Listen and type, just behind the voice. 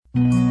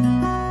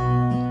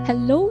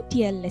Hello,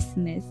 dear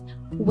listeners.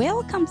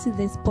 Welcome to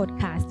this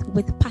podcast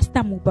with Pastor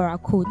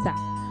Mubarak Kota.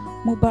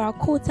 Mubarak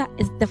Kota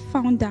is the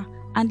founder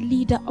and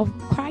leader of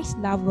Christ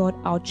Love World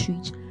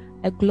Outreach,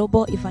 a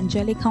global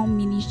evangelical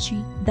ministry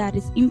that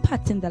is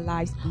impacting the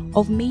lives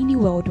of many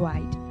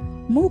worldwide.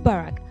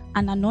 Mubarak,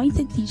 an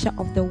anointed teacher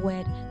of the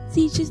word,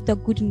 teaches the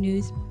good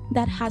news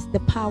that has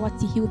the power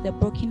to heal the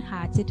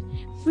brokenhearted,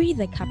 free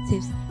the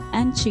captives,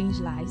 and change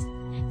lives.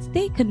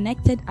 Stay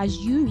connected as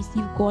you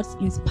receive God's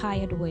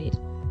inspired word.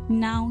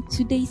 Now,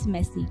 today's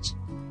message.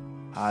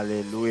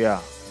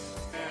 Hallelujah.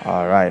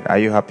 All right. Are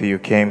you happy you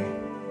came?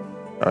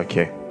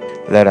 Okay.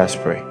 Let us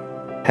pray.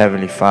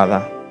 Heavenly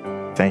Father,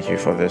 thank you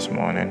for this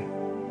morning.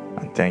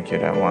 And thank you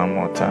that one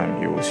more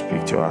time you will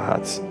speak to our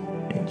hearts.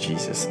 In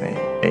Jesus' name.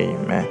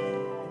 Amen.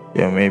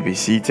 You may be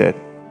seated.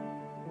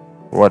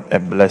 What a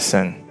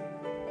blessing.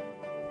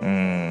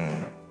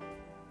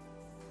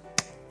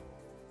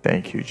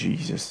 Thank you,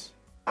 Jesus.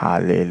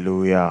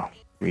 Hallelujah.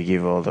 We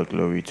give all the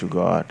glory to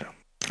God.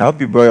 I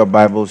hope you brought your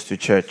Bibles to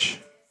church.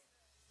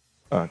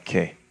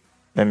 Okay.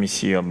 Let me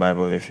see your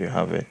Bible if you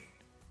have it.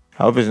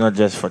 I hope it's not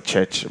just for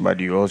church, but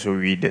you also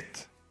read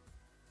it.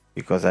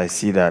 Because I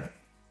see that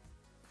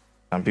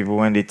some people,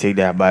 when they take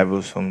their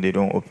Bibles home, they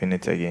don't open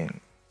it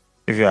again.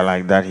 If you are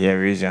like that here,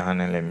 raise your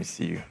hand and let me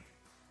see you.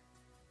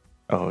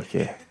 Oh,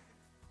 okay.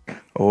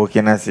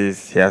 Owokena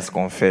says he has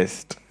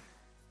confessed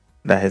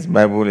that his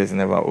Bible is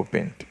never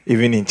opened.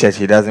 Even in church,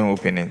 he doesn't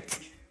open it.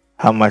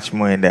 How much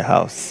more in the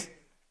house?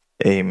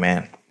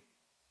 Amen.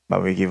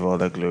 But we give all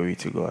the glory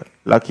to God.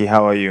 Lucky,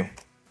 how are you?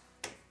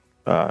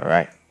 All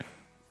right.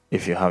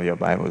 If you have your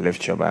Bible,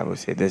 lift your Bible.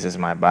 Say, this is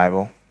my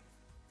Bible.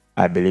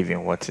 I believe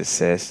in what it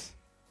says.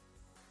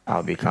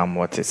 I'll become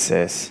what it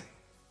says.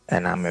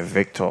 And I'm a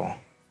victor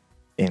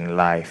in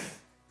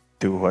life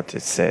through what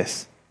it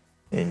says.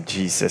 In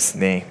Jesus'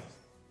 name.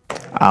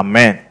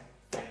 Amen.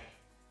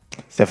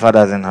 Sefa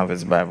doesn't have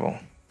his Bible.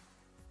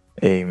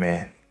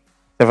 Amen.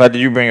 Sefa,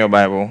 did you bring your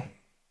Bible?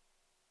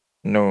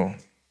 No.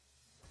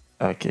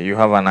 Okay, you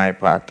have an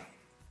iPad.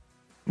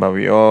 But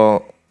we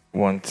all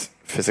want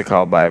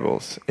physical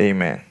Bibles.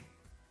 Amen.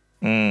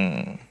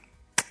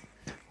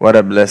 What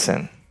a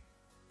blessing.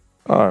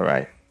 All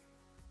right.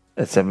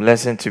 It's a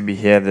blessing to be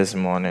here this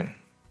morning.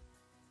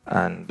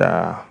 And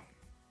I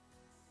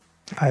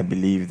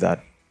believe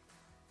that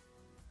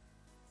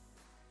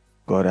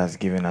God has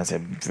given us a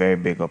very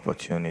big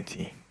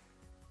opportunity.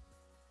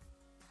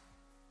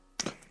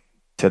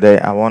 Today,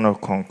 I want to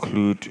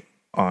conclude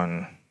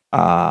on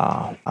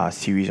our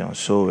series on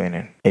soul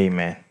winning.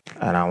 Amen.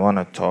 And I want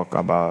to talk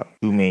about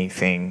two main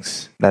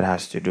things that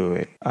has to do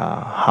with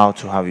how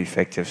to have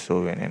effective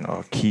soul winning,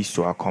 or keys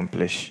to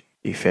accomplish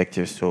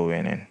effective soul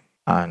winning.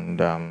 And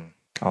I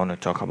want to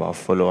talk about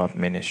follow-up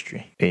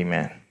ministry.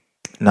 Amen.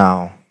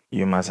 Now,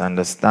 you must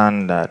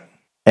understand that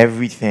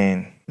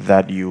everything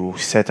that you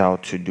set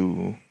out to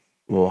do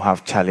will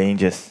have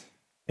challenges.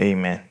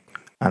 Amen.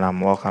 And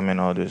I'm welcoming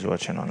all those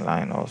watching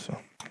online also.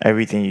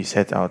 Everything you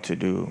set out to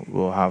do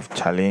will have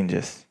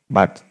challenges.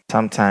 But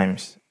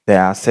sometimes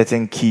there are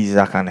certain keys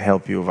that can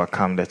help you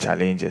overcome the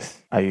challenges.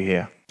 Are you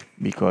here?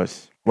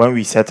 Because when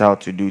we set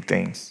out to do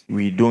things,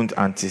 we don't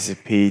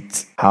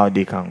anticipate how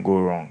they can go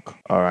wrong.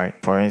 All right.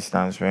 For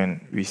instance,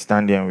 when we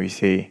stand there and we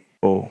say,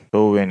 oh,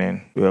 soul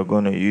winning, we are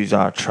going to use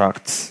our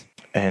tracts.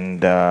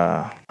 And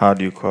how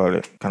do you call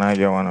it? Can I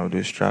get one of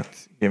those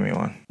tracts? Give me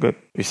one. Good.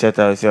 We set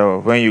out, say, oh,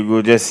 when you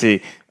go, just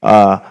say,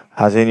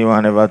 has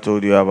anyone ever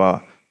told you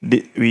about...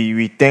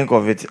 We think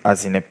of it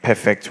as in a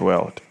perfect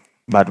world.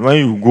 But when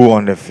you go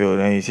on the field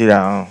and you see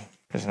that,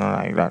 it's not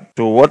like that.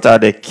 So what are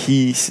the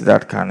keys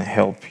that can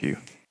help you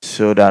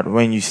so that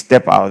when you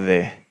step out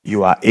there,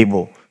 you are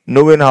able?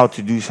 Knowing how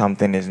to do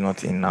something is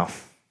not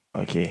enough.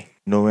 Okay?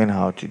 Knowing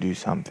how to do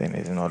something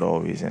is not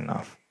always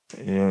enough.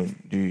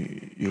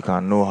 You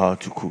can know how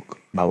to cook,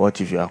 but what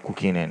if you are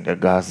cooking and the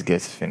gas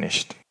gets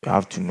finished? You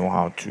have to know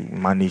how to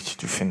manage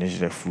to finish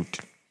the food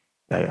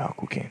that you are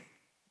cooking.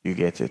 You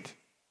get it?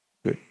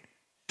 Good.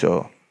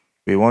 So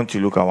we want to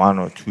look at one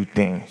or two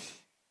things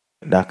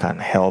that can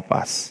help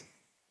us.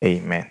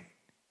 Amen.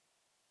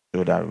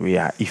 So that we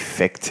are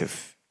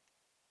effective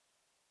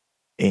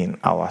in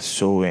our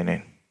soul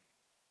winning.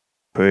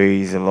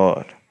 Praise the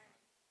Lord.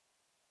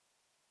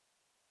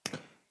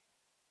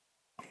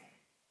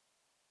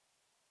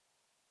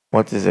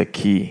 What is a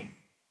key?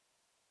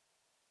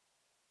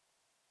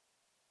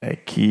 A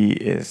key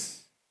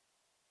is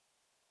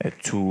a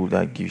tool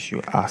that gives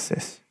you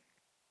access.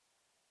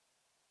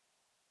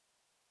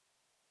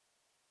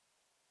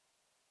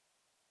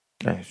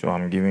 Okay, so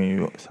I'm giving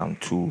you some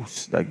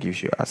tools that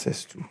gives you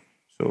access to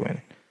soul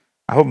winning.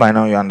 I hope by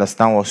now you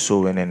understand what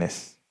soul winning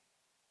is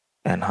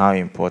and how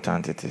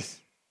important it is.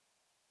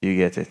 Do you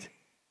get it?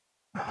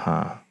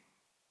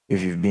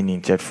 If you've been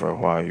in church for a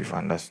while, you've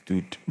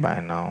understood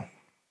by now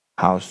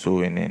how soul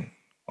winning,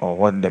 or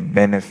what the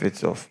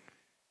benefits of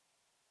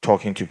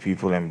talking to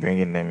people and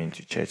bringing them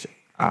into church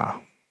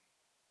are.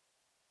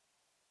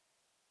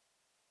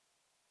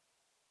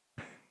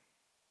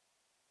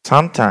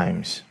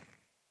 Sometimes,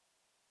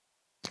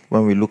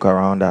 when we look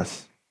around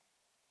us,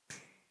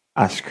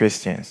 as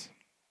Christians,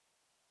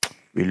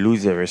 we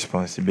lose the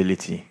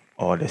responsibility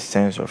or the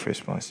sense of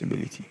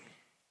responsibility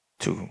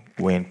to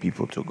win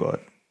people to God.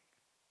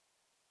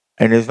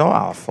 And it's not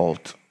our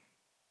fault.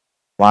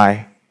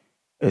 Why?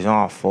 It's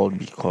not our fault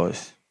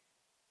because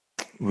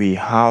we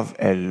have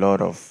a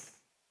lot of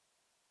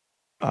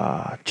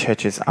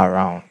churches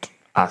around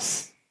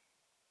us.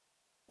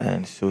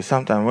 And so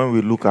sometimes when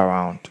we look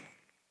around,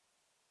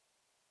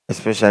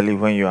 especially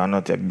when you are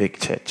not a big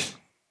church,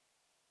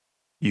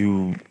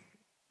 you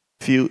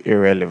feel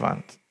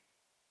irrelevant.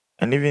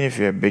 And even if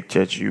you're a big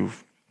church, you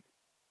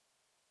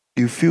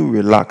feel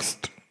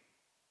relaxed.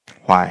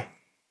 Why?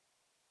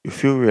 You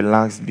feel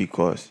relaxed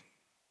because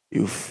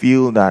you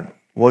feel that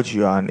what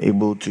you are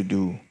unable to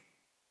do,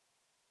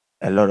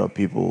 a lot of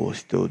people will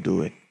still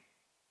do it.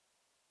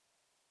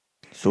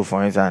 So,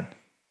 for instance,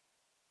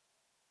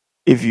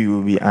 if you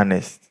will be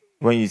honest,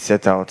 when you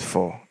set out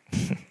for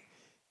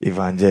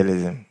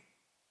evangelism,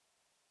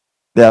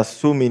 there are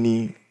so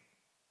many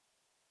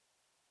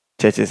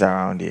churches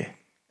around here.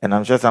 And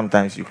I'm sure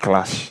sometimes you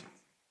clash.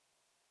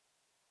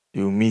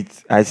 You meet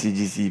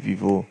ICGC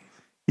people.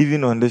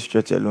 Even on this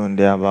church alone,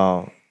 there are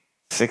about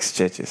 6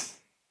 churches.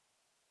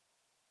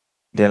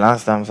 The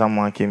last time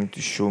someone came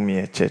to show me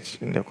a church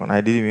in the corner,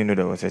 I didn't even know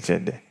there was a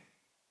church there.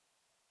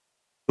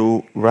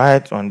 So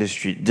right on the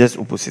street, just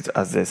opposite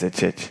us, there's a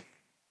church.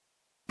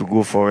 To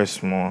go forward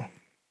small,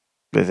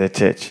 there's a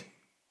church.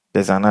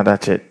 There's another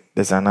church.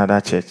 There's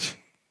another church.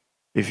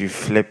 If you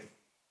flip,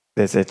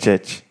 there's a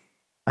church.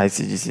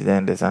 ICGC,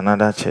 then there's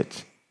another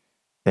church.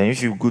 Then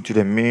if you go to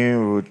the main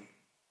road,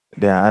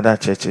 there are other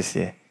churches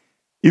here.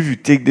 If you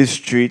take this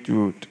straight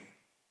road,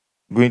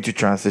 going to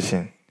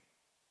transition,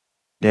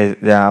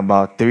 there are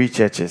about 3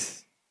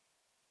 churches.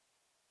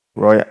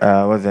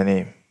 What's the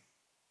name?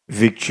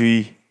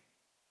 Victory,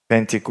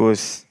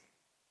 Pentecost,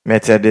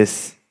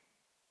 Methodist.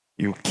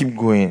 You keep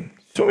going.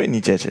 So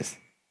many churches.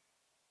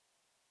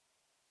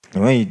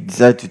 And when you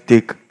decide to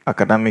take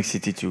Academic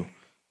City too,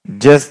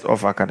 just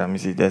off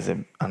Academic City, there's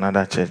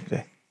another church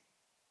there.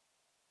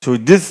 So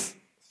this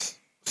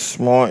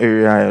small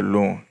area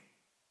alone,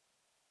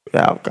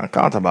 I can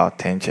count about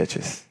 10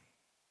 churches.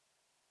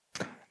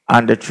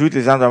 And the truth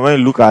is that when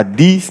you look at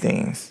these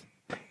things,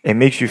 it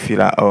makes you feel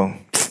like, oh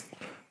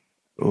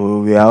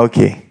we are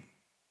okay.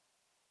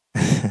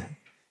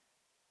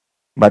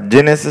 But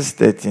Genesis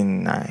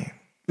 13:9.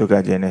 Look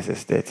at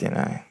Genesis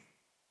 13:9.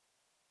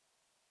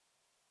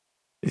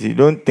 You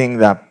don't think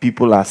that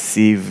people are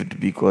saved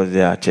because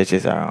there are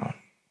churches around.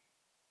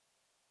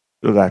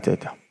 Look at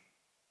it.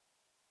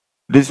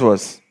 This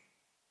was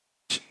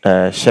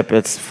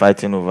shepherds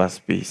fighting over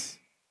space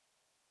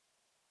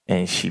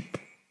and sheep.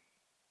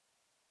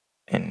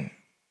 And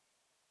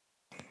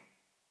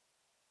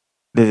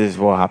this is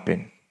what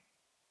happened.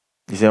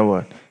 He said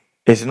what?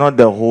 It's not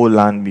the whole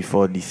land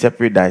before thee.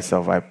 Separate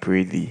thyself, I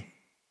pray thee,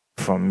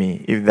 from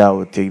me. If thou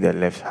wilt take the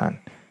left hand,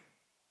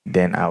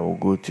 then I will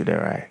go to the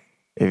right.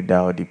 If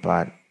thou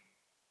depart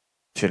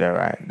to the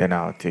right, then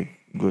I will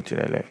go to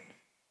the left.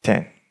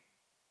 10.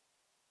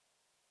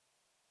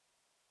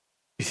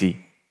 You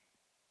see?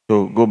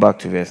 So go back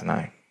to verse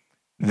 9.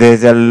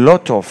 There's a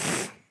lot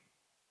of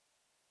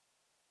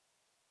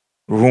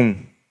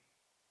room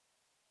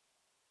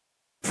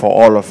for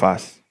all of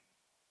us.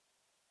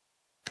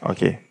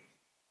 Okay?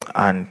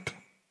 And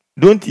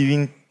don't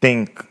even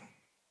think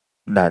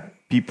that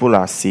people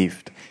are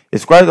saved.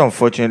 It's quite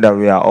unfortunate that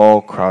we are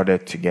all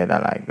crowded together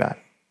like that.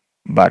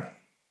 But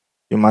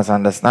you must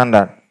understand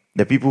that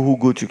the people who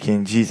go to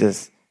King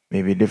Jesus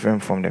may be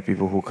different from the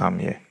people who come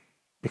here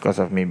because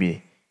of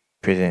maybe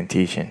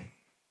presentation.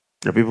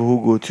 The people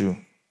who go to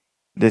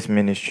this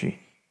ministry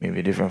may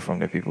be different from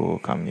the people who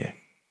come here.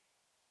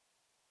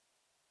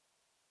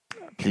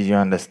 Please, you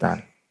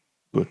understand?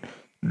 Good.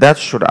 That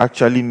should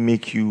actually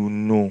make you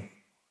know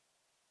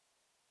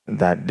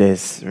that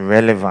there's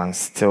relevance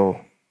still.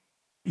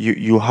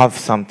 You have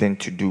something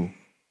to do.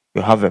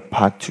 You have a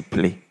part to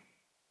play.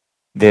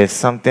 There's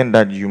something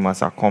that you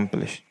must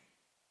accomplish.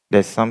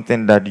 There's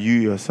something that you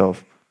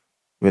yourself,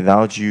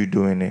 without you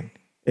doing it,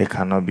 it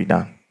cannot be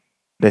done.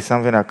 There's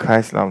something that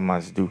Christ's love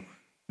must do.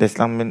 There's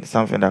something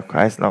that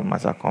Christ's love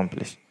must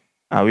accomplish.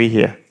 Are we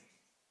here?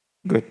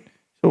 Good.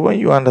 So when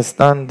you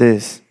understand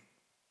this,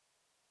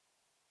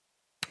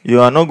 you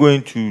are not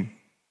going to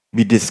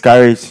be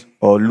discouraged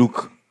or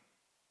look,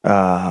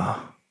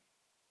 how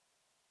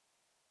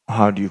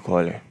do you call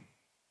it?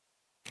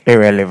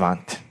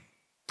 Irrelevant.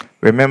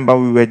 Remember,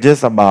 we were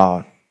just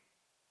about,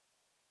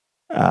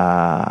 in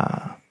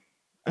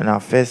our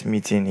first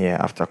meeting here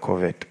after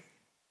COVID,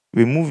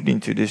 we moved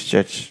into this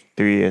church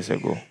 3 years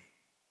ago,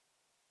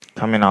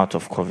 coming out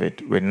of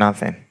COVID with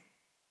nothing.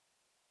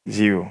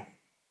 0.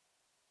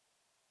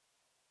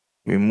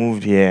 We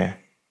moved here,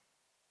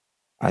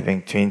 I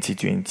think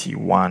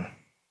 2021.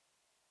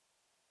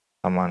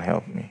 Someone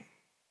help me.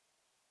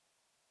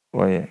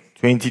 Oh yeah,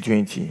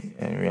 2020,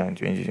 and we are in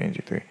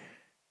 2023.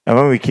 And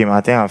when we came,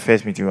 I think our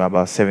first meeting we were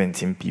about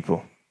 17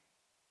 people.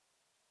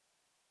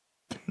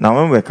 Now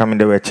when we were coming,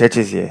 there were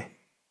churches here.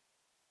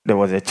 There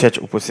was a church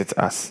opposite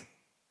us.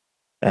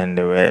 and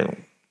there were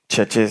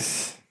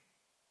churches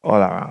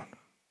all around.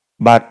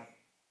 But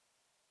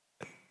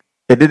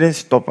it didn't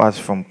stop us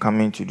from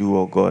coming to do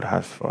what God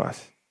has for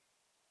us.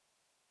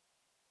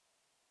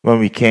 When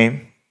we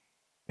came,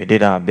 we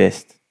did our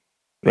best.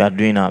 We are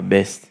doing our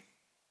best.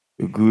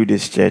 We grew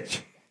this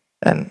church.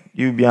 And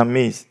you'll be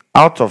amazed.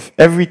 Out of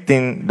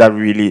everything that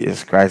really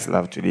is Christ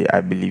love today,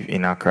 I believe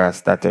in Accra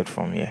started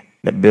from here.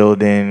 The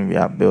building, we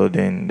are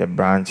building, the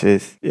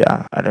branches.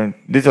 Yeah,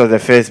 this was the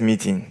first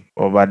meeting.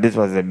 But this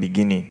was the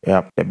beginning.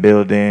 Yeah, the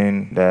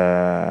building,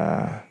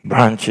 the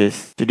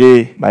branches.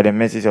 Today, by the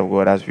message of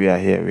God, as we are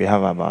here, we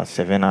have about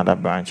 7 other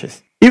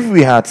branches. If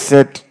we had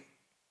said,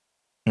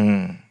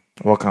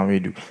 what can we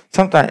do?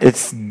 Sometimes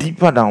it's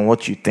deeper than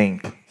what you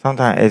think.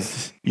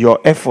 Sometimes your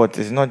effort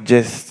is not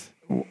just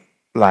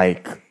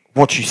like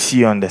what you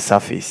see on the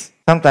surface.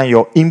 Sometimes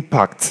your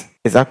impact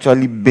is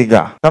actually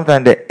bigger.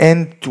 Sometimes the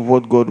end to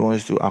what God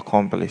wants to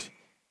accomplish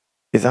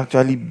is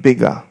actually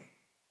bigger.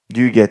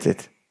 Do you get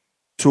it?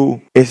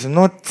 So it's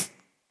not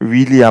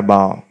really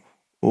about,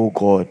 oh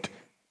God,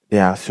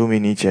 there are so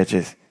many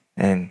churches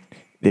and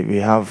we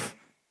have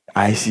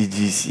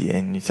ICGC,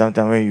 and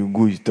sometimes when you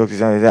go, you talk to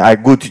someone, you say, I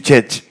go to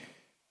church.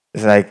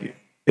 It's like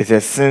it's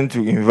a sin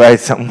to invite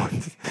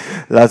someone.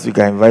 Last week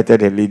I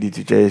invited a lady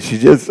to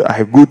church.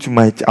 I'll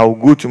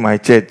go to my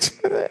church.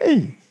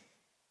 Hey,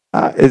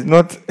 it's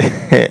not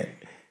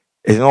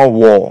it's not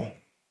war.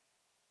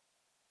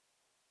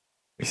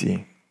 You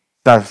see,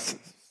 that's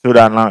so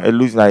that now it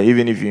looks like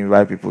even if you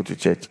invite people to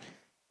church,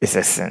 it's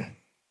a sin.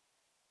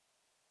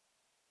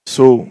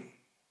 So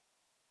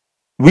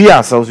we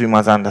ourselves, we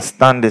must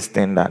understand this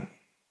thing that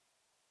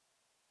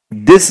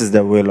this is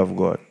the will of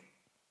God.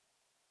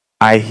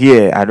 I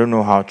don't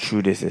know how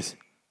true this is,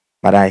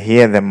 but I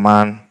hear the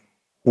man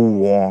who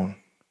won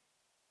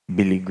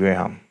Billy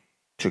Graham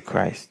to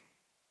Christ.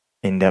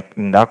 In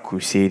that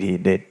crusade he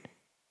did,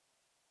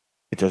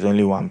 it was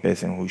only one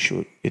person who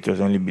showed. It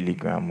was only Billy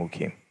Graham who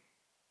came.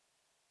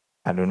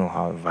 I don't know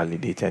how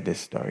validated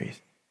this story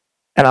is.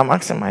 And I'm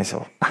asking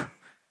myself,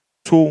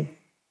 so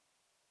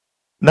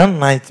that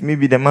night,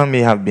 maybe the man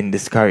may have been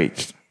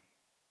discouraged.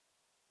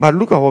 But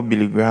look at what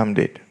Billy Graham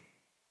did.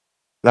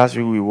 Last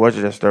week we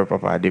watched the story of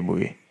Papa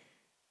Adeboye.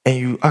 And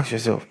you ask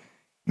yourself,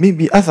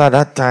 maybe as at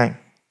that time,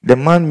 the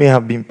man may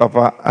have been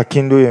Papa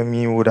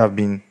Akindoyemi, would have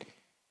been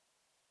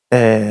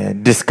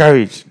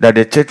discouraged that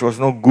the church was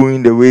not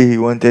going the way he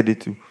wanted it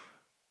to.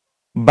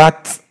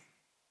 But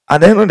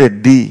at the end of the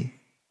day,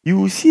 you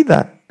will see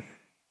that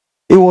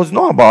it was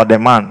not about the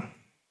man.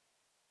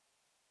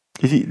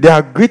 You see, there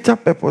are greater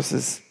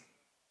purposes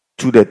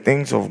to the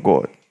things of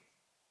God.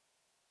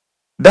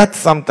 That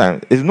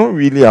sometimes is not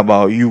really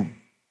about you.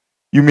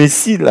 You may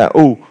see like,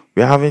 oh,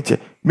 we're having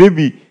church.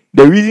 Maybe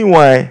the reason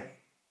why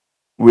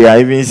we are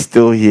even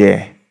still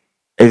here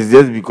is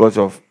just because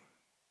of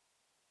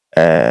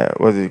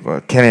what's it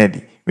called?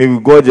 Kennedy. Maybe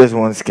God just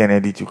wants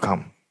Kennedy to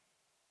come.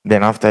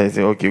 Then after he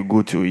say, okay,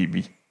 go to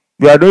EB.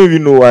 But I don't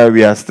even know why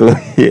we are still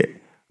here.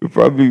 We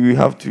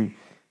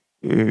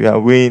are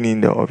weighing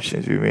in the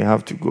options. We may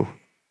have to go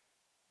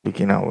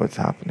looking at what's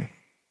happening.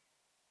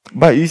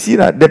 But you see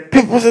that the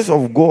purposes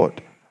of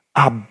God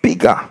are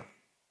bigger.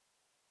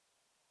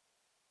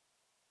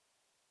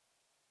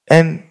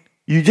 And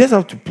you just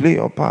have to play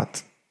your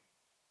part.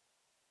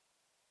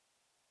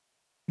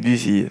 Do you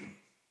see it?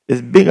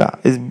 It's bigger.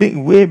 It's big,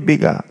 way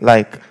bigger.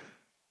 Like,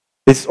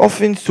 it's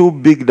often so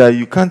big that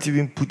you can't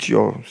even put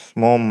your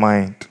small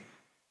mind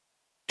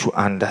to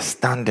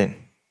understanding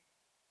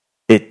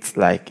it,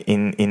 like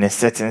in a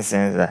certain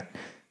sense that,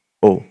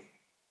 oh,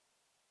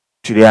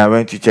 today I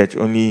went to church,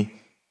 only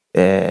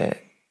 3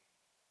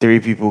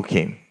 people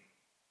came.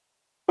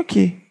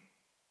 Okay.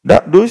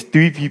 Those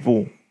 3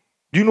 people,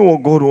 do you know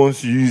what God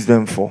wants to use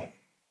them for?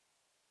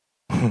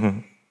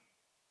 I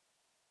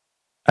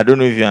don't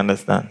know if you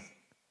understand.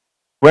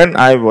 When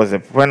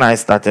I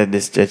started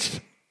this church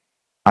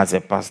as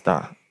a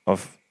pastor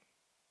of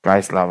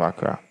Christ Love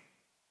Accra,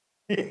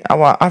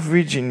 our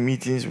average in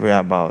meetings were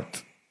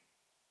about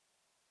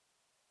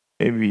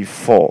maybe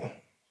 4.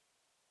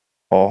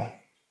 Or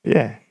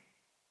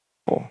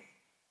 4.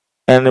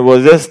 And it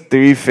was just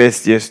 3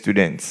 first-year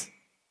students.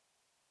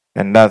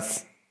 And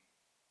that's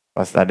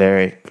Pastor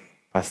Derek,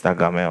 Pastor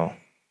Gamel,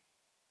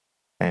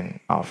 and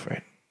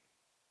Alfred.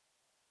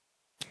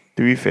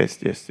 3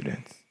 first-year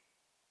students.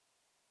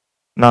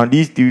 Now,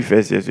 these 3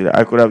 first-year students,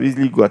 I could have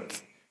easily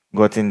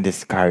gotten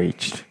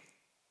discouraged.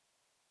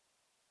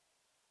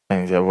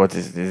 And said, what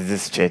is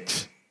this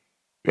church?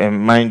 And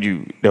mind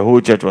you, the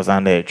whole church was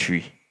under a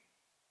tree.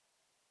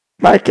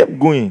 But I kept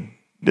going.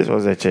 This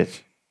was a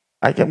church.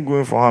 I kept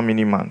going for how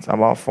many months?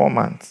 About 4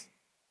 months.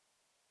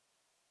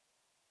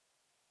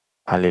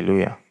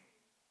 Hallelujah.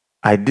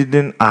 I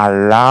didn't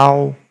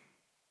allow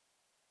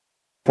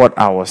what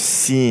I was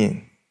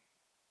seeing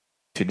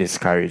to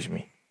discourage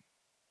me.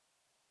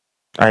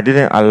 I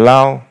didn't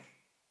allow,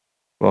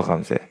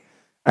 welcome sir.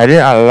 I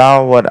didn't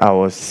allow what I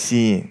was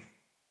seeing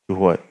to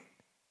what?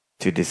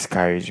 To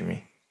discourage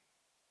me.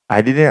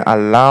 I didn't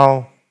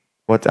allow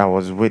what I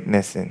was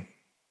witnessing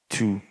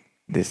to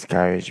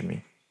discourage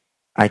me.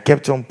 I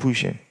kept on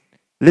pushing.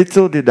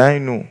 Little did I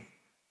know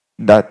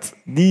that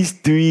these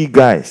three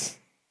guys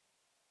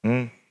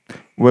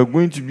were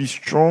going to be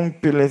strong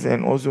pillars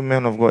and also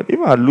men of God. If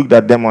I looked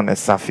at them on the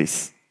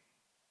surface,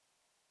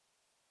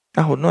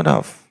 I would not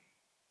have.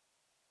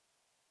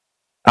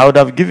 I would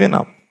have given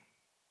up.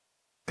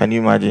 Can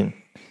you imagine?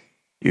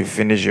 You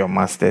finish your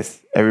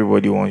masters,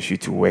 everybody wants you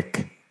to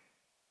work.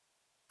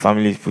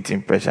 Family is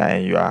putting pressure,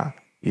 and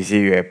you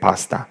say you're a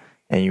pastor,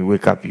 and you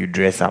wake up, you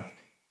dress up,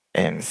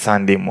 and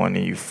Sunday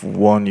morning you've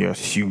worn your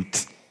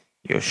suit,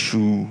 your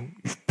shoe,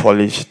 you've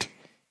polished.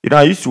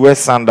 I used to wear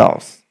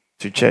sandals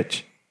to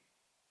church.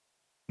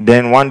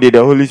 Then one day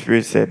the Holy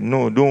Spirit said,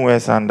 no, don't wear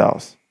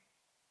sandals.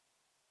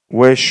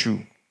 Wear shoe.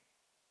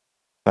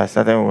 So I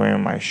started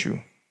wearing my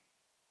shoe.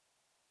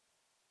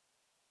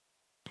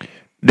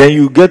 Then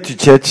you get to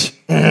church,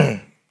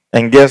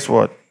 and guess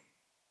what?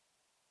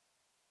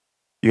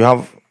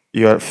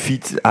 Your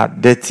feet are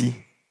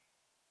dirty.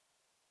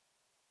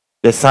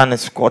 The sun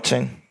is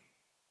scorching.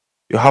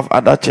 You have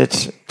other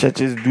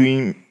churches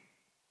doing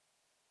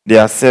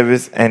their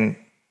service, and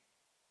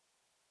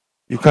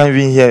you can't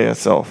even hear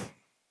yourself.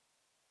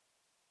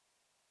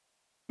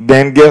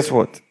 Then guess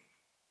what?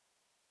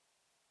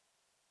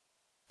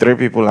 3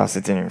 people are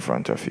sitting in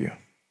front of you.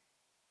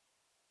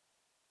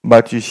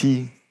 But you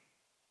see,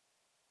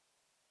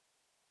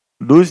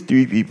 those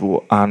 3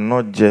 people are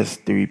not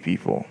just 3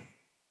 people.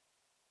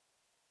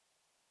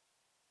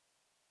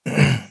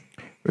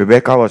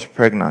 Rebecca was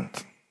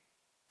pregnant.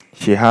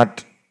 She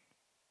had,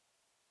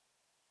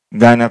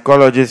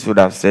 gynecologists would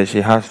have said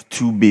she has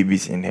 2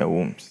 babies in her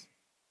wombs.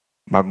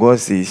 But God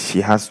says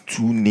she has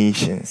 2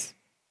 nations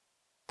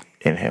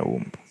in her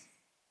womb.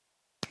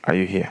 Are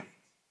you here?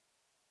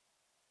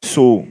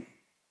 So,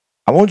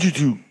 I want you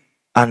to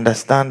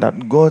understand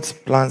that God's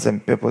plans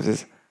and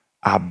purposes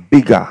are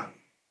bigger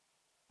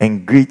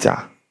and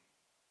greater.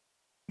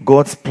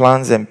 God's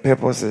plans and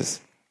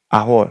purposes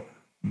are what?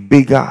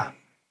 Bigger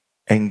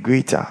and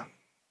greater.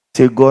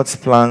 Say, God's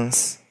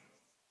plans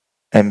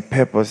and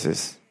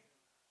purposes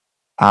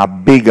are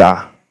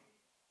bigger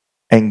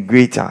and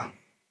greater.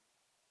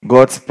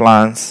 God's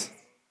plans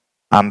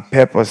and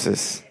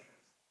purposes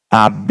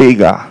are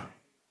bigger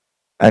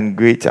and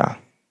greater.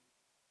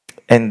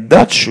 And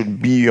that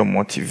should be your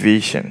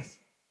motivation.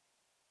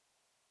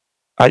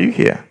 Are you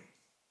here?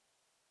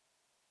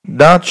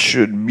 That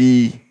should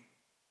be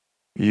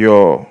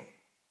your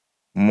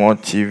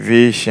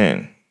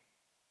motivation.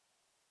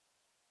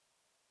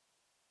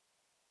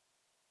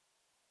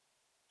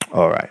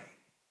 All right.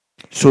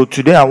 So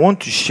today I want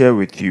to share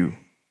with you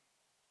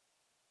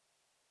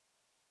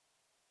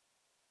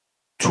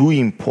 2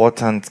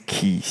 important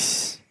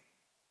keys,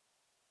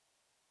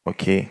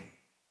 okay,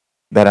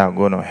 that are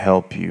going to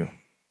help you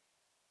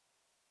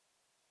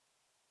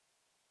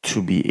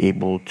to be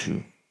able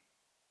to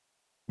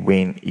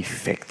win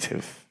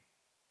effectively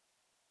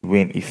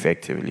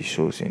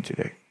souls into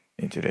the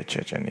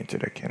church and into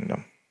the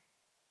kingdom.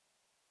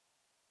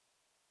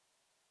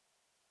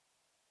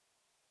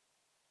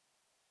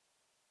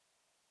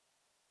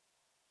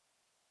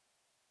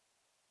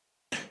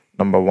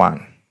 Number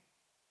 1,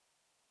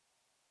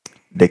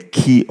 the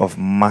key of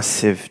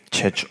massive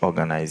church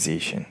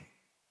organization.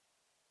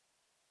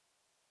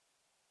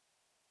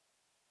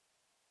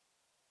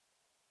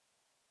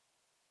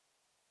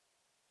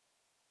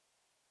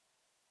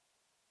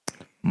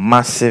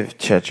 Massive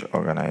church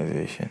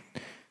organization.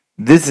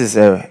 This is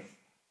a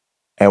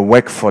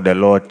work for the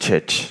Lord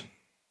church.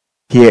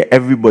 Here,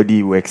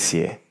 everybody works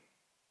here.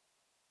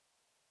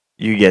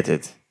 You get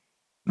it?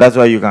 That's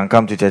why you can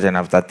come to church and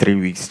after 3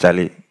 weeks,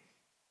 Charlie,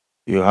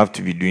 you have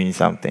to be doing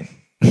something.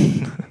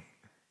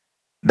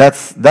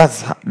 That's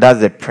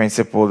the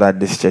principle that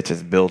this church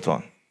is built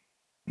on.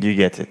 You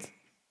get it?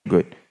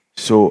 Good.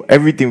 So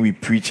everything we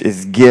preach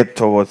is geared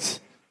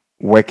towards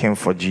working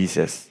for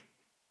Jesus.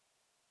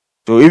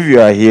 So if you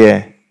are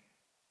here,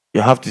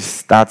 you have to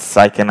start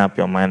psyching up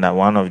your mind that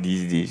one of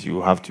these days you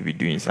have to be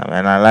doing something.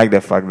 And I like the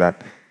fact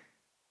that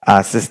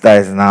our sister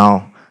is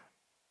now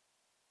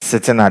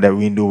sitting at the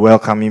window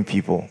welcoming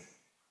people.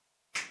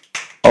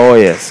 Oh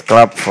yes,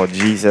 clap for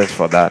Jesus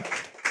for that.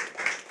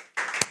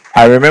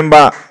 I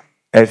remember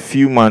a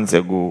few months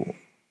ago,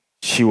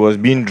 she was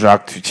being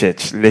dragged to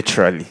church,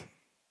 literally.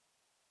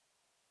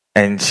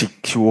 And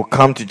she will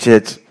come to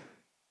church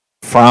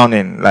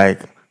frowning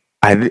like,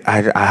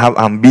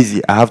 I'm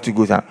busy, I have to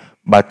go down.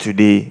 But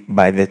today,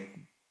 by the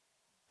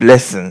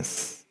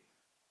blessings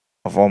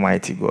of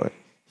Almighty God,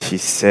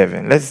 she's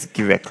serving. Let's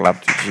give a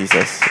clap to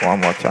Jesus one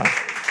more time.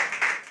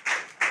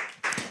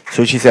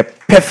 So she's a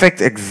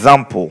perfect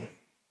example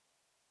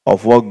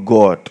of what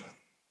God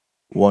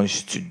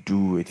wants to do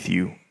with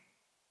you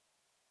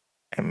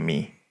and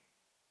me.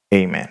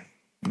 Amen.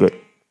 Good.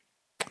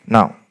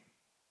 Now,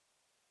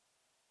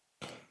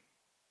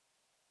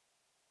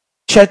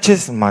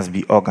 churches must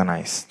be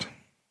organized.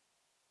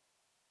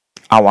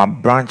 Our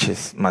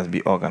branches must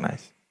be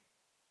organized.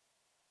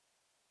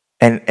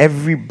 And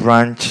every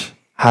branch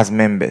has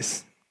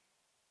members.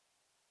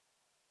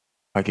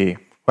 Okay.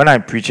 when I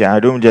preach it,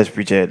 I don't just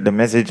preach it. The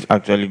message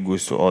actually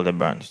goes to all the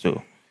branches.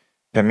 So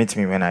permit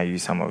me when I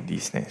use some of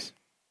these things.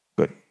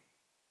 Good.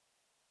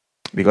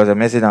 Because the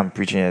message I'm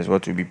preaching is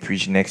what will be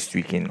preached next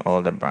week in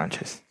all the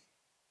branches.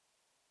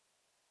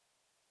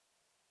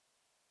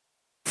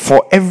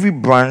 For every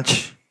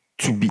branch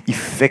to be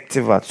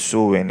effective at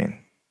soul winning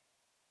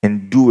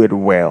and do it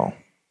well,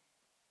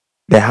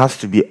 there has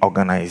to be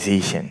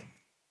organization.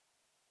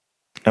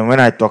 And when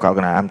I talk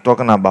organize, I'm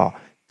talking about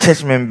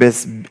church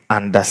members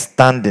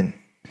understanding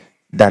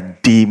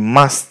that they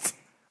must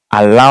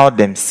allow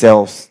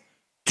themselves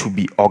to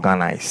be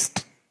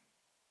organized.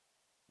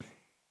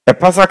 A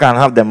pastor can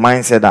have the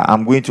mindset that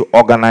I'm going to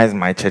organize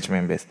my church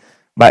members.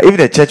 But if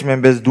the church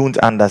members don't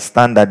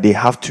understand that they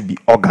have to be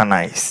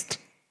organized,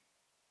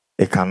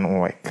 it cannot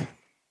work.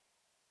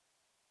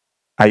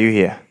 Are you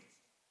here?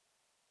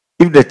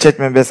 If the church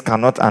members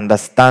cannot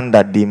understand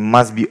that they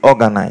must be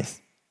organized,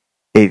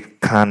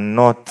 it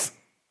cannot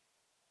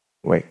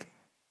work.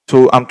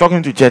 So I'm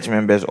talking to church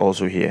members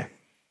also here.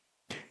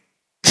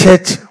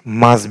 Church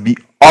must be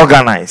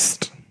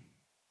organized.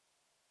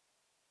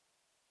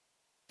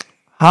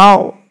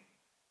 How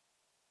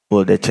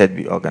will the church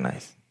be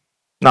organized?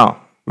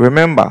 Now,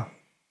 remember,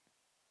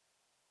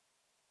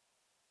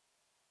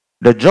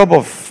 the job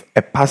of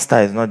a pastor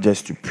is not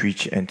just to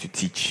preach and to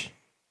teach,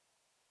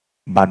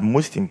 but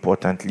most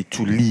importantly,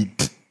 to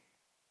lead.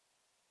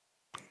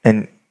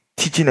 And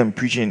teaching and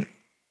preaching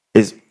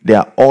they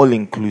are all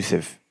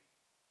inclusive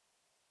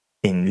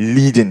in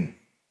leading.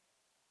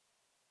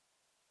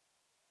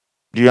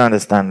 Do you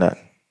understand that?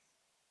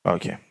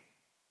 Okay.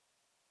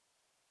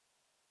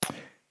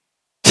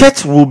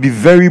 Church will be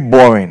very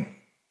boring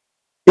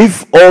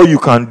if all you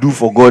can do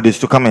for God is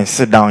to come and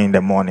sit down in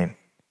the morning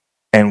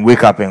and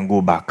wake up and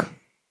go back.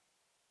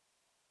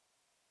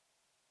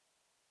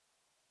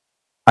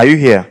 Are you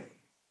here?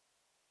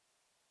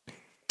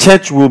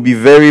 Church will be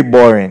very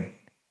boring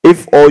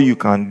if all you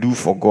can do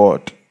for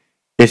God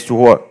is to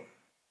what?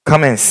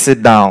 Come and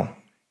sit down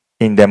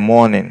in the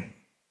morning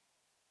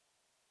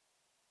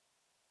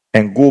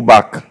and go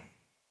back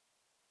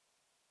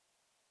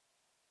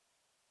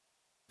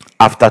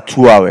after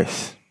 2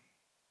 hours.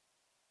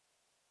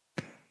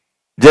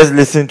 Just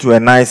listen to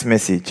a nice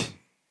message.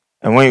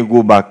 And when you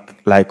go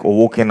back, like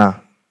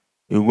Owokena,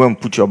 you go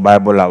and put your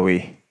Bible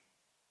away.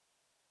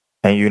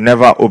 And you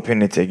never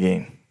open it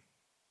again.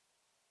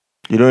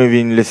 You don't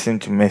even listen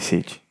to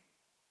message.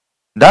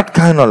 That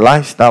kind of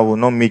lifestyle will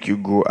not make you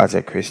grow as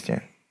a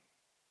Christian.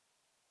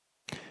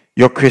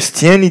 Your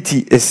Christianity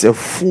is a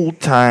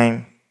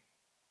full-time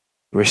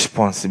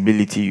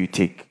responsibility you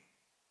take,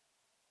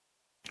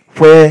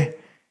 where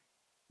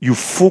you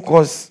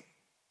focus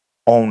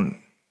on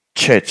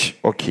church,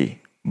 okay,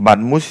 but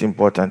most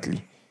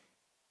importantly,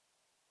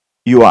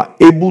 you are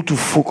able to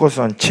focus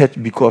on church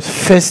because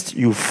first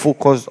you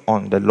focus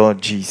on the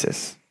Lord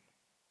Jesus.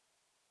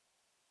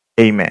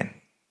 Amen.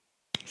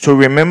 So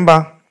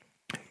remember,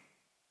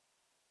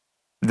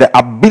 the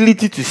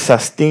ability to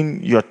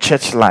sustain your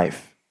church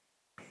life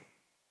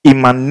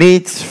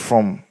emanates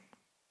from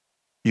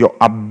your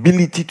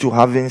ability to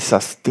having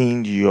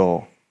sustained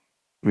your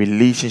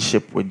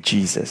relationship with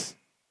Jesus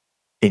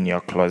in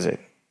your closet.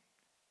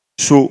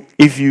 So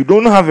if you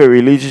don't have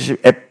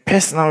a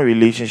personal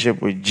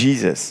relationship with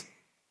Jesus,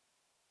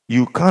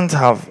 you can't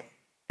have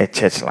a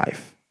church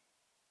life,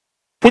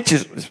 which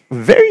is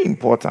very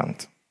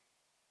important,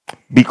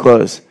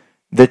 because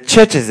the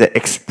church is the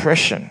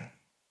expression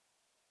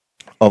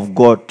of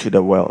God to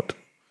the world.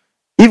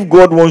 If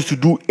God wants to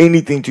do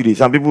anything today,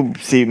 some people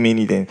say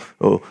many things.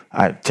 Oh,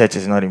 church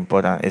is not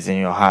important. It's in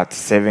your heart.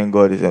 Serving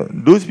God is.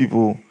 Those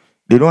people,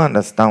 they don't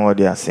understand what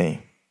they are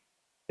saying.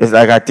 It's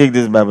like I take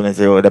this Bible and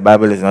say, oh, the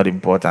Bible is not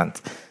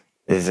important.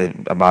 It's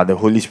about the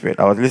Holy Spirit.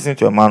 I was listening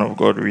to a man of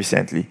God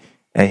recently,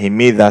 and he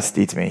made that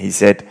statement. He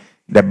said,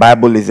 the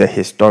Bible is a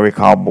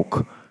historical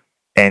book,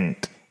 and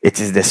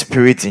it is the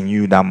spirit in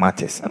you that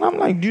matters. And I'm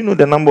like, do you know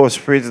the number of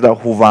spirits that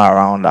hover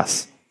around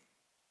us?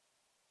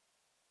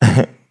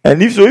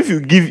 And if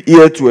you give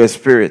ear to a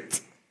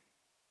spirit,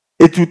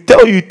 it will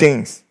tell you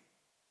things.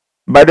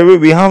 By the way,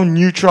 we have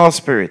neutral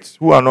spirits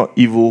who are not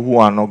evil, who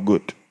are not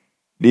good.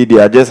 They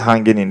are just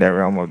hanging in the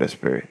realm of the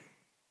spirit.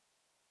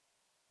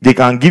 They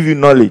can give you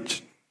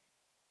knowledge.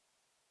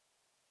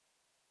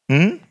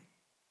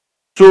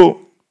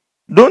 So,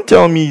 don't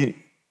tell me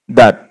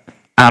that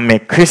I'm a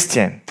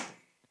Christian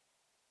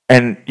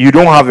and you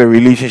don't have a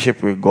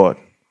relationship with God.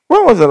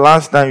 When was the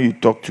last time you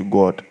talked to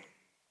God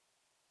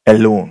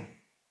alone?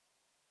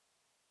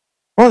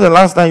 When was the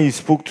last time you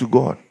spoke to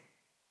God?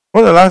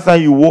 When was the last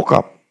time you woke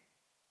up?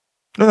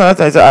 When was the last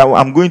time you said,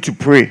 I'm going to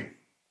pray?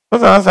 When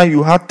was the last time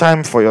you had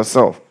time for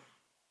yourself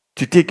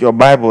to take your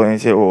Bible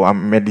and say, oh,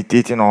 I'm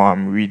meditating or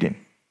I'm reading?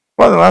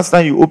 When was the last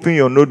time you opened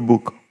your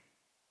notebook?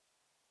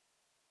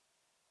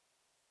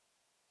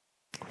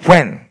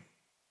 When?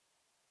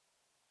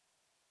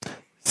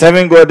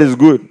 Serving God is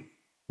good,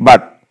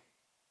 but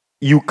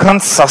you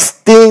can't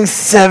sustain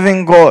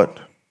serving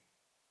God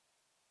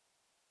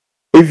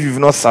if you've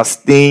not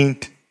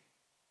sustained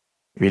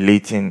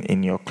relating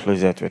in your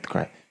closet with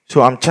Christ.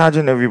 So I'm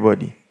charging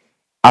everybody.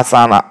 As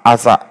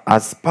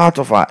part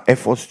of our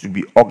efforts to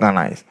be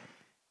organized,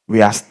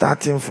 we are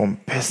starting from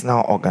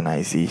personal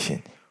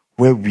organization,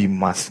 where we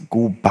must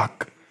go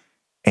back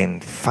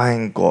and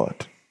find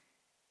God.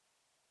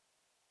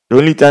 The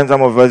only time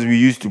some of us we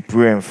used to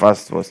pray and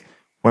fast was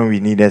when we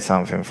needed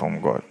something from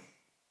God,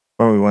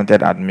 when we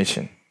wanted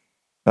admission.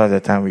 That was the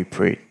time we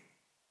prayed.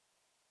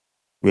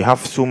 We have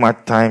so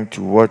much time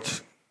to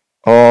watch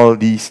all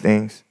these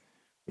things.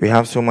 We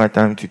have so much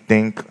time to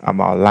think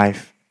about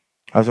life.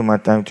 We have so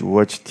much time to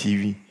watch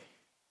TV,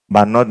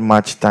 but not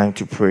much time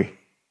to pray.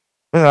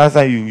 When the last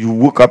time you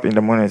woke up in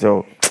the morning and said,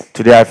 oh,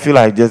 today I feel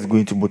like just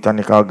going to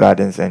botanical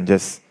gardens and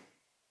just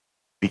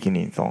speaking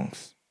in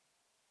tongues?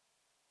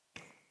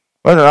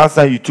 When the last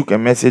time you took a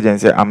message and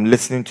said, I'm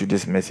listening to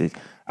this message,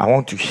 I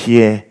want to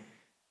hear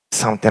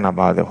something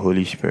about the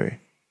Holy Spirit?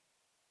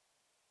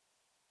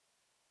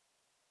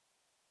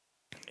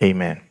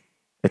 Amen.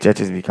 The church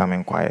is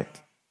becoming quiet.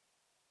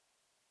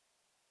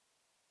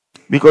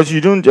 Because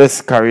you don't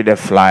just carry the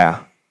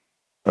flyer,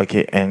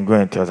 okay, and go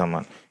and tell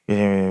someone.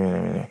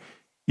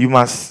 You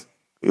must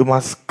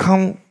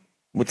come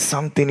with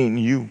something in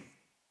you.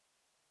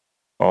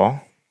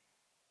 Or,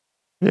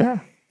 yeah.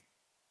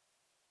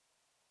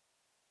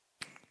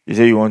 You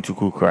say you want to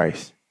cook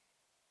rice.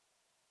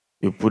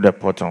 You put the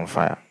pot on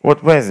fire.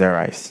 Where's the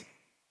rice?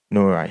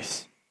 No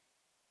rice.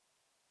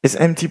 It's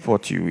empty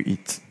pot you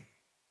eat.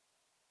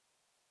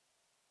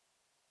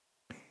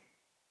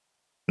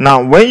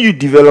 Now, when you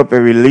develop a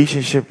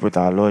relationship with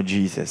our Lord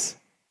Jesus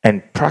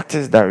and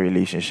practice that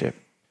relationship,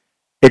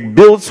 it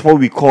builds what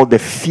we call the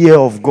fear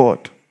of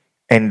God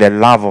and the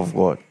love of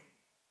God.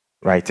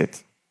 Write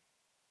it.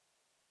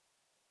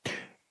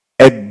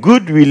 A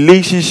good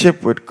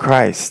relationship with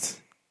Christ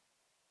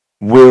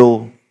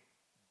will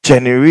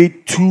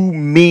generate two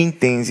main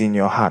things in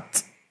your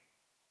heart: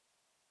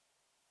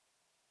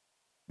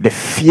 the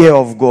fear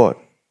of God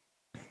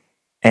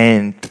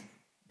and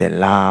the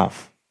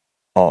love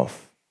of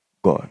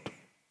God.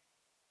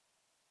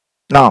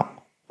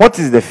 Now, what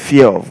is the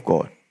fear of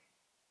God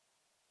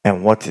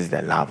and what is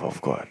the love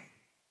of God?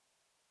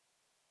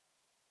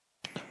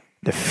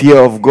 The fear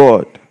of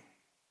God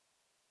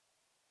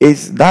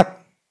is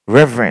that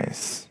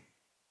reverence,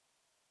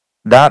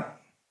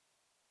 that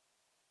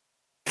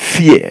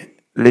fear,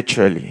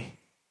 literally,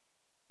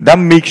 that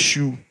makes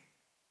you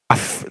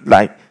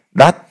like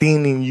that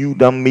thing in you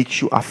that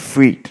makes you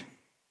afraid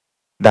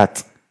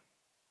that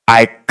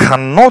I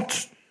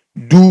cannot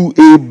do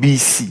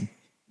ABC,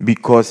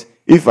 because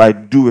if I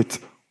do it,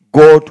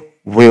 God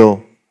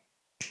will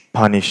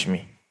punish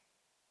me.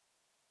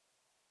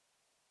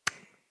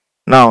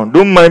 Now,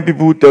 don't mind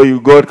people who tell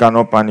you God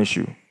cannot punish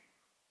you.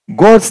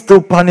 God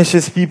still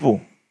punishes people.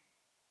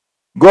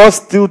 God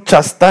still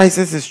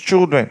chastises his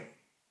children.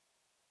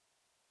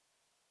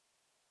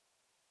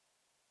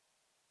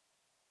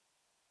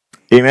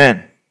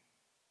 Amen.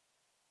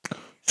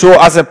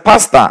 So as a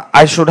pastor,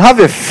 I should have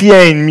a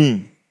fear in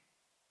me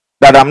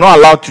that I'm not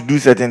allowed to do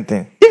certain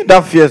things. If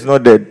that fear is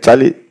not there,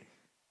 Charlie,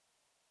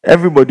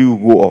 everybody will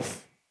go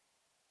off.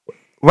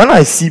 When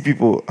I see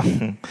people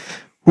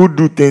who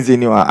do things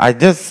anyway, I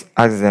just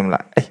ask them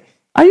like, hey,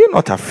 are you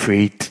not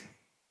afraid?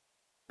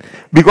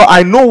 Because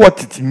I know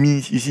what it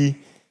means. You see,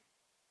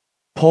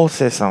 Paul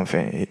says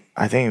something,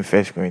 I think in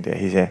 1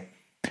 Corinthians, he said,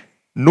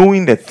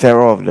 knowing the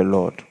terror of the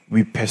Lord,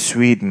 we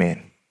persuade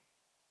men.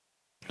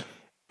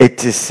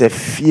 It is a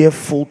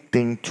fearful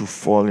thing to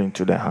fall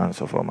into the hands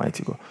of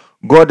Almighty God.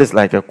 God is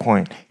like a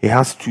coin. He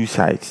has two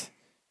sides.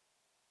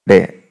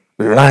 The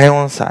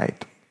lion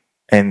side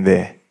and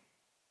the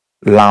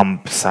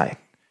lamb side.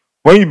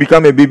 When you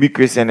become a baby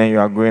Christian and you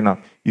are growing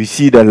up, you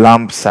see the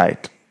lamb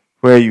side,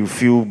 where you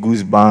feel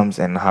goosebumps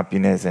and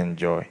happiness and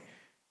joy.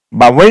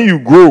 But when you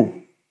grow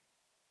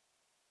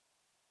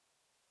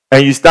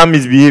and you start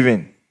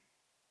misbehaving,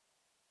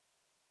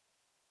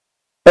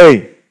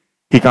 hey,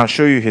 he can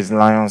show you his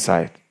lion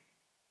side.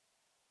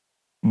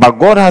 But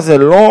God has a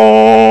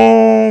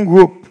long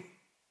rope,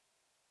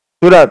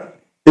 so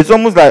that it's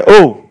almost like,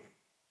 oh,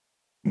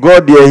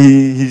 God, yeah,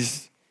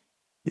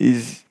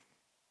 he's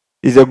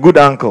a good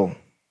uncle.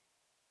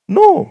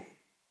 No.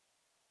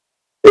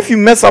 If you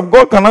mess up,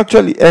 God can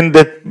actually end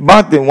the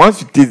bad thing.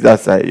 Once you taste that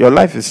side, your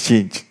life is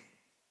changed.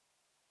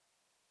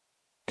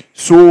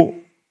 So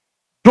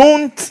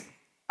don't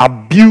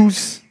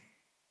abuse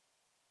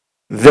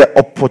the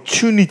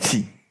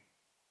opportunity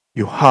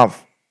you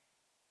have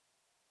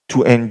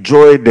to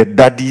enjoy the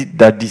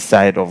daddy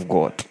side of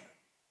God.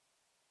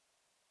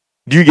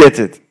 Do you get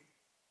it?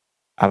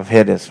 I've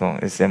heard a song.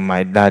 It said,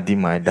 my daddy,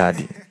 my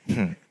daddy.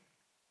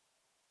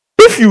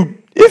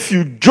 If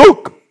you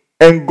joke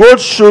and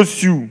God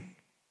shows you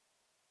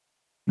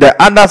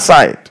the other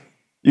side,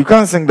 you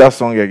can't sing that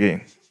song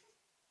again.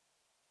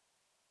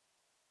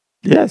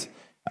 Yes.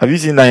 Have you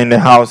seen that in the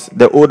house,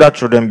 the older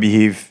children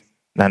behave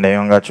than the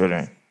younger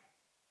children?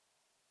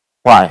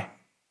 Why?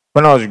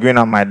 When I was growing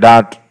up, my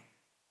dad,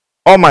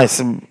 all my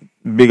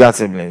bigger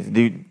siblings,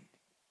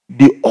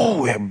 they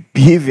all were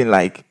behaving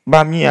like,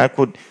 but me, I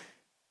could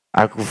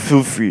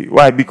feel free.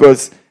 Why?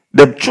 Because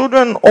The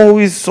children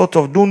always sort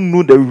of don't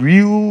know the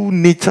real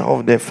nature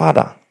of their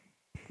father.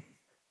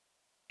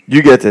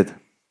 You get it?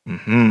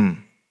 Mm-hmm.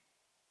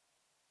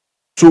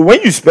 So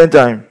when you spend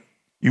time,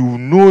 you will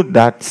know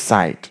that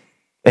side.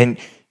 And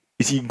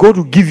you see, God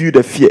will give you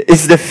the fear.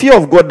 It's the fear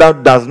of God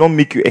that does not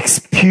make you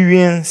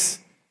experience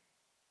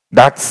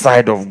that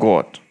side of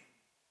God.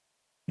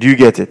 Do you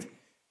get it?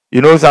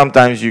 You know,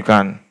 sometimes you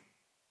can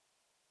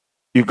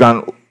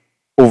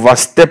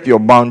overstep your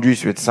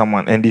boundaries with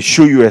someone and they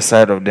show you a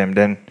side of them,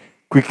 then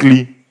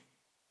quickly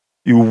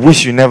you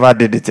wish you never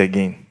did it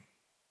again.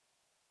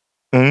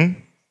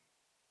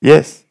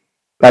 Yes.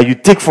 Like you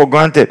take for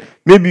granted.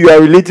 Maybe you are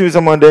relating with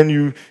someone, then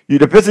you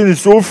the person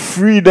is so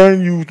free,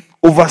 then you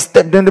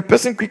overstep, then the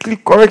person quickly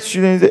corrects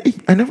you and say, hey,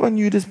 I never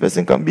knew this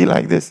person can be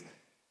like this.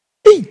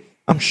 Hey,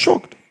 I'm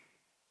shocked.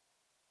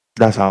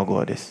 That's how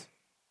God is.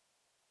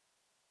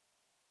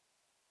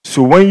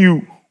 So when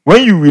you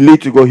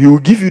relate to God, He will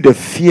give you the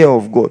fear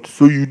of God.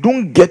 So you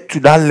don't get to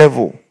that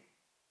level.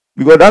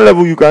 Because that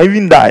level you can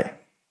even die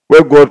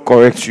where God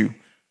corrects you.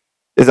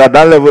 It's at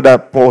that level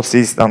that Paul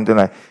says something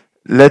like,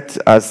 let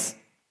us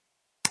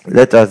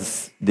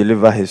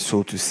deliver his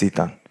soul to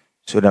Satan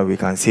so that we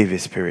can save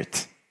his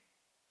spirit.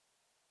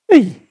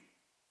 Hey.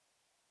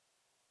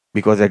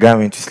 Because the guy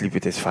went to sleep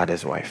with his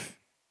father's wife.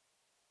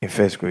 In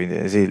 1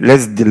 Corinthians, he said,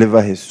 let's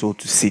deliver his soul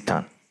to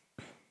Satan.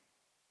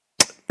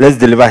 Let's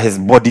deliver his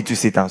body to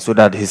Satan so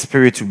that his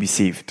spirit will be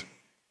saved.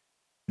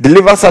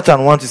 Deliver such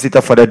an one to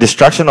Satan for the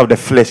destruction of the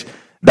flesh,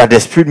 that the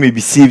spirit may be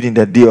saved in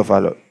the day of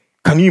our Lord.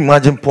 Can you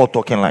imagine Paul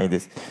talking like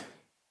this?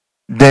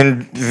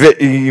 Then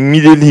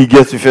immediately he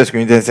gets to 1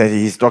 Corinthians and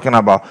he's talking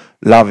about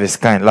love is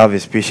kind, love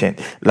is patient,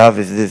 love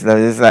is this, love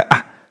is like,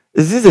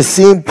 is this the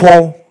same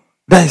Paul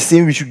that is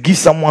saying we should give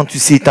someone to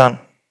Satan?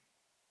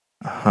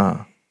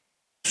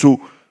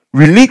 So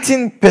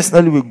relating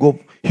personally with God,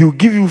 He will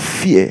give you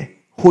fear,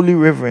 holy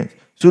reverence,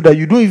 so that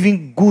you don't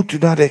even go to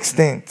that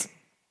extent.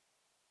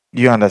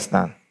 Do you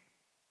understand?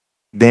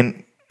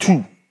 Then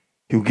 2,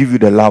 He will give you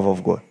the love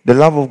of God. The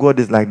love of God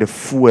is like the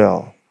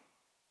fuel.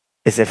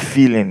 It's a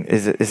feeling,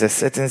 it's a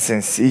certain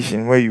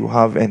sensation where you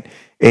have, and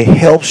it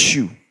helps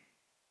you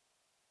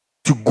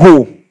to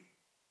go.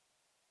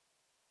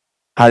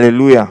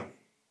 Hallelujah.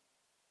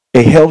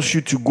 It helps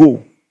you to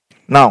go.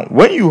 Now,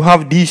 when you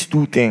have these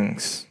 2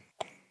 things,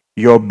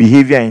 your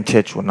behavior in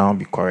church will now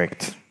be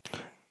correct.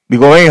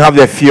 Because when you have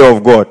the fear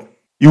of God,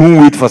 you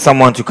won't wait for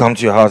someone to come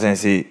to your house and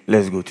say,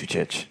 let's go to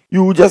church.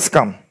 You will just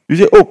come. You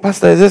say, oh,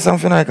 Pastor, is there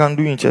something I can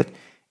do in church?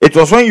 It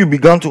was when you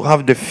began to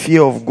have the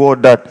fear of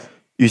God that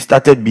you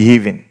started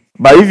behaving.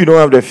 But if you don't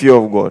have the fear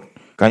of God,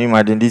 can you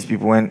imagine these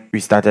people when we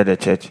started the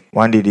church?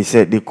 One day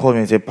they called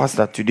me and said,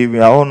 Pastor, today we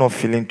are all not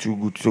feeling too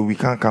good, so we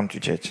can't come to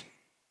church.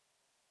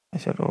 I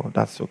said, oh,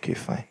 that's okay,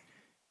 fine.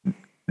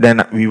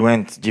 Then we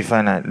went,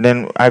 G5.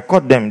 Then I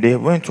caught them. They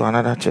went to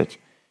another church.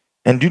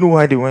 And do you know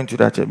why they went to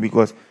that church?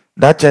 Because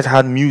that church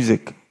had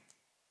music.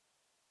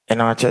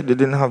 And our church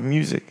didn't have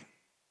music.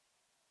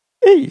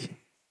 Hey,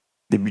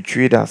 they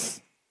betrayed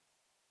us.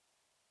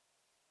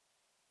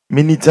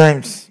 Many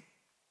times,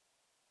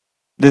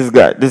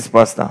 this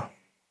pastor,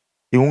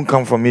 he won't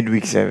come for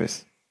midweek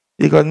service.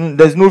 Because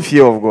there's no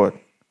fear of God.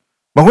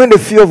 But when the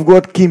fear of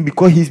God came,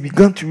 because he's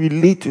begun to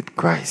relate with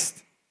Christ,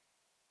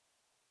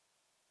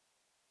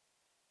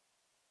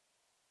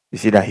 you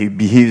see that he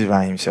behaves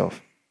by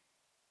himself.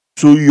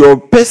 So your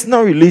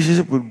personal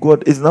relationship with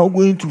God is now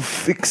going to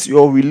fix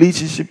your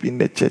relationship in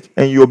the church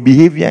and your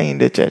behavior in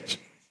the church.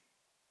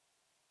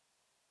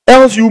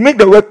 Else you make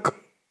the work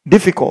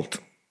difficult.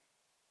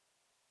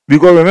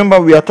 Because remember,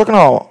 we are talking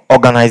about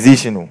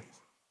organizational.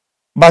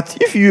 But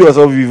if you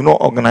yourself, you've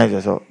not organized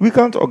yourself, we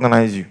can't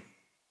organize you.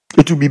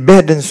 It will be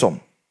burdensome.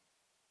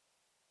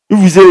 If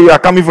you say you are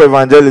coming for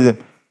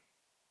evangelism,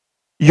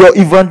 your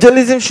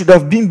evangelism should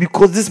have been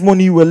because this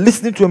morning you were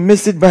listening to a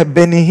message by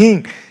Benny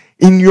Hinn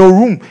in your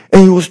room,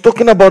 and he was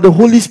talking about the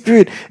Holy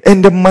Spirit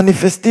and the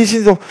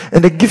manifestations of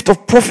and the gift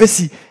of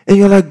prophecy. And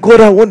you're like, God,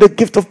 I want the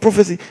gift of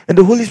prophecy. And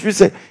the Holy Spirit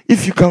said,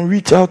 if you can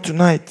reach out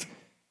tonight,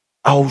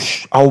 I'll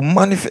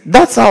manifest.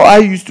 That's how I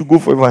used to go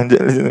for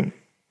evangelism.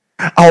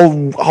 I'll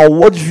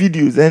watch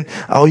videos and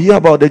I'll hear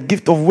about the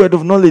gift of word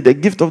of knowledge, the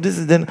gift of this,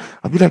 and then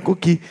I'll be like,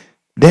 okay,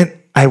 then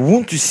I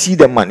want to see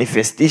the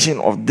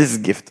manifestation of this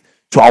gift.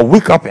 So I'll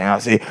wake up and I'll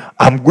say,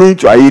 I'm going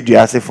to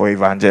Ayediase for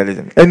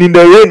evangelism. And in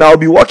the rain, I'll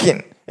be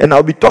walking and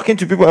I'll be talking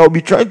to people. I'll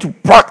be trying to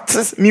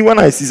practice. Me, when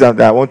I see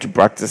something, I want to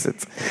practice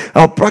it.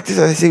 I'll practice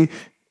and I say,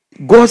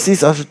 God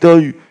says I should tell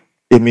you,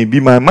 it may be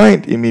my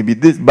mind, it may be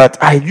this,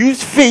 but I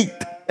use faith.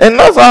 And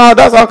that's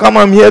how come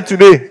I'm here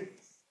today.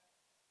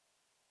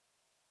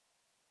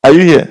 Are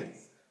you here?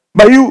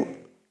 But you,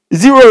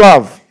 zero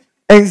love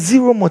and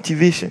zero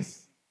motivation.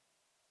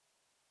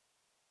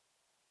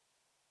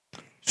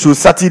 So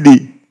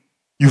Saturday,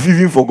 you've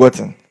even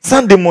forgotten.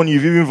 Sunday morning,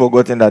 you've even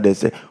forgotten that they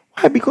say,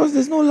 why? Because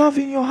there's no love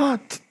in your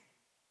heart.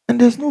 And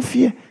there's no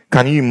fear.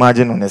 Can you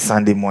imagine on a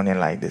Sunday morning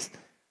like this?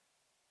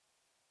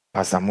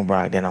 Pastor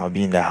Mubarak, then I'll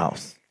be in the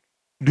house.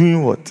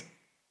 Doing what?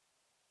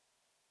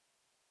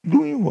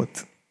 Doing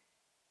what?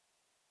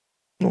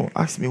 No,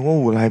 ask me, what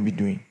will I be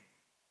doing?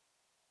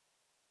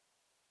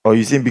 Or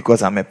you saying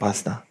because I'm a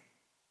pastor?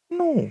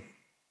 No.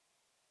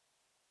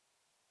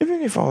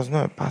 Even if I was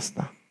not a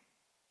pastor,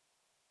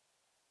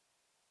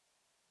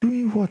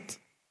 doing what?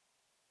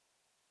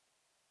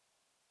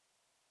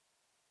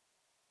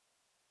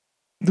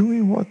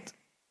 Doing what?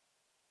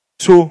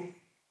 So,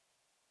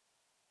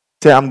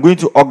 say I'm going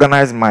to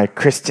organize my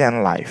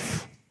Christian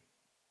life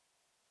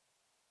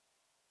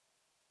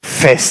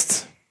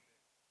first.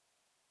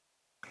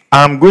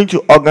 I'm going to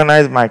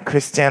organize my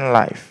Christian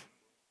life.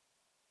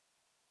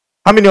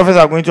 How many of us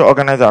are going to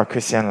organize our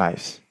Christian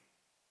lives?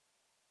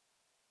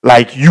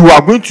 Like you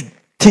are going to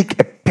take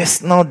a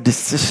personal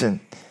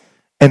decision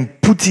and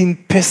put in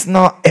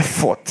personal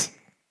effort.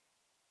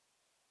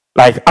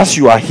 Like as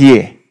you are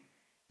here,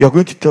 you're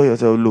going to tell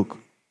yourself, look,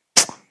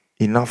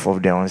 enough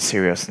of their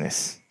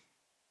unseriousness.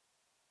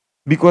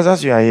 Because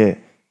as you are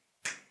here,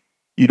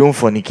 you don't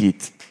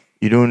fornicate,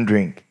 you don't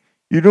drink,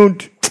 you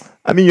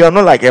are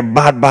not like a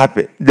bad.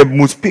 The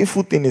most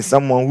painful thing is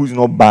someone who's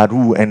not bad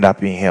who will end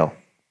up in hell.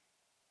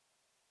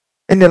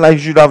 And then like you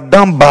should have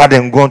done bad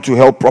and gone to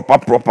hell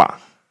proper.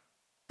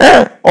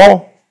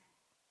 Or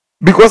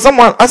because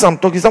someone, as I'm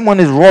talking, someone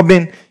is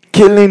robbing,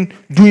 killing,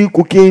 doing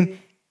cocaine,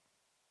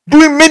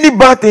 doing many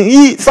bad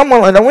things.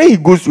 Someone like that, when he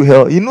goes to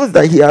hell, he knows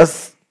that he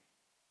has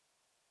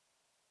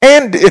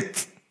earned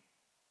it.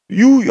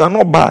 You are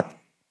not bad.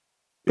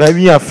 You are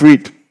being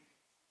afraid.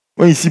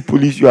 When you see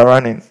police, you are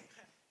running.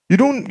 You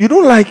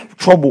don't like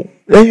trouble.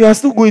 Then you are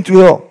still going to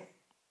hell.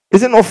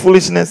 Is it not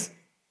foolishness?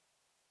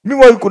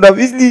 Meanwhile, you could have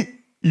easily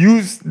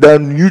used the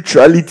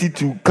neutrality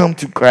to come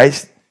to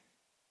Christ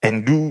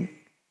and do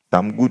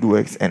some good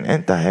works and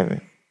enter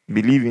heaven.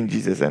 Believe in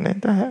Jesus and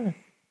enter heaven.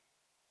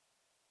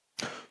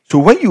 So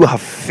when you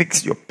have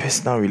fixed your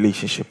personal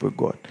relationship with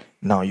God,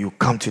 now you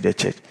come to the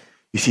church,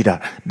 you see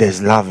that there's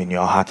love in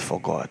your heart for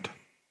God.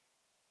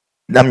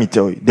 Let me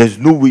tell you, there's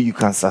no way you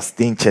can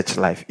sustain church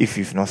life if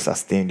you've not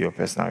sustained your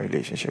personal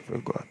relationship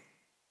with God.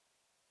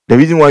 The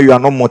reason why you are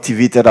not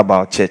motivated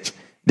about church,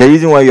 the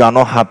reason why you are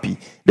not happy,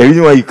 the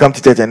reason why you come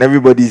to church and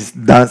everybody's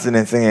dancing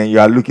and singing and you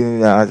are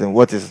looking at us and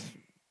what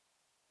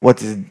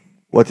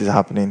is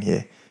happening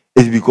here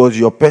is because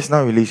your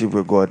personal relationship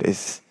with God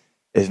is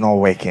not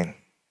working.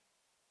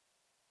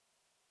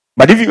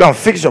 But if you can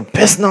fix your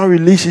personal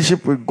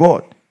relationship with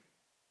God,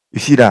 you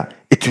see that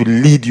it will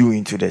lead you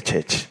into the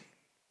church.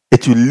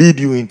 It will lead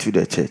you into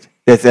the church.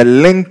 There's a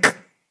link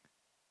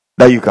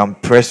that you can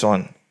press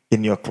on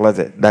in your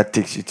closet that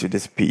takes you to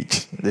this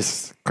page,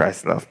 this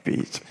Christ Love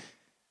page.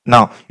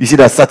 Now, you see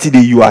that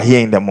Saturday you are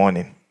here in the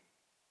morning.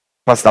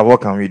 Pastor,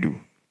 what can we do?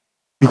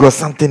 Because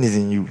something is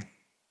in you.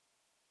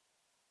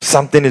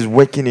 Something is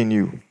working in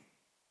you.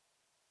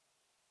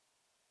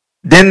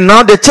 Then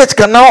now the church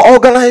can now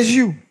organize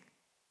you.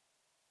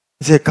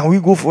 He said, can we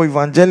go for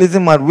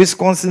evangelism at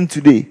Wisconsin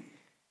today?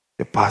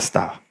 The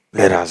pastor,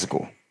 let us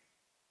go.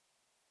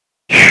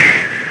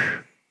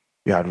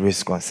 You are at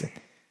Wisconsin.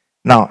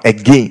 Now,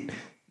 again,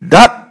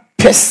 that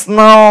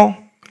personal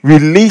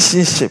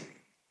relationship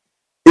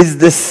is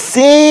the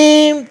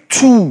same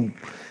tool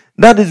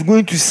that is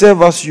going to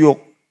serve as your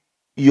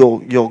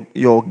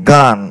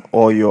gun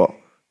or your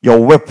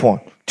weapon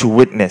to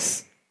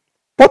witness.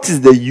 What is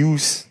the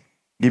use?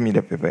 Give me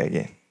the paper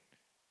again.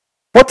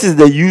 What is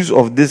the use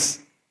of this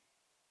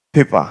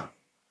paper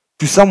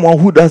to someone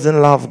who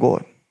doesn't love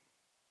God?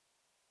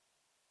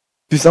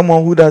 To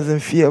someone who doesn't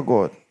fear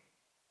God?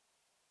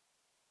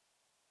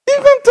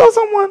 You can tell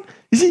someone,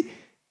 you see,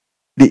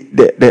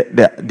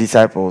 the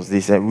disciples,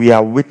 they said, we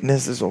are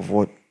witnesses of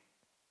what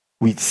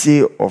we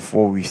say, of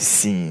what we've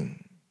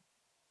seen.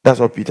 That's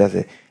what Peter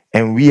said.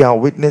 And we are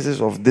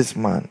witnesses of this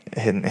man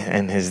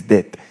and his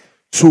death.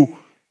 So,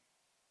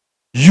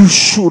 you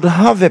should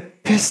have a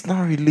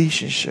personal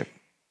relationship.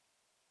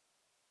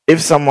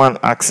 If someone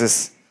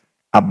asks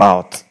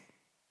about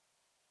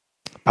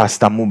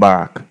Pastor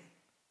Mubarak,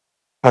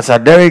 Pastor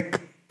Derek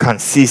can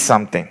say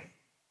something.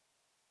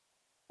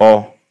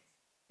 Or,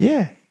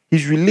 yeah,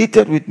 he's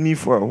related with me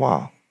for a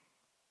while.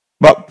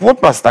 But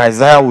what Pastor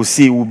Isaiah will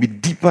say will be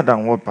deeper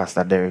than what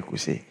Pastor Derek will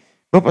say.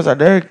 But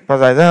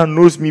Pastor Isaiah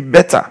knows me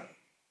better.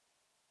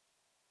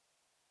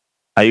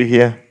 Are you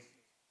here?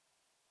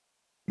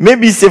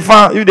 Maybe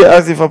Sefa, if they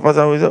ask Sefa,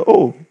 Pastor will say,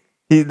 oh,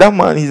 that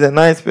man, he's a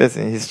nice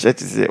person. His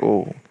church is say,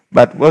 oh.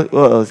 But what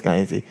else can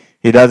he say?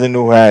 He doesn't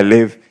know where I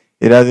live.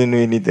 He doesn't know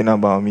anything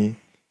about me.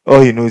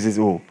 All he knows is,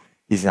 oh,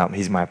 he's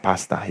my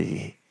pastor.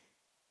 He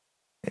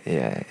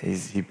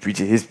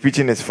preaches. His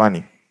preaching is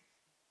funny.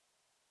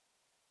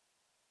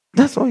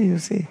 That's all you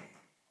say.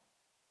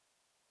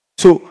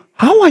 So,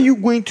 how are you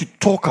going to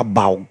talk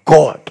about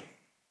God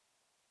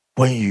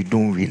when you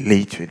don't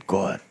relate with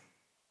God?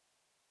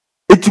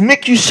 It will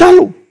make you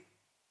shallow.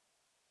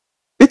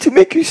 It will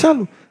make you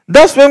shallow.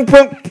 That's when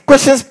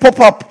questions pop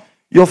up.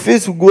 Your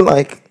face will go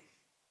like,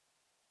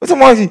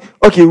 someone say,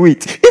 okay,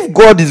 wait. If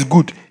God is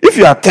good, if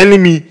you are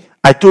telling me,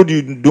 I told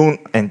you don't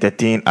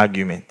entertain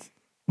argument.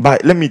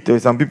 But let me tell you,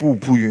 some people will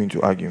pull you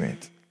into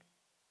argument.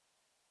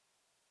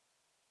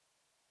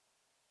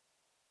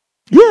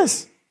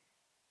 Yes.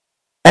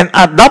 And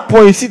at that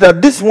point, you see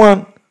that this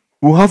one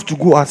will have to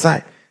go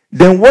aside.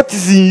 Then what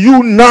is in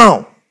you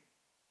now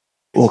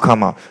will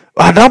come out.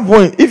 At that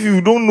point, if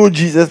you don't know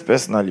Jesus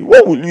personally,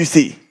 what will you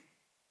say?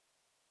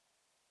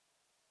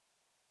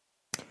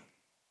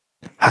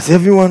 Has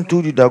everyone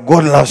told you that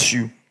God loves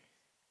you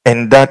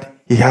and that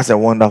He has a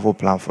wonderful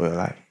plan for your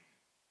life?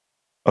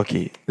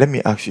 Okay, let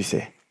me ask you,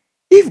 say,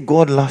 if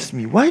God loves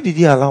me, why did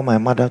He allow my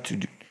mother to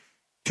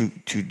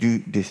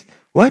do this?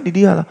 Why did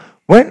He allow?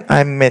 When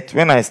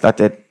I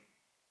started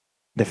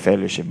the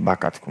fellowship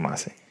back at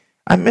Kumasi,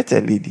 I met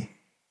a lady,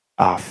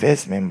 our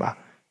first member,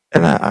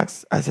 and I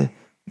asked, I said,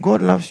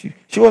 God loves you.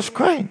 She was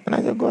crying, and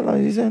I said, God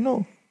loves you. She said,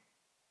 no,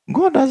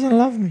 God doesn't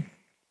love me.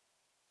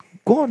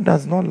 God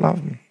does not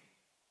love me.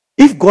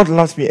 If God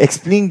loves me,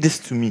 explain this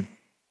to me.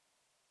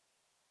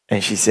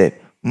 And she said,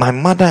 my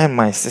mother and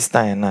my sister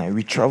and I,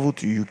 we traveled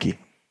to UK.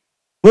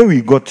 When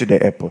we got to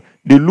the airport,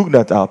 they looked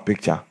at our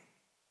picture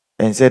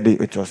and said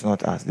it was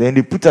not us. Then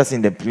they put us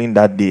in the plane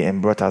that day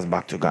and brought us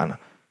back to Ghana.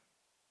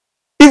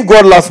 If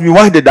God loves me,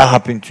 why did that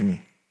happen to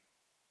me?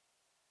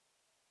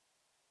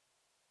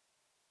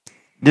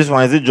 This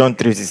one, is it John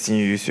 3:16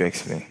 you used to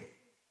explain?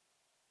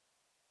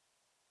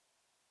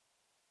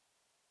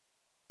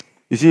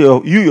 You see, you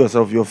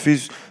yourself, your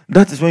face,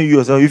 that is when you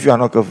yourself, if you are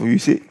not careful, you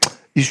say,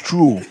 it's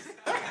true.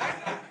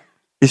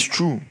 It's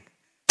true.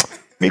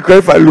 Because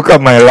if I look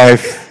at my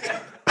life,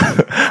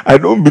 I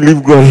don't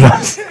believe God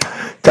loves.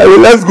 Tell you,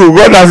 let's go.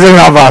 God doesn't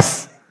love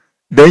us.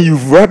 Then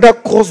you've rather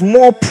cause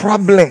more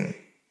problem.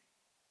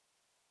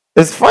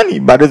 It's funny,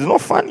 but it's not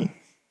funny.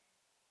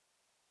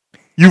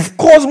 You've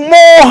caused more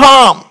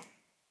harm.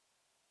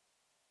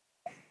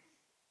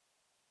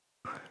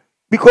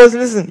 Because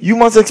listen, you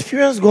must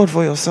experience God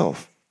for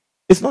yourself.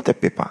 It's not a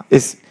paper.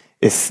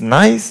 It's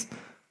nice,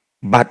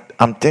 but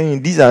I'm telling you,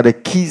 these are the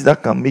keys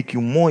that can make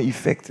you more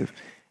effective.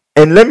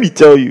 And let me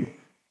tell you,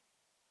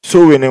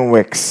 soul winning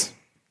works.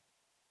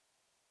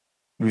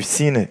 We've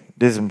seen it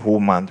this whole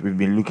month. We've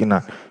been looking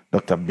at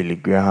Dr. Billy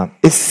Graham.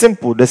 It's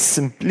simple. The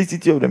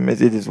simplicity of the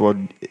message is what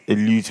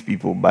eludes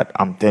people, but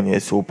I'm telling you,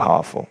 it's so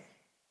powerful.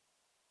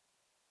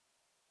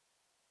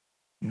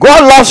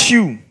 God loves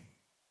you.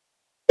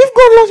 If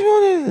God loves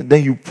you,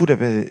 then you put a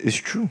message. It's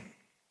true.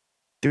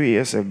 3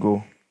 years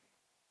ago,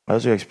 I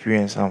also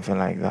experienced something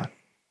like that.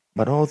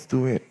 But all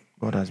through it,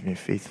 God has been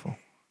faithful.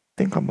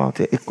 Think about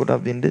it. It could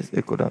have been this,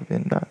 it could have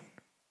been that.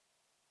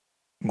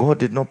 God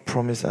did not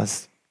promise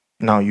us.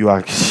 Now you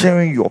are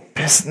sharing your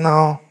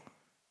personal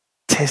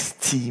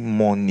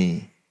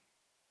testimony.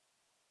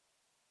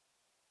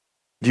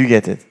 Do you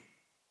get it?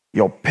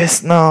 Your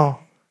personal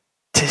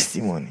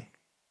testimony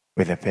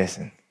with a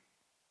person.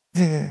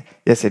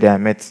 Yesterday I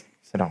met,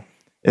 sit down.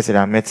 Yesterday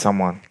I met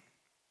someone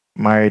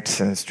married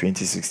since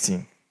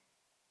 2016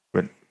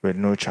 with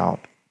no child.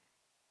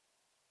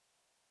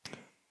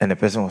 And the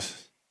person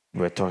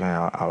we were talking,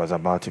 I was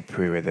about to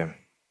pray with them.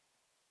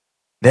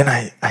 Then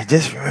I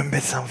just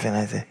remembered something.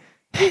 I said,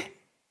 hey,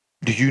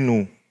 do you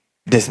know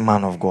this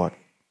man of God?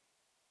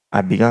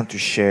 I began to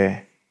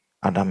share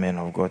other men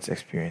of God's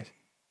experience.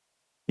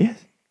 Yes.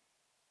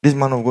 This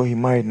man of God, he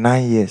married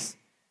 9 years.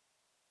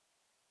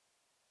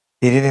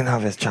 He didn't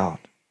have a child.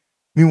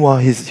 Meanwhile,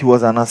 he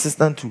was an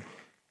assistant to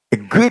a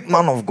great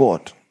man of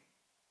God.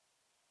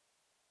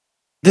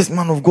 This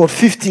man of God,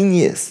 15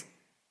 years.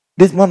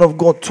 This man of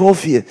God,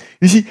 12 years.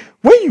 You see,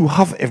 when you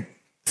have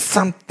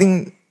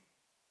something,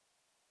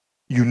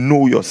 you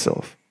know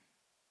yourself.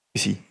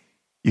 You see,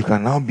 you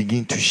can now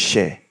begin to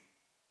share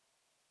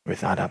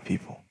with other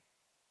people.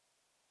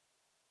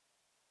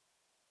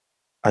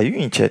 Are you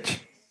in church?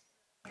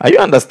 Are you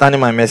understanding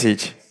my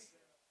message?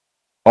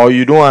 Or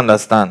you don't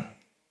understand?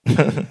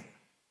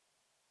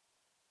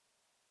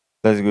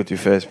 Let's go to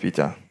 1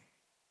 Peter.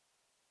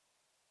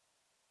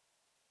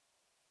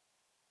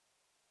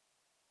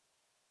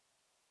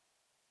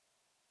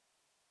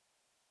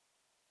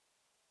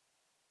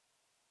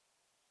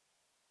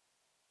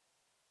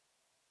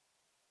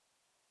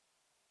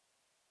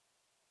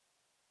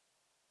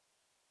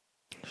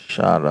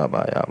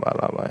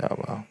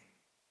 Sharabayabalaba.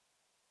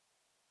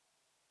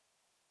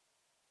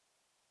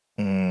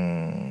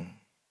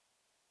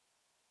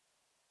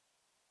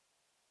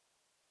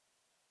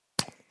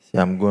 See,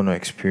 I'm going to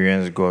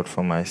experience God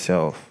for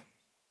myself.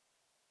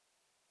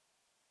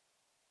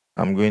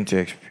 I'm going to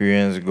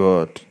experience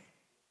God.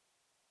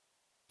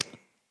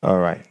 All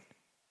right.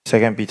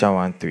 2 Peter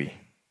 1:3.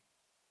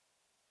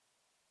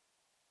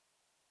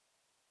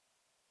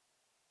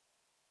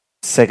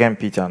 2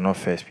 Peter, not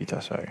 1 Peter,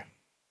 sorry.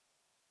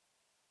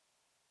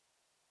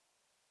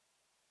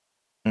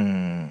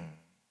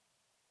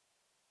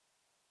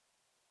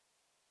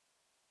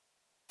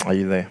 Are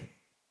you there?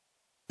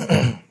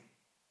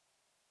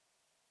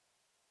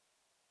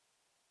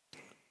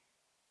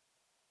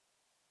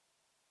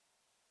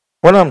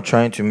 What I'm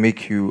trying to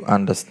make you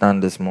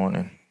understand this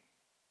morning,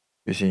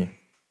 you see,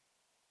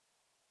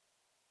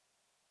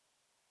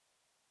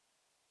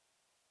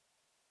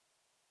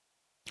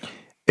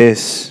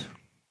 is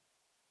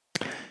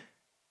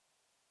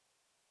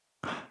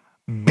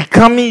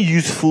becoming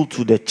useful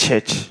to the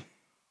church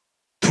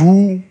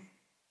through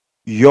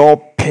your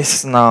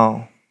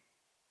personal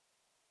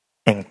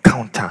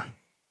encounter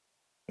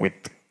with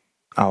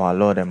our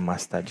Lord and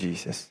Master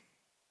Jesus.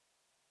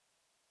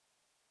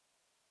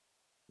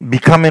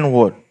 Becoming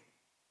what?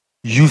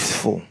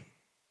 Useful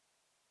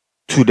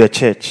to the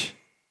church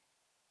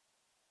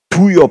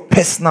through your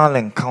personal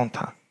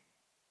encounter.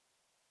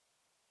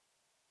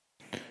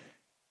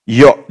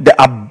 The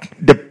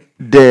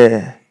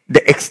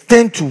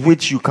extent to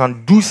which you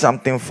can do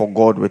something for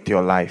God with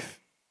your life.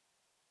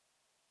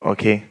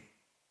 Okay?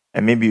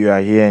 And maybe you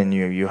are here and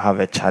you have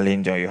a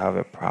challenge or you have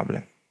a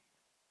problem.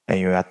 And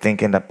you are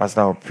thinking that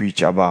pastor will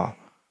preach about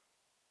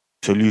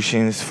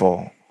solutions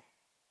for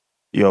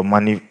your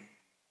money,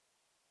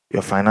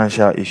 your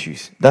financial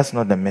issues. That's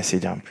not the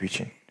message I'm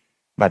preaching.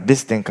 But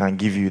this thing can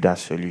give you that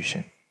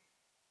solution.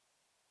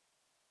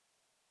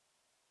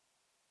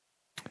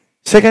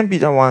 2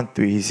 Peter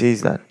 1:3, he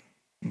says that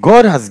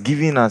God has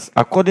given us,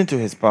 according to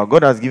his power,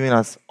 God has given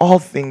us all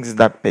things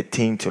that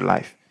pertain to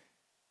life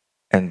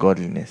and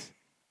godliness.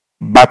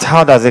 But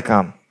how does it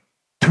come?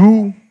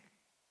 Through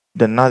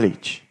the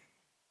knowledge.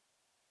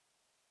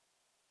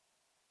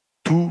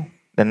 Through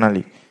the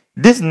knowledge.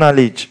 This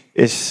knowledge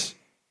is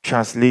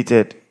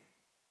translated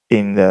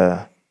in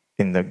the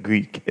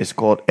Greek. It's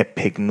called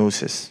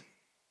epignosis.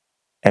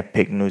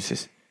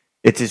 Epignosis.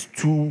 It is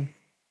two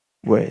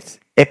words.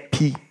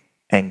 Epi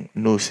and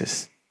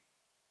gnosis.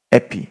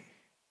 Epi.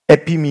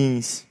 Epi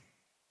means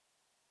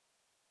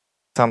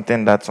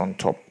something that's on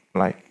top,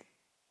 like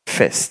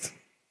first.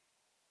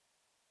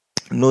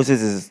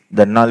 Gnosis is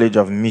the knowledge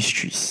of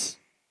mysteries.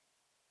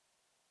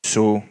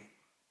 So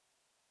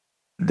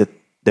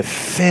the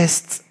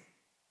first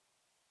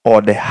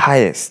or the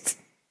highest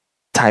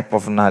type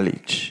of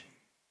knowledge,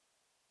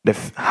 the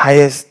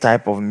highest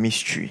type of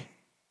mystery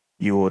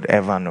you would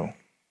ever know.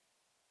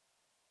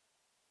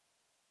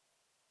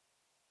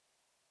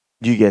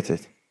 Do you get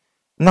it?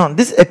 Now,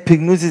 this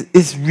epignosis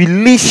is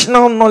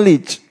relational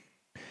knowledge.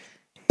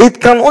 It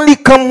can only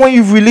come when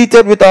you've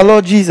related with our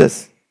Lord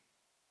Jesus.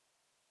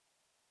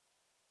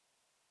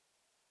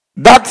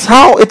 That's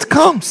how it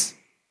comes.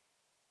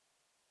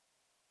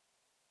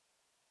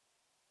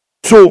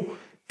 So,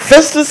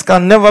 Festus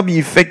can never be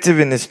effective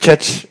in his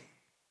church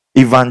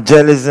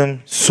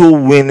evangelism,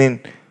 soul winning,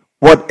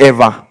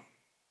 whatever,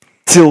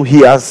 till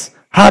he has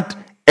had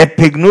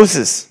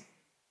epignosis.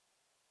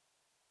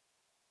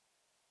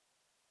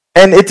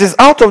 And it is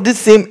out of this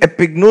same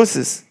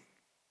epignosis,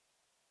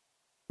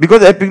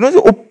 because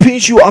epignosis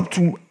opens you up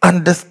to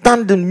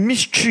understanding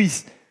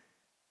mysteries,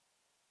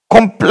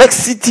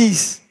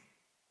 complexities,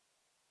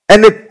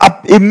 and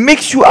it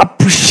makes you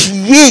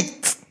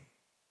appreciate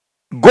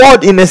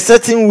God in a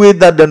certain way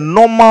that the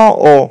normal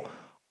or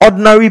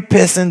ordinary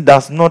person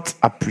does not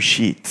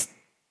appreciate.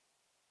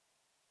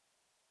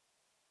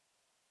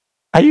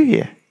 Are you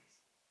here?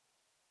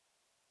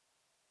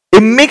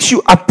 It makes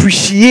you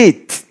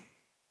appreciate.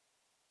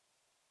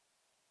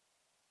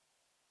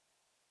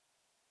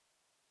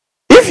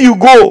 If you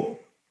go,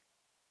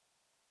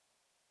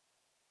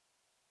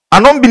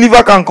 an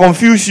unbeliever can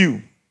confuse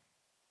you.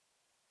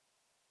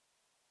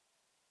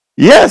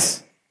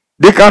 Yes,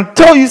 they can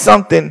tell you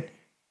something.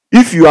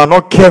 If you are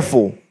not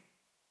careful,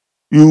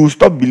 you will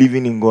stop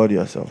believing in God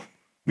yourself.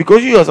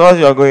 Because you yourself,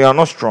 you are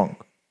not strong.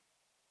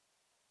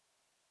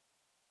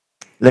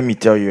 Let me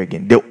tell you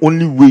again. The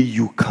only way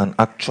you can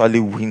actually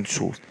win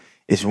souls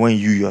is when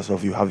you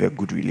yourself, you have a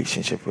good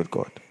relationship with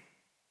God.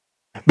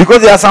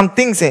 Because there are some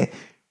things,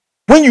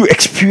 when you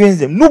experience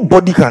them,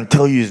 nobody can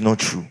tell you it's not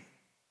true.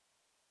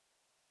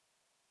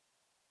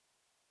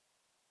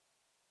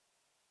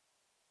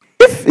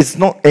 If it's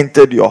not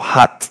entered your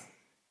heart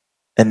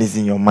and is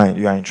in your mind,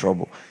 you are in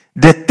trouble.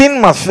 The thing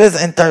must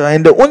first enter you,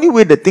 and the only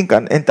way the thing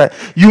can enter,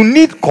 you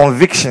need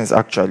convictions,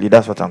 actually.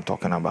 That's what I'm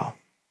talking about.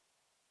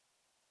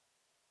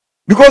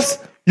 Because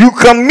you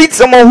can meet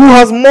someone who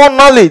has more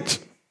knowledge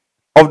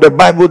of the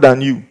Bible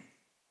than you.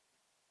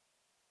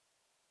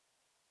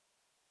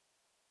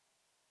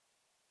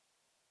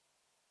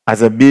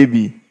 As a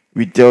baby,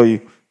 we tell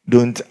you,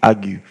 don't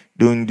argue,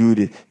 don't do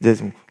this.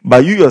 Just,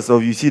 but you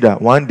yourself, you see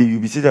that one day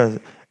you'll be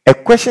sitting, a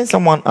question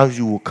someone asks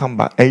you will come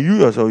back, and you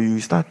yourself, you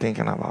start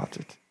thinking about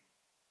it.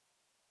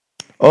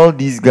 All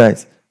these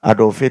guys,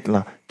 Adolf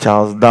Hitler,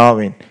 Charles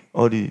Darwin,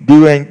 all these,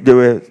 they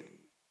were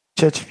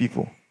church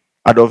people.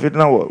 Adolf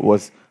Hitler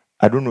was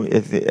I don't know,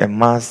 a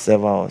mass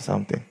server or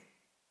something.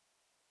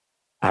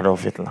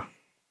 Adolf Hitler.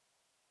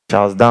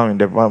 Charles Darwin,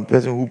 the one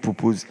person who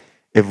proposed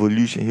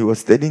evolution, he was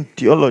studying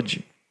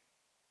theology.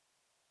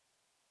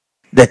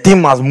 The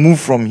thing must move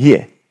from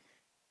here.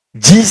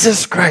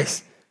 Jesus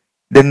Christ,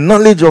 the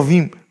knowledge of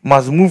him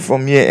must move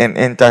from here and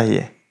enter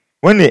here.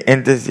 When it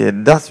enters here,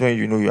 that's when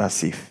you know you are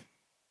safe.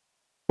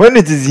 When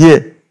it is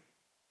here,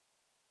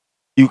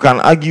 you can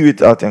argue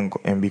it out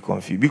and be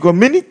confused. Because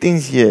many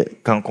things here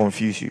can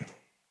confuse you.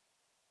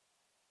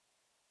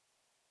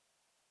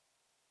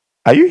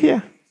 Are you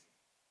here?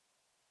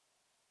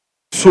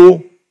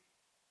 So,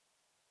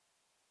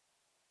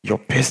 your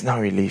personal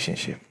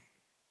relationship,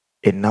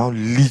 it now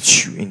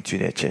leads you into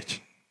the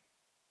church.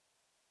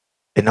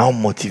 It now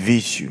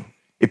motivates you.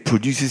 it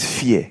produces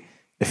fear.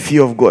 The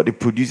fear of God, it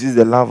produces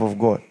the love of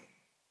God.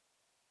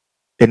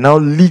 It now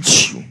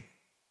leads you.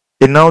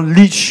 It now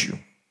leads you.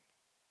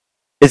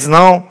 It's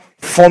now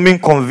forming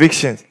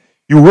convictions.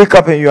 You wake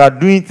up and you are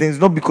doing things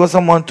not because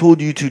someone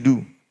told you to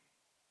do.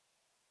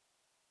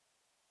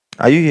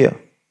 Are you here?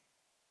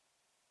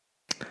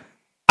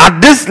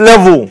 At this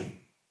level,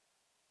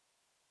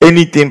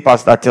 anything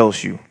pastor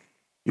tells you,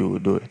 you will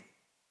do it.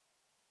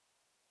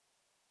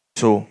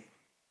 So,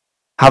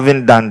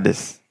 having done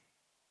this,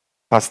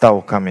 pastor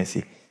will come and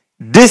say,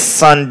 this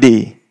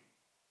Sunday,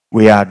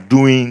 we are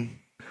doing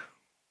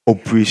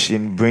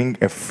Operation Bring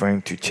a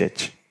Friend to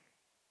Church.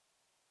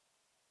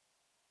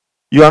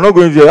 You are not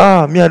going to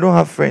say, me, I don't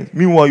have friends.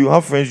 Meanwhile, you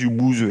have friends you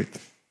booze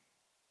with.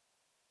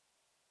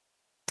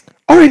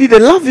 Already the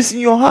love is in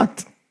your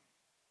heart.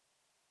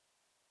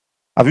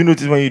 Have you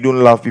noticed when you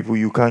don't love people,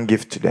 you can't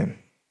give to them?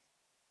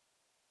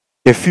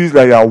 It feels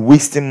like you are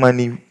wasting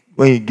money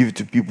when you give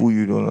to people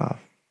you don't love.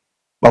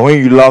 But when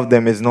you love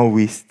them, it's not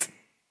waste.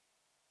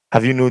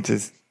 Have you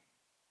noticed?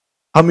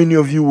 How many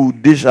of you will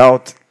dish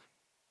out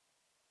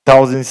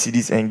 1,000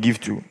 cedis and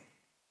give to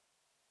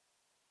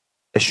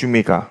a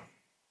shoemaker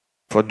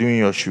for doing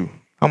your shoe?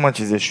 How much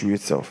is the shoe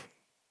itself?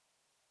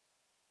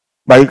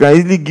 But you can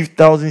easily give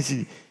 1,000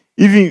 cedis.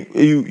 Even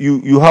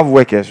you have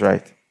workers,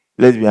 right?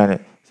 Let's be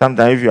honest.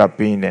 Sometimes if you are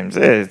paying them,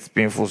 say it's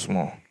painful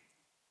small.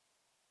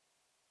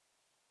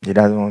 He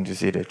doesn't want to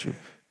say the truth.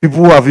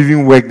 People who have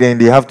even worked there,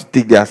 they have to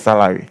take their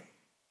salary.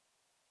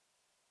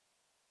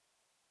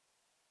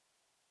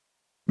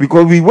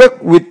 Because we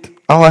work with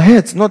our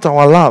heads, not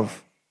our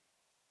love.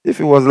 If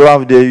it was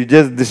love there, you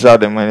just dish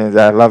out the money and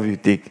say, I love you,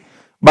 take.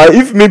 But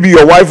if maybe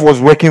your wife was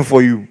working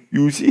for you,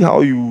 you will see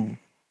how you,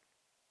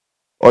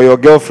 or your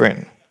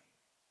girlfriend.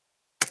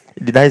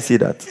 Did I say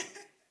that?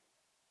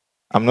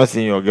 I'm not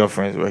saying your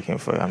girlfriend is working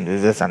for you. This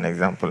is just an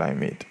example I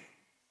made.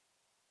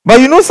 But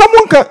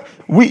someone can,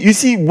 you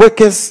see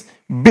workers,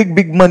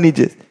 big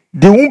managers,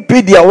 they won't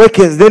pay their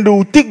workers, then they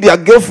will take their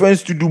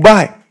girlfriends to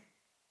Dubai.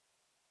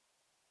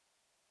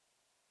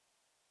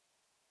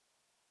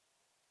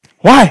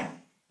 Why?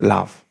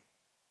 Love.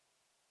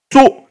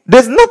 So,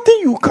 there's nothing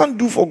you can't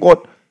do for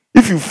God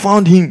if you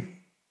found Him.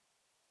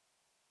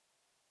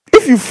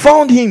 If you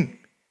found Him,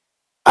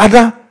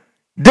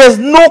 there's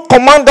no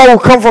command that will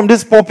come from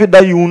this pulpit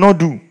that you will not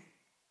do.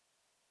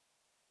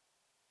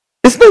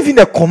 It's not even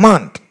a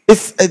command.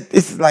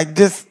 It's like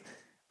just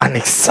an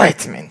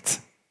excitement.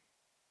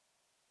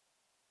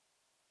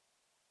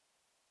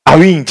 Are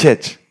we in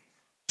church?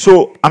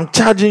 So I'm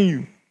charging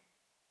you.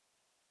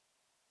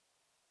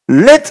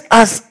 Let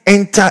us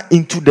enter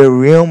into the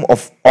realm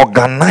of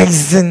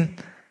organizing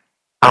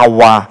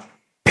our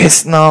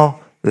personal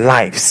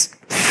lives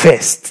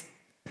first.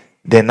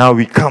 Then now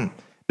we come.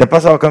 The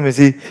pastor will come and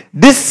say,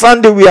 this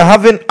Sunday we are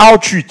having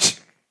outreach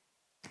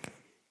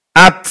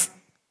at,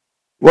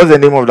 what's the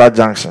name of that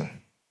junction?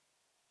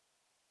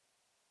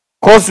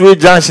 Causeway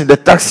Junction, the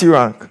taxi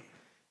rank.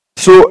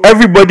 So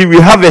everybody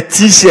will have a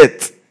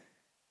t-shirt.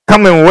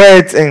 Come and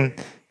wear it and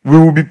we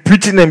will be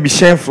preaching and be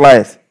sharing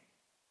flyers.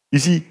 You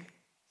see,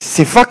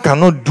 Sefa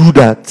cannot do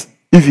that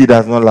if he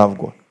does not love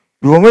God.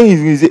 Because when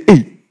he will say,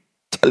 hey,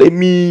 tell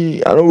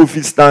me, I don't know if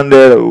he stand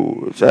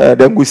there,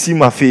 then go see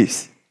my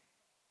face.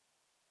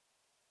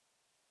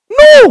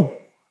 No!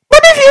 But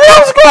if he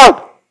loves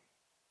God,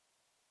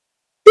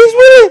 he's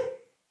willing.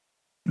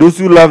 Those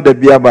who love the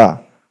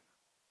Biaba,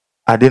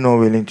 are they not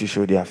willing to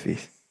show their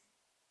face?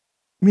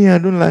 Me, I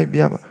don't like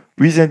Biaba.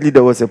 Recently,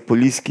 there was a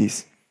police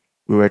case.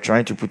 We were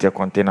trying to put a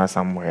container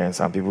somewhere, and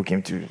some people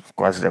came to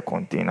squash the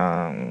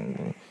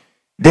container.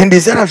 Then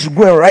they said I should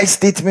go and write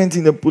statement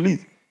in the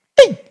police.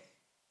 Hey!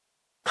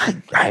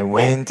 I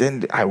went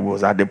and I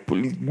was at the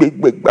police.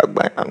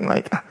 I'm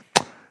like,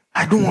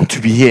 I don't want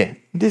to be here.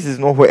 This is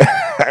not where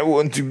I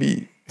want to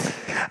be.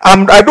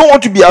 I don't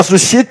want to be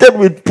associated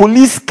with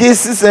police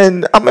cases,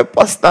 and I'm a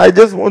pastor. I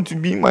just want to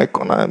be in my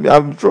corner.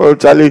 I'm sure,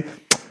 Charlie.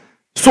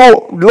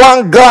 So,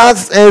 land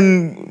guards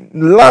and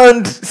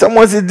land,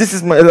 someone said, this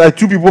is my, like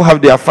two people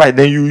have their fight.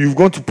 Then you've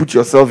got to put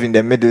yourself in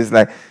the middle. It's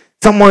like,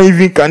 someone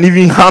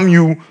can harm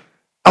you.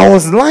 I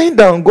was lying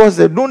down. God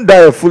said, don't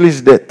die a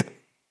foolish death.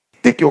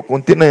 Take your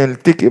container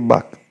and take it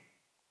back.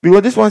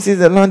 Because this one says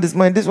the land is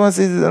mine. This one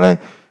says the land.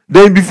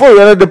 Then before you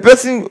know, the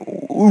person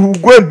who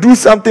go and do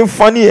something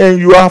funny and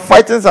you are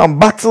fighting some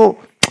battle,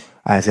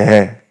 I said,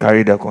 hey,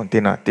 carry the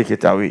container, take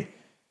it away.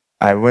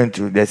 I went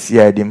to the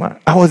CID man.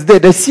 I was there.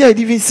 The CID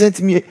even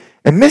sent me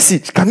a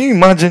message. Can you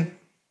imagine?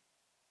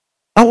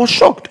 I was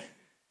shocked.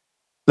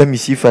 Let me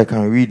see if I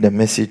can read the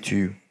message to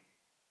you.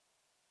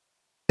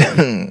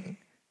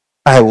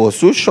 I was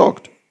so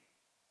shocked.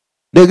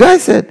 The guy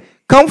said,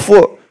 come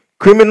for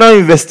criminal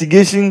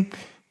investigation.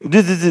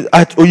 This is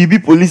at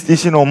OUB police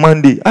station on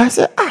Monday. I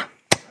said,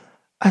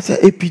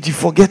 APG,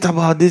 forget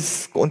about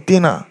this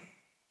container.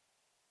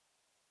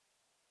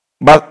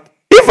 But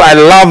if I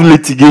love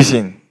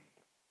litigation,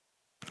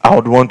 I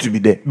would want to be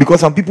there. Because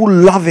some people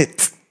love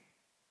it.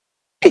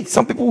 Hey,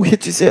 some people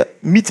hate to say,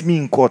 meet me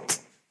in court.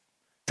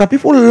 Some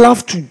people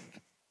love to,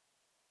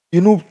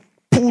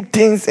 pull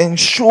things and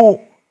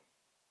show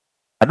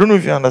I don't know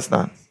if you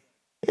understand.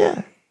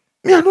 Yeah.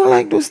 Me, I don't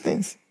like those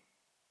things.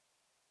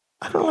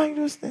 I don't like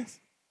those things.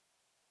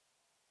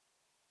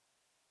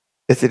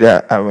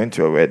 Yesterday, I went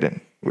to a wedding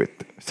with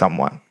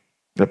someone.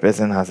 The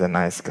person has a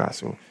nice car.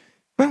 So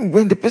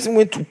when the person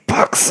went to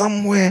park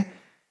somewhere,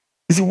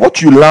 you see,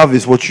 what you love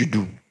is what you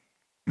do.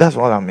 That's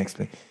what I'm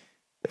explaining.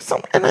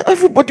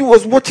 Everybody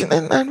was watching,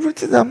 and I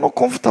noticed I'm not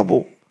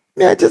comfortable.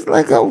 Me, I just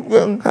like I'll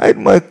go and hide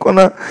my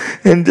corner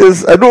and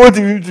just I don't want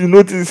you to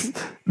notice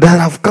that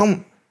I've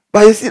come.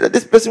 But you see that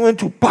this person went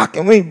to park,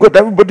 and when he got,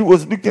 everybody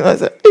was looking. I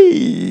said,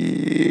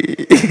 "Hey."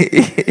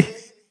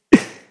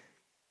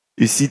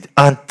 You see,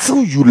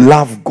 until you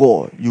love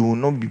God, you will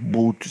not be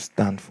bold to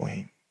stand for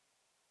Him.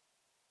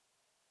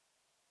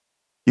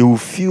 You will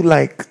feel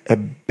like a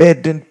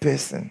burdened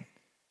person.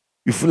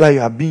 You feel like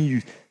you are being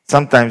used.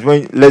 Sometimes,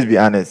 let's be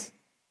honest,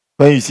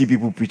 when you see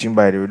people preaching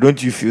by the way,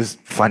 don't you feel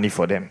funny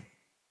for them?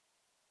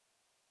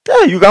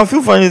 Yeah, you can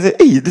feel funny and say,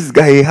 "Hey, this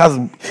guy,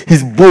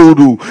 he's bold.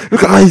 Oh.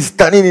 Look at how he's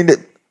standing in the."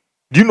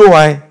 Do you know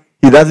why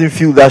he doesn't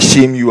feel that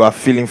shame you are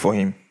feeling for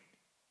him?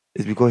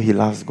 It's because he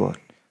loves God.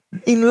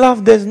 In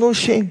love, there's no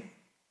shame.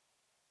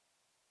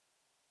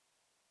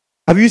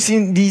 Have you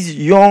seen these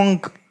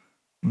young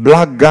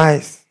black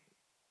guys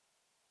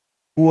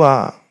who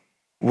are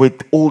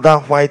with older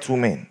white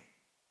women?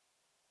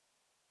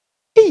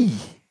 Hey,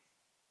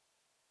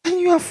 and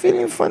you are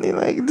feeling funny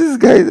like this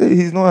guy,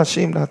 he's not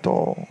ashamed at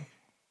all.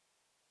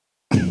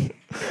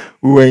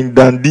 We were in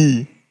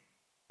Dundee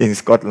in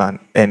Scotland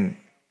and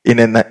in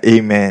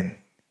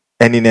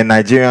a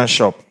Nigerian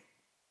shop,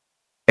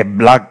 a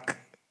black,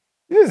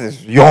 this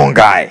is young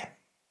guy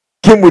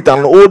came with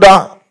an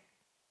older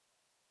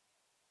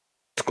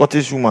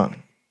Scottish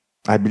woman,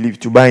 I believe,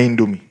 to buy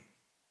Indomie.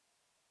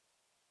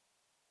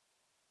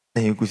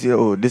 And you could say,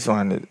 "Oh, this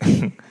one,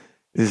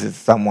 this is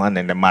someone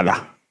and the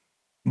mother."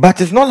 But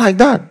it's not like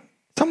that.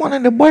 Someone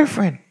and the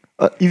boyfriend,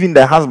 even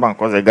the husband,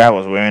 because the guy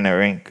was wearing a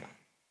ring.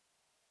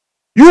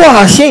 You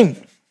are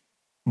ashamed,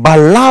 but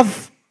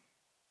love,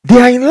 they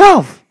are in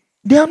love.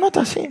 They are not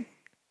ashamed.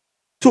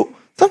 So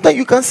sometimes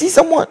you can see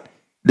someone.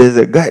 There's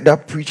a guy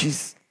that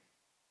preaches.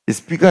 His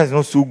speaker is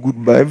not so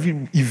good, but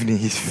every evening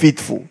he's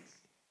faithful.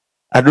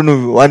 I don't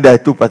know. One day I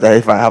told Pastor,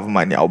 if I have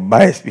money, I'll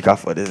buy a speaker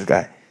for this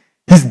guy.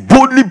 He's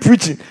boldly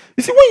preaching.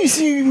 You see, when you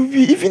see, you'll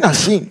be even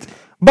ashamed.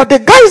 But the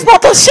guy is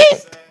not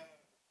ashamed.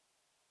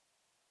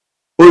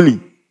 Only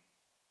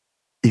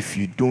if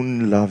you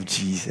don't love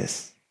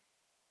Jesus,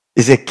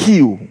 it's a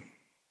kill.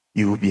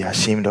 You will be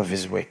ashamed of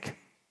his work.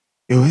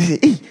 You will say,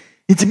 "Hey,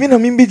 it's me, no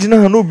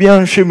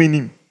be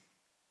shaming."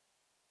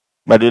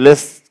 But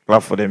let's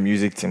clap for the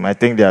music team. I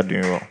think they are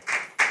doing well.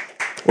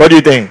 What do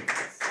you think?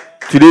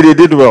 Today they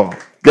did well.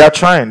 They are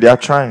trying. They are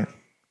trying.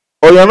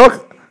 Oh, you're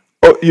not.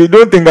 Oh, you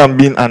don't think I'm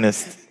being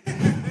honest?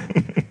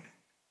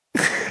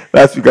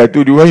 Last week I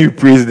told you when you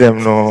praise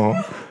them, no.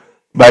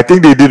 But I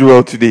think they did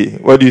well today.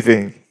 What do you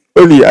think?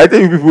 Only I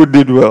think people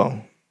did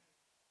well.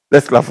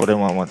 Let's clap for them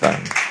one more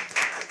time.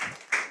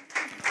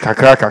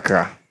 Kakra,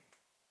 kakra.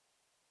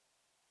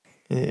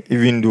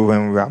 Even though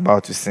when we were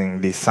about to sing,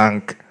 they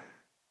sang.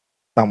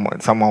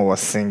 Someone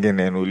was singing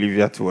and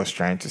Olivia too was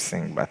trying to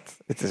sing, but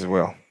it is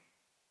well.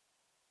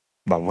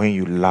 But when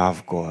you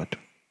love God,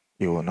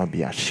 you will not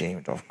be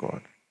ashamed of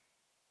God.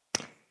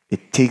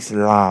 It takes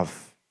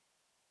love.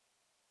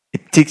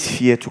 It takes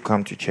fear to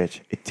come to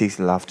church. It takes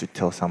love to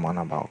tell someone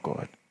about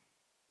God.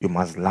 You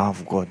must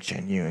love God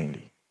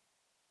genuinely.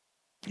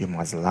 You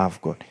must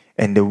love God.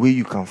 And the way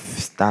you can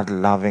start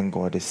loving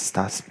God is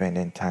start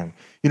spending time.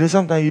 You know,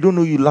 sometimes you don't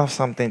know you love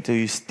something until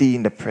you stay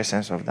in the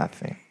presence of that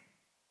thing.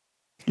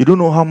 You don't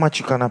know how much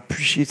you can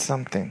appreciate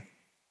something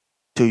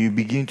till you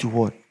begin to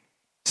what?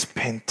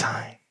 Spend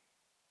time.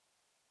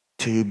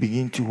 Till you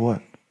begin to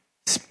what?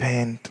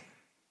 Spend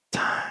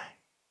time.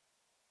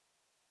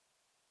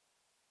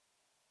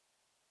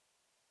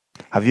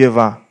 Have you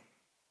ever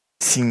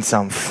seen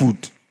some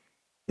food?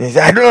 You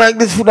say, "I don't like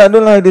this food, I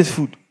don't like this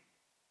food."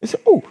 You say,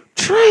 "Oh,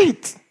 try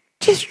it.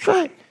 Just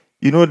try it."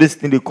 You know this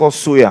thing they call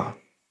soya?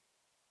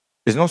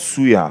 It's not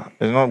suya.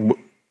 It's not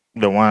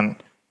the one.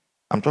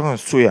 I'm talking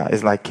soya.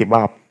 It's like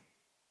kebab.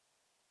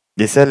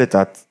 They sell it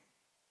at,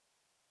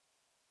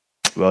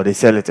 well, they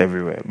sell it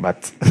everywhere,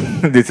 but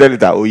they sell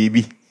it at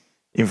OEB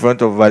in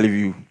front of Valley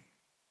View.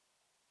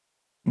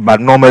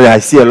 But normally I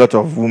see a lot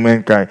of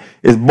women crying.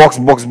 It's box.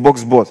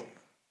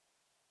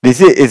 They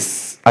say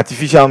it's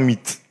artificial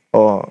meat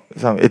or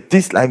something. It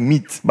tastes like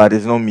meat, but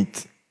it's not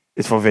meat.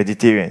 It's for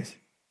vegetarians.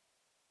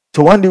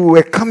 So one day we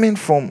were coming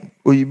from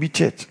OEB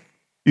church.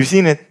 You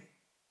seen it?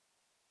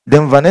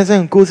 Then Vanessa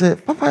and Co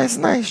said, "Papa, it's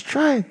nice.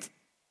 Try it.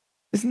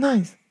 It's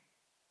nice."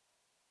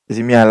 You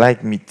see, me, I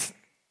like meat.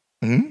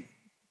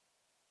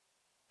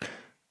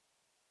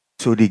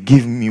 So they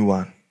gave me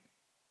one.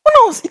 When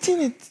I was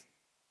eating it,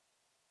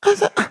 I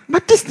said,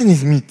 "But this thing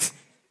is meat."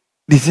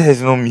 They said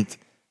it's not meat.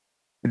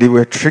 They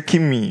were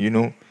tricking me, you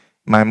know.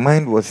 My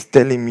mind was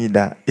telling me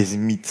that it's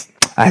meat.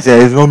 I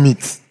said, "It's not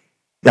meat.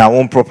 I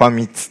want proper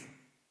meat."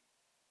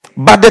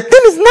 But the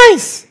thing is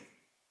nice.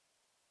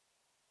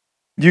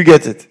 Do you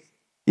get it?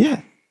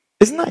 Yeah,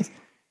 it's nice.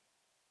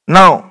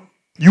 Now,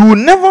 you will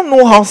never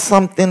know how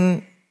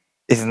something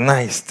is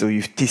nice till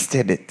you've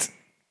tasted it.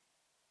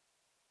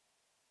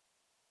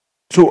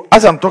 So,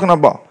 as I'm talking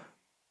about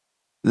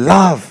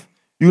love,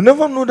 you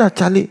never know that,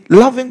 Charlie,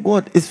 loving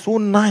God is so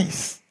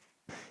nice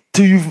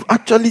till you've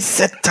actually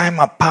set time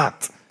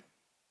apart.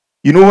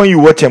 You know, when you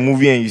watch a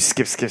movie and you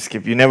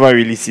skip, you never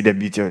really see the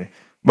beauty of it.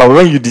 But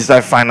when you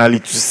decide finally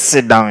to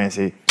sit down and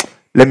say,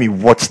 let me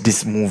watch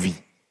this movie,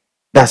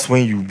 that's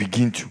when you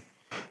begin to.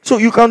 So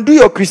you can do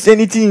your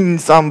Christianity in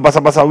some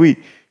basa way.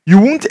 You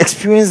won't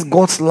experience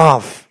God's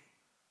love.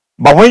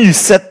 But when you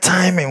set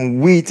time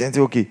and wait and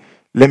say, okay,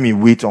 let me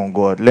wait on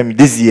God.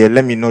 This year,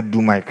 let me not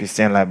do my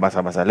Christian life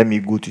basa. Let me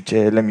go to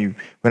church.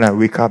 When I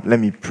wake up, let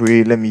me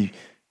pray. Let me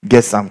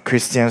get some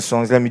Christian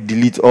songs. Let me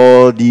delete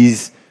all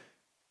these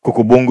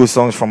Kokobongo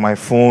songs from my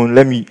phone.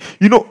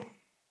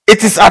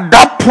 It is at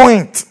that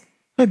point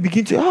I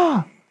begin to,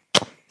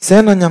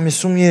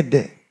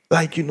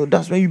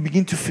 that's when you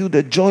begin to feel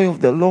the joy of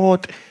the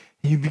Lord.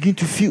 You begin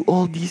to feel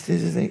all these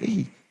things. Like,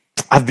 hey,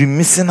 I've been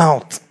missing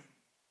out.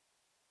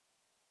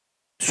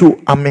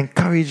 So I'm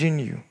encouraging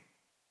you.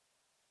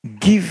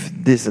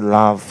 Give this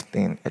love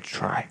thing a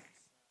try.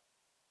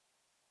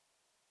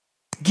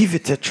 Give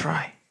it a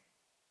try.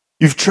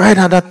 You've tried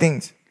other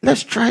things.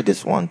 Let's try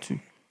this one too.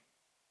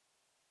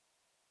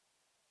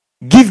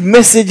 Give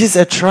messages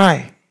a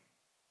try.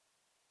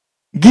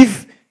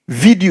 Give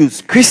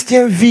videos,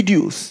 Christian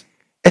videos,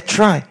 a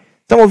try.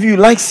 Some of you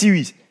like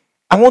series.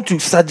 I want to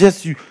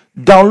suggest you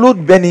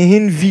download Benny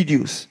Hinn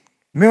videos,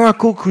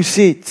 Miracle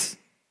Crusades,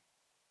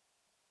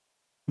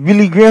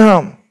 Billy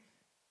Graham,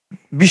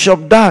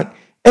 Bishop Dag,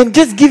 and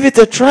just give it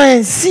a try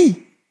and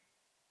see.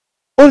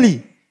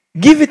 Only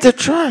give it a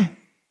try.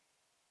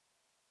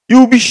 You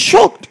will be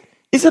shocked.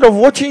 Instead of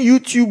watching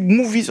YouTube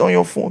movies on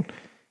your phone,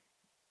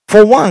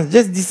 for once,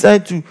 just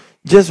decide to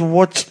just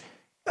watch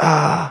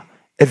a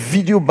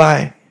video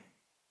by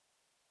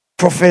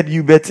Prophet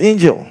Hubert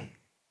Angel.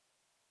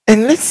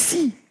 And let's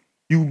see.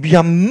 You'll be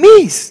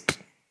amazed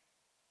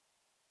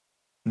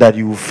that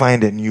you will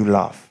find a new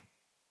love,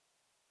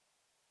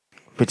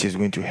 which is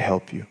going to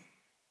help you.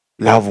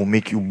 Love will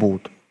make you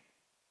bold.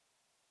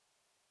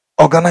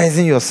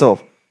 Organizing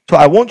yourself. So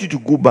I want you to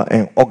go back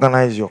and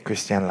organize your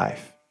Christian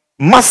life.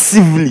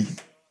 Massively.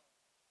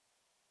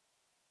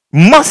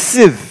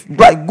 Massive.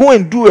 Like, go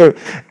and do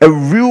a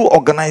real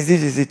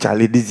organization. Say,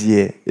 Charlie, this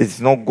year,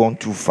 it's not gone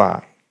too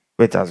far.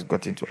 Where it has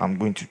gotten to, I'm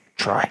going to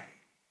try.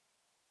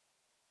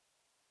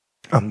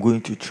 I'm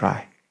going to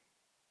try.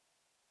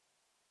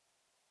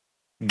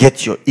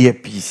 Get your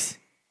earpiece.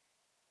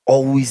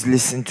 Always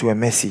listen to a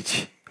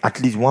message.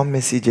 At least one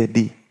message a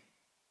day.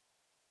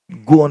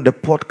 Go on the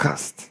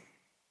podcast.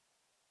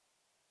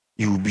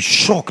 You will be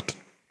shocked.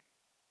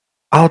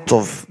 Out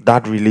of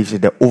that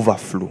relationship, the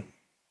overflow.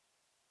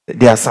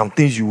 There are some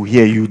things you will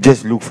hear. You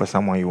just look for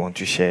someone you want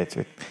to share it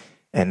with.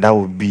 And that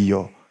will be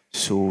your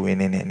soul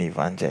winning and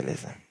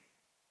evangelism.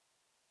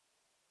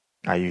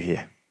 Are you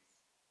here?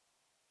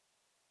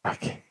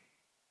 Okay.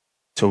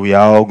 So we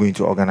are all going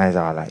to organize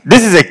our life.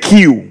 This is a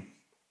key.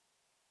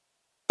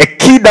 A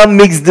key that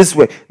makes this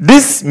work.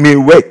 This may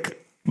work,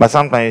 but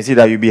sometimes you see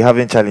that you'll be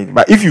having challenge.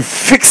 But if you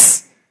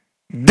fix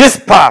this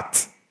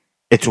part,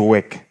 it will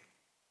work.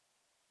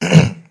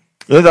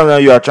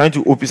 You are trying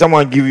to open,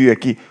 someone give you a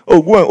key.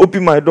 Oh, go and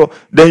open my door.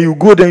 Then you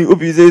go, then you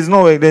open. You say it's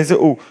not working. Then you say,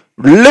 oh,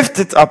 lift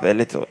it up a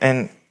little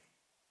and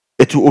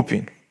it will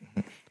open.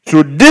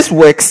 So this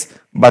works,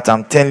 but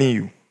I'm telling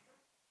you,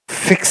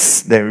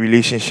 fix the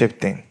relationship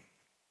thing.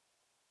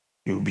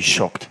 You'll be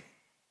shocked.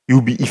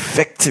 You'll be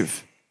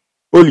effective.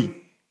 Only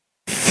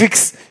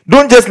fix.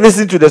 Don't just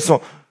listen to the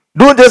song.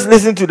 Don't just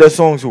listen to the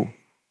songs. Oh.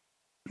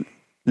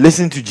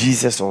 Listen to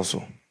Jesus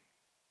also.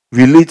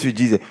 Relate to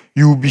Jesus.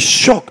 You'll be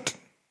shocked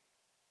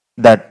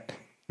that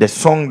the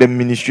song, the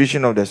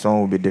ministration of the song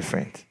will be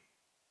different.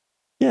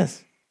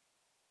 Yes.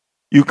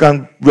 You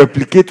can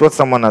replicate what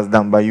someone has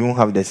done, but you won't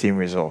have the same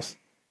results.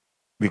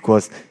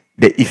 Because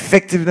the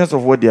effectiveness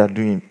of what they are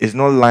doing is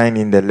not lying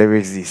in the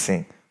lyrics they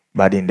sing,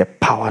 but in the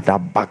power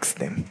that backs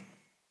them.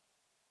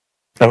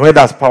 And where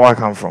does power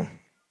come from?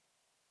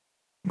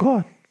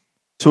 God.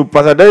 So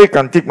Pastor Derek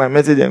can take my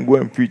message and go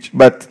and preach,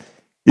 but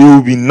it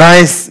will be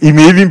nice. He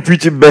may even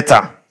preach it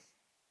better,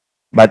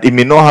 but it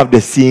may not have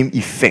the same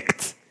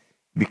effect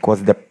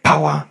because the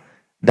power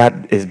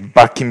that is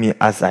backing me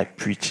as I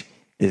preach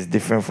is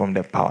different from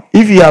the power.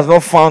 If he has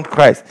not found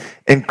Christ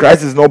and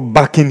Christ is not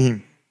backing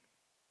him,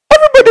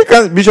 everybody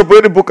can, Bishop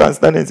Oyedepo can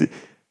stand and say,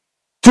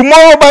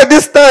 tomorrow by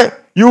this time,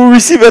 you will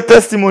receive a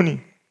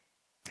testimony.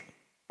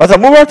 Pastor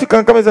Mubara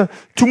can come and say,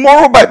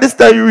 tomorrow by this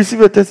time, you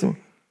receive a testimony.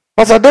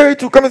 Pastor Derek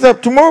to come and say,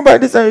 tomorrow by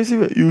this time, you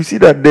receive it. You will see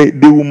that they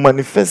will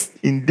manifest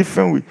in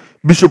different ways.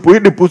 Bishop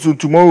Oyedepo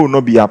tomorrow will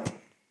not be up.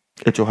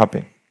 It will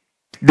happen.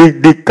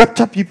 They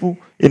capture people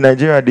in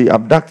Nigeria. They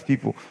abduct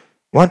people.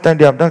 One time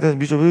they abducted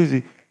Bishop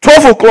Oyedepo.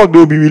 12 o'clock they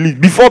will be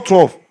released. Before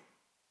 12.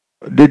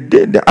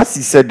 As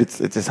he said,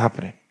 it is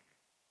happening.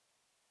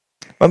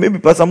 But maybe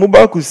Pastor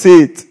Mubara could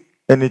say it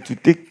and it will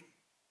take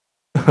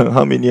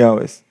how many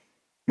hours?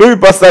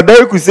 Maybe Pastor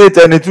Derek could say it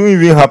and it won't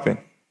even happen.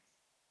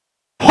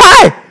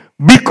 Why?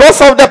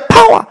 Because of the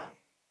power.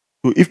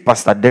 So if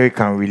Pastor Derek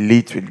can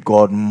relate with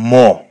God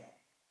more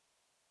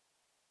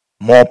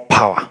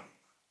power.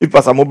 If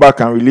Pastor Mobile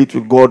can relate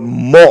with God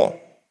more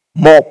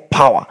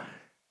power.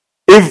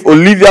 If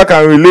Olivia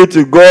can relate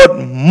to God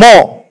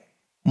more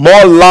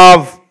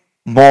love,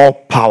 more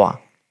power.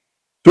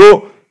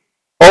 So,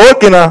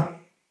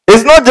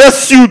 it's not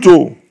just suit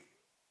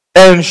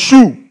and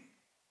shoe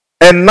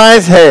and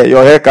nice hair.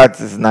 Your haircut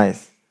is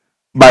nice.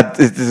 But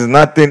it is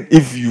nothing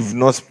if you've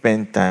not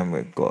spent time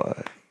with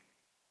God.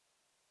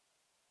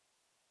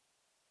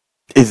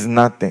 It's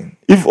nothing.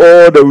 If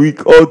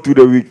all through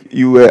the week,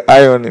 you were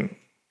ironing,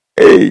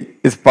 hey,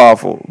 it's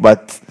powerful.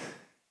 But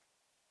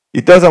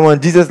you tell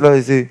someone, Jesus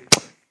loves you, say,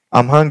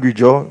 I'm hungry,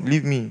 Joe.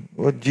 Leave me.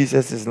 What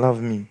Jesus is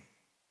love me.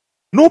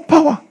 No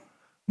power.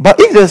 But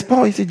if there's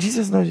power, you say,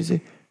 Jesus loves you,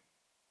 say,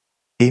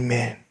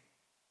 Amen.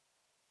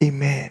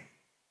 Amen.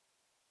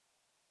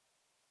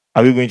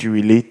 Are we going to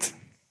relate?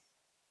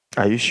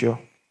 Are you sure?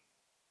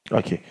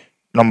 Okay.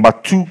 Number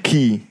 2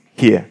 key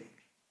here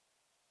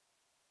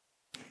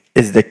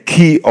is the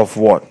key of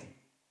what?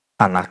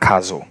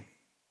 Anakazo.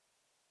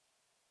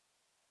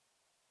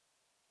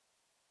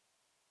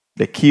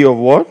 The key of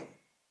what?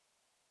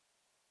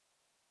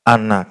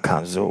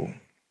 Anakazo.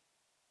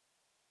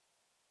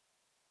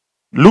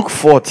 Luke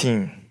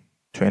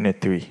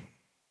 14:23.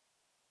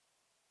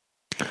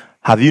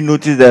 Have you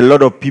noticed that a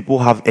lot of people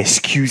have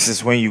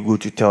excuses when you go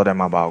to tell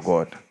them about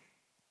God?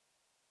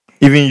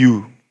 Even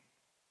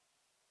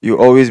you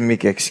always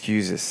make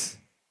excuses.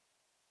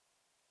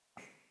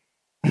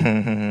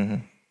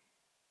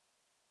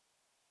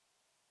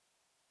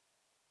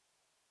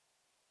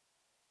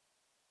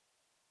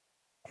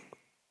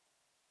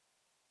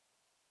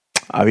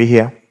 Are we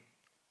here?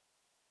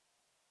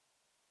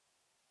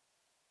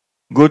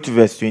 Go to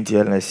verse 20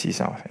 and let's see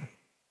something.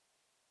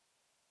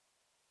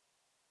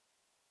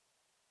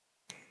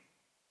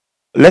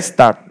 Let's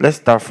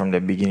start from the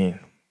beginning.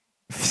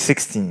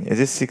 16. Is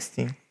it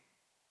 16?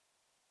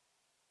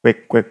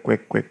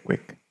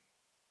 Quick.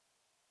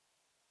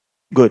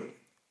 Good.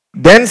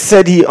 Then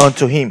said he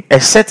unto him, a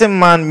certain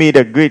man made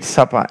a great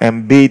supper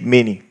and bade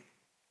many.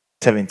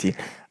 17.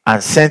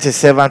 And sent his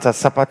servants at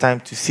supper time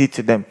to say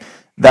to them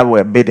that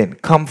were bidden,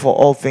 come, for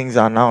all things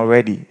are now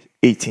ready.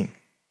 18.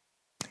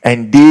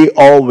 And they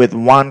all with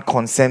one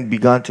consent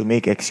began to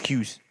make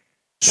excuse.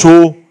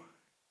 So,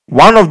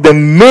 one of the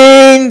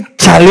main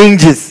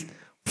challenges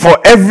for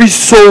every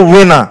soul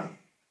winner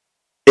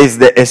is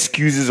the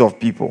excuses of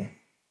people.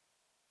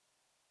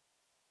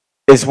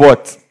 Is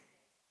what?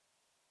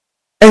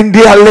 And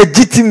they are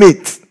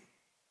legitimate.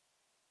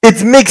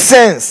 It makes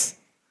sense.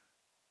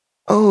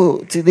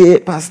 Oh, today,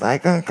 Pastor, I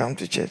can't come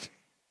to church.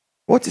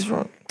 What is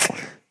wrong?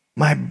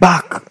 My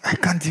back, I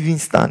can't even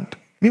stand.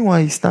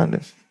 Meanwhile, he's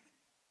standing.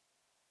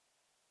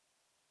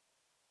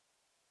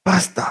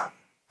 Pastor,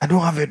 I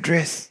don't have a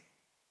dress.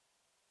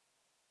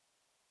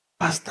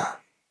 Pastor,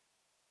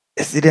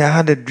 yesterday I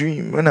had a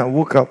dream. When I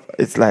woke up,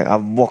 it's like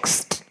I've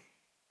boxed.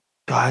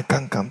 So I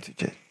can't come to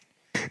church.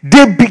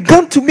 They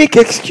began to make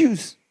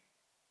excuse.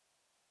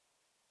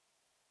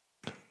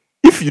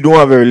 If you don't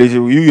have a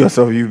relationship with you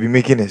yourself, you'll be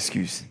making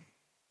excuse.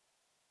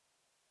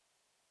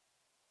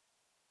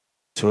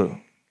 So,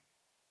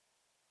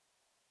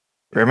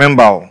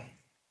 remember,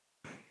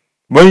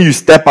 when you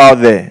step out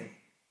there,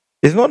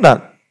 it's not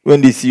that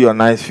when they see your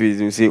nice face,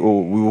 they'll say,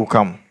 oh, we will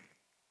come.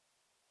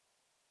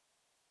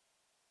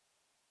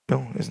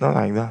 No, it's not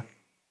like that.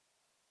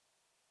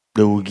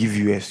 They will give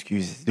you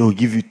excuses. They will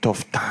give you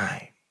tough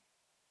time.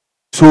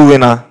 So,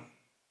 winner,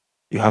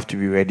 you have to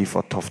be ready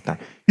for tough time.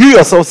 You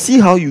yourself, see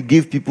how you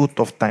gave people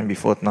tough time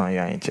before now you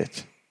are in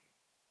church.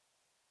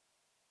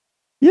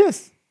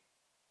 Yes.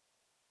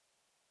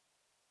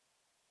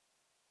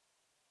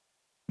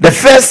 The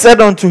first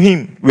said unto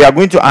him, we are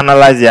going to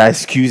analyze their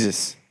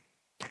excuses.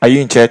 Are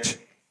you in church?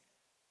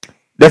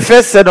 The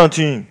first said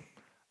unto him,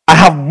 I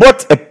have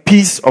bought a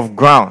piece of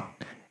ground,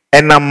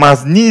 and I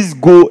must needs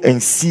go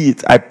and see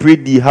it. I pray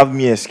thee, have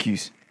me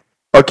excuse.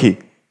 Okay.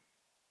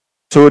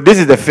 So this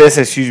is the first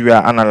excuse we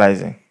are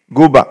analyzing.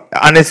 Go back.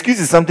 An excuse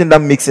is something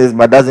that makes sense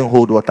but doesn't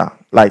hold water.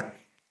 Like,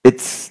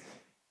 it's,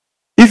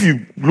 if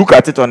you look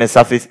at it on the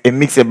surface, it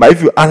makes sense. But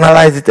if you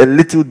analyze it a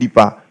little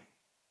deeper,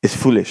 it's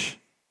foolish.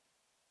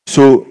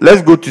 So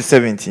let's go to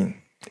 16.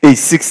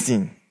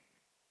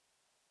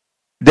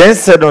 Then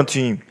said unto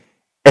him,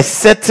 a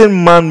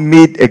certain man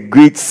made a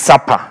great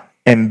supper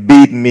and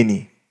bade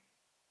many.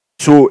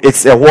 So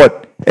it's a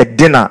what? A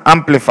dinner,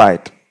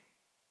 amplified.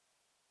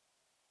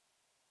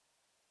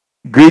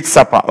 Great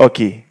supper.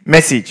 Okay.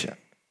 Message.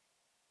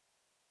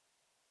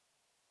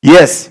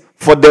 Yes,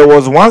 for there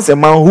was once a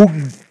man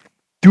who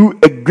threw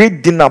a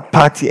great dinner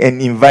party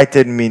and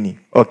invited many.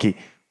 Okay.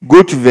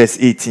 Go to verse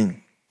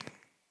 18.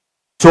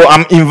 So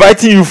I'm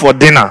inviting you for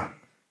dinner.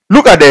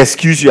 Look at the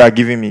excuse you are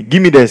giving me.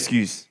 Give me the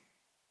excuse.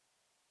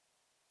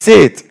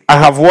 Say it. I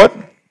have what?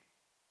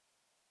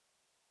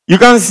 You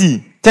can't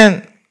see.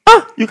 10.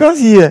 You can't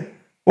see here.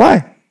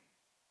 Why?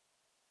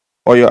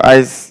 Or your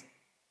eyes.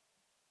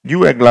 Do you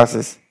wear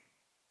glasses?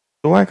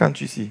 So why can't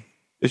you see?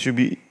 It should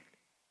be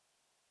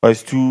Or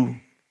it's too,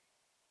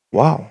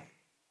 wow.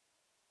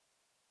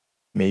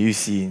 May you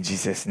see in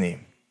Jesus'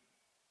 name.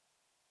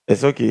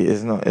 It's okay.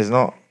 It's not. It's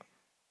not.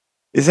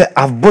 He said,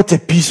 I've bought a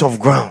piece of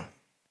ground.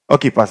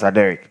 Okay, Pastor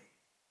Derek.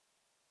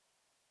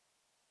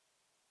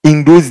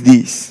 In those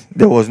days,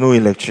 there was no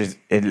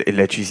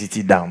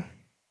electricity down.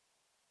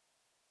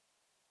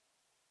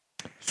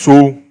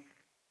 So,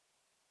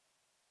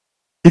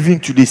 even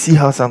today, see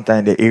how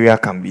sometimes the area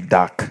can be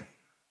dark.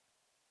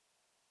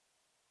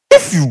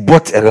 If you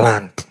bought a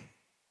land,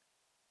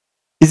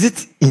 is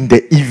it in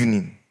the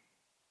evening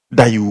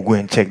that you will go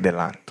and check the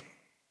land?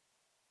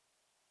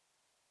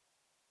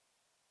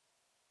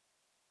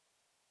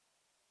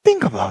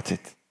 Think about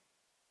it.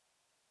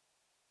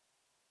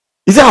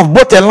 He said, I've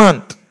bought a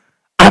land.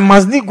 I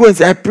must need go and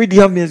say, I pray the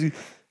have mercy. He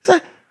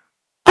said,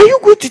 are you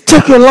going to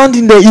check your land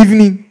in the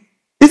evening?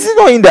 Is it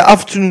not in the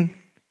afternoon?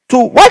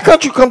 So why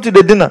can't you come to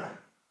the dinner?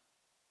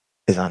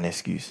 It's an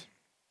excuse.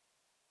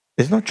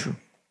 It's not true.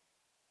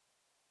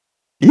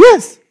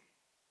 Yes.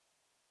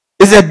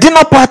 It's a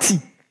dinner party.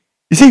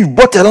 You say you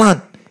bought a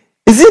land.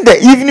 Is it in the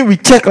evening we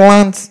check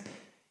lands?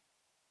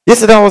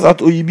 Yesterday I was at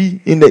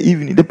OEB in the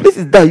evening. The place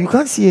is dark. You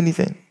can't see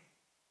anything.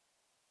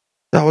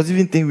 I was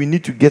even thinking we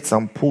need to get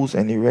some poles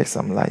and erect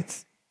some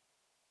lights.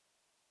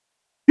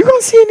 You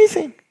can't see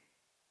anything.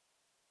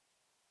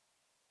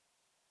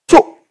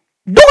 So,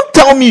 don't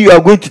tell me you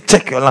are going to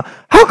check your land.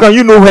 How can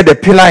you know where the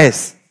pillar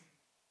is?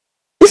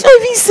 It's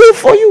not even safe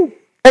for you.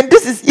 And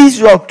this is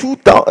Israel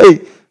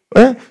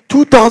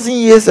 2,000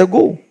 years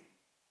ago.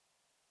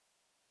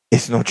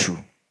 It's not true.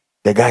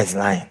 The guy is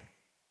lying.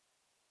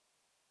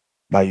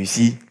 But you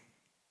see,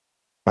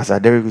 Pastor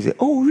Derek will say,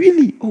 oh,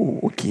 really?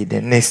 Oh, okay,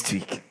 then next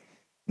week.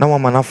 Now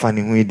I'm not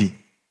finding ready.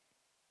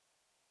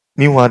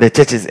 Meanwhile, the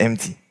church is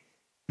empty.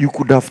 You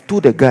could have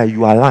told the guy,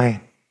 you are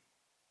lying.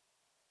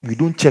 We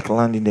don't check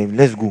land in them.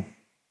 Let's go.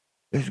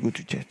 Let's go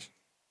to church.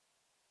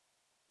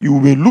 You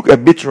may look a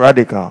bit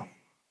radical.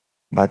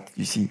 But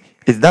you see,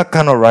 it's that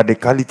kind of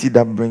radicality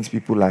that brings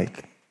people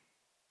like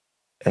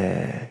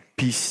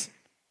peace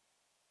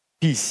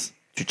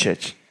to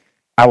church.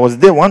 I was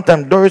there one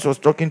time. Doris was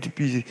talking to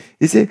Peace.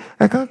 He said,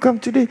 I can't come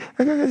today.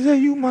 I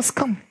said, you must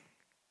come.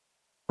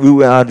 We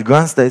were at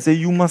Grandstand. He said,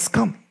 you must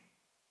come.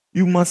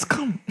 You must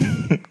come.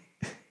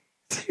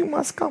 You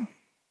must come.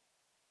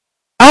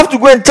 I have to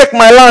go and check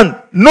my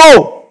land.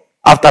 No.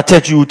 After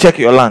church, you will check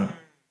your land.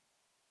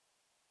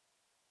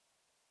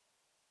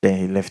 Then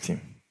he left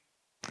him.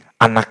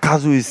 And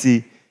Nakazo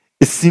is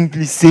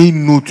simply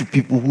saying no to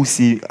people who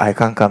say, I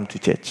can't come to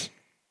church.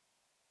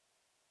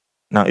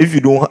 Now, if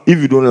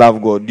you don't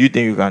love God, do you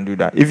think you can do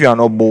that? If you are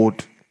not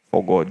bold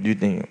for God, do you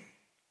think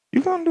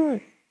you can't do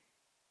it?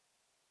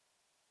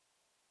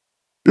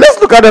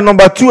 Let's look at the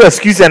number 2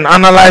 excuse and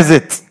analyze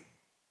it.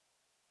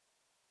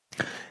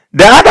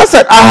 The other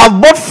said, I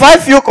have bought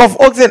 5 yoke of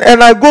oxen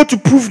and I go to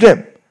prove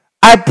them.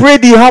 I pray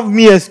thee have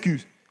me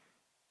excuse.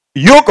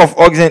 Yoke of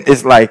oxen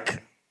is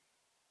like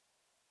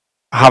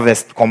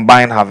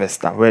combined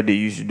harvester, where they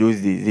use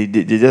those days.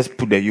 They just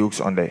put the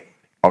yokes on the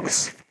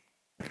ox.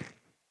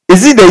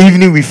 Is it the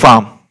evening we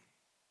farm?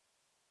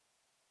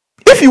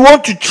 If you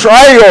want to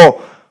try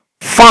your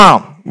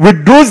farm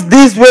with those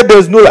days where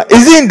there's no light,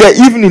 is it in the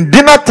evening,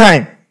 dinner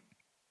time?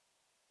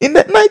 In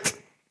the night?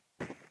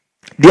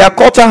 Their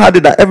culture had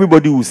it that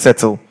everybody will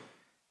settle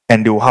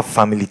and they will have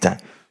family time.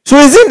 So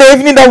is it in the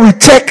evening that we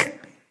check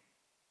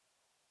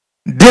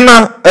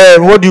dinner,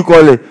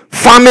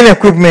 farming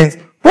equipment?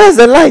 Where's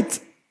the light?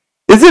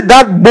 Is it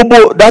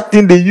that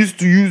thing they used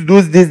to use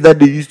those days that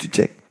they used to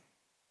check?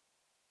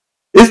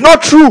 It's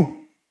not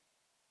true.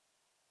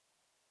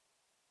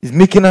 He's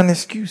making an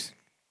excuse.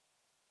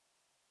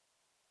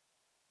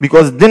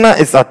 Because dinner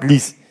is at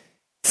least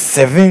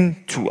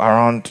 7 to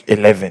around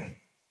 11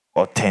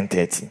 or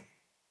 10:30.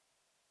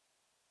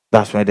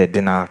 That's when the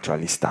dinner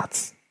actually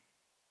starts.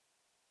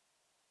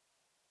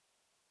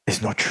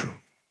 It's not true.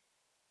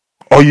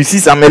 Or you see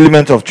some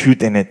element of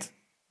truth in it.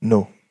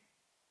 No.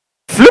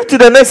 Flip to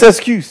the next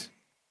excuse.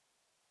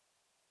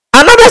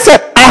 Another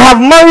said, I have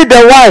married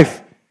a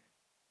wife,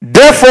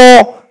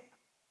 therefore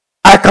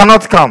I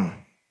cannot come.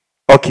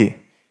 Okay.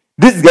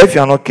 This guy, if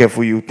you are not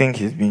careful, you think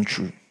he's being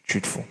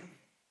truthful.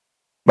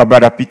 But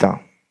Brother Peter,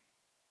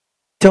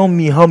 tell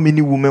me how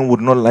many women would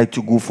not like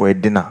to go for a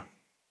dinner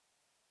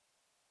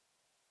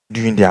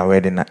during their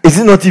wedding night? Is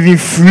it not even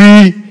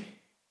free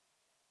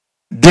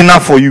dinner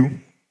for you?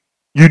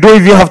 You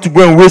don't even have to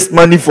go and waste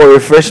money for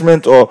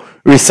refreshment or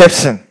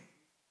reception.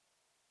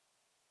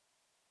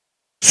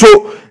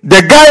 So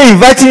the guy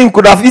inviting him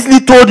could have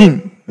easily told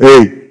him,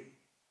 hey,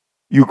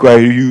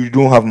 you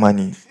don't have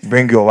money.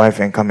 Bring your wife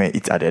and come and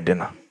eat at the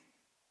dinner.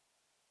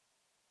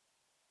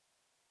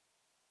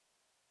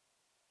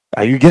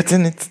 Are you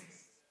getting it?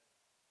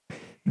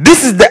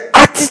 This is the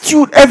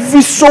attitude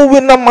every soul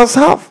winner must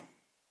have.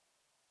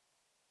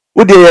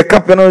 Oh, they are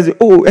cap and say,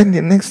 oh, and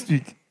the next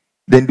week,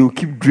 then they'll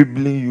keep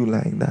dribbling you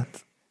like that.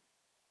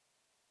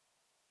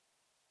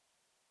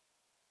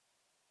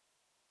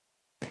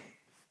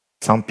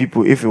 Some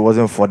people, if it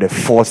wasn't for the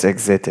force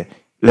exerted,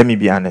 let me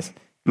be honest,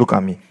 look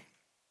at me.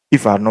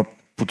 If I had not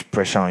put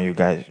pressure on you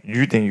guys, do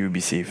you think you'll be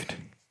saved?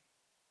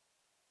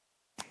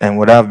 And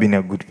would I have been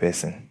a good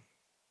person?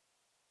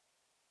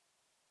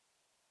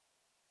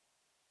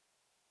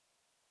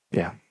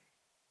 Yeah.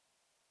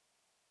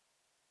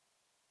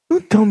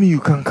 Don't tell me you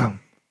can't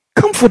come.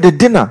 Come for the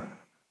dinner.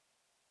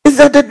 Is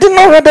that the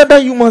dinner rather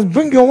that you must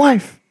bring your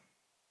wife?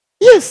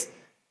 Yes.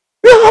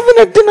 We are having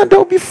a dinner. There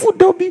will be food.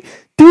 There will be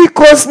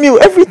 3-course meal,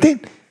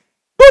 everything.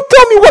 Don't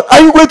tell me what.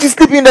 Are you going to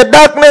sleep in the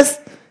darkness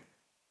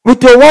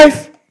with your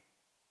wife?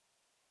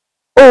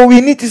 Oh,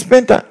 we need to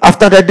spend time.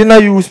 After the dinner,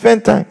 you will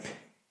spend time.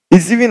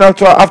 It's even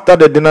after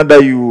the dinner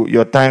that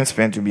your time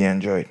spent to be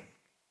enjoyed.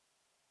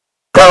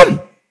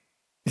 Come.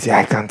 You say,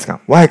 I can't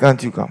come. Why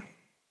can't you come?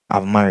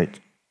 I've married.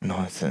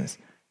 Nonsense.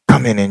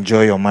 Come and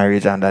enjoy your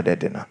marriage under the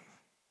dinner.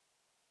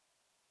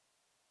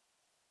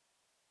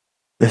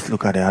 Let's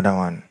look at the other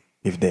one,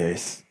 if there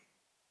is.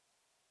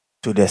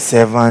 To the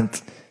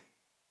servant,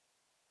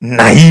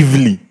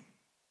 naively.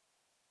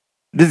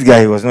 This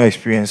guy was not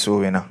experienced so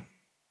winner.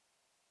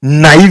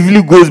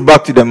 Naively goes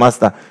back to the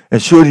master and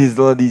showed his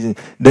Lord these.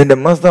 Then the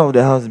master of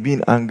the house,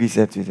 being angry,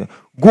 said to him,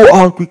 go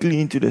out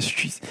quickly into the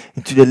streets,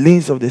 into the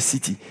lanes of the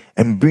city,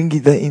 and bring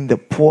hither in the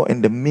poor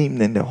and the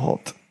maimed and the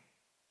halt.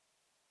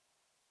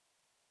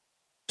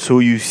 So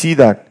you see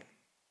that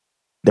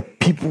the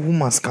people who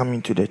must come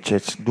into the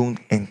church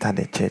don't enter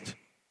the church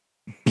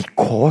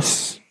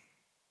because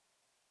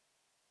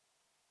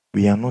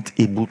we are not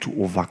able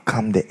to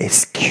overcome the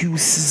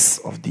excuses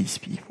of these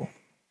people.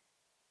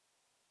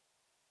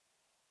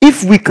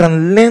 If we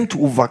can learn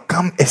to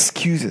overcome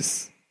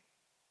excuses,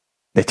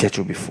 the church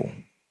will be full.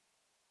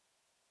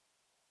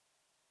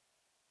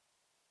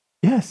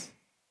 Yes.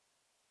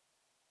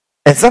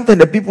 And sometimes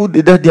the people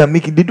that they are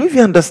making, they don't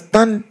even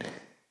understand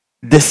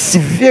the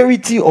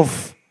severity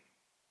of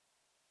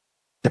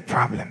the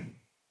problem.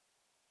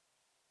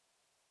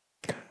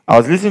 I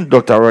was listening to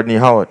Dr. Rodney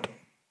Howard.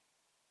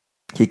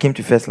 He came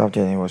to First Love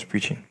Church and he was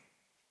preaching.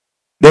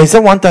 Then he said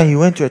one time he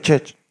went to a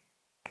church.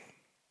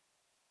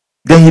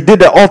 Then he did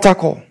the altar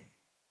call.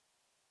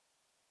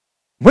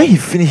 When he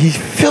finished, he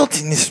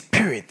felt in his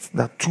spirit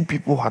that 2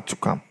 people had to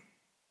come.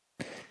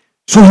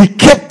 So he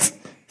kept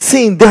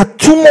saying, there are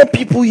 2 more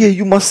people here,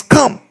 you must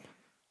come.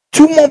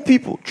 2 more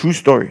people. True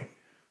story.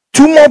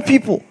 2 more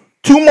people.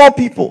 2 more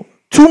people.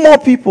 2 more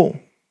people.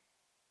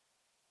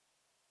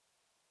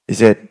 He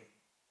said,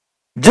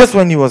 just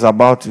when he was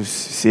about to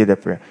say the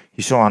prayer,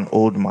 he saw an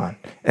old man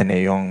and a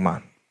young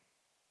man.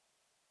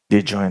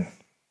 They joined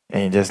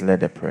and he just led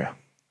the prayer.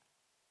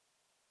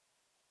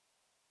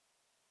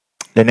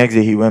 The next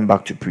day he went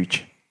back to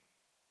preach.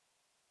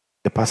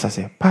 The pastor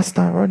said,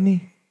 Pastor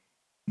Rodney,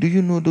 do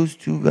you know those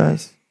 2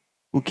 guys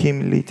who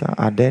came later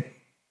are dead?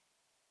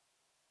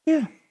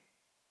 Yeah.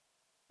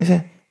 He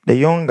said, the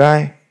young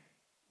guy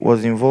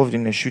was involved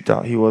in a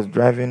shootout. He was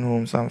driving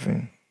home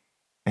something.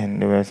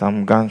 And there were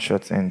some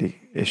gunshots and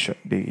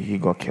he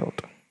got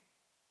killed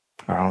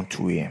around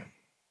 2 a.m.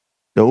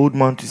 The old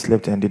man too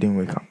slept and didn't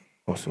wake up.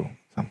 Also,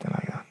 something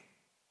like that.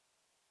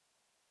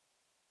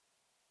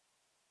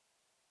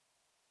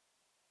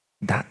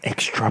 That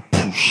extra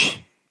push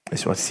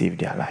is what saved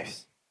their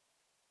lives.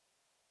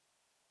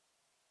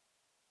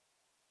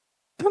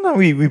 Sometimes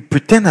we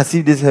pretend as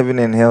if this heaven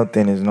and hell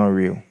thing is not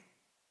real.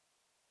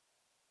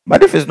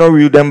 But if it's not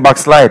real, then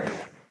backslide.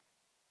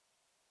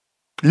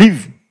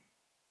 Leave.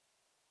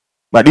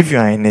 But if you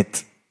are in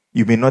it,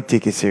 you may not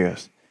take it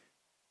serious.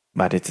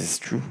 But it is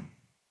true.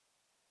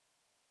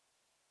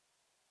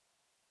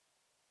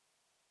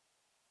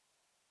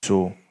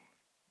 So,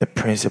 the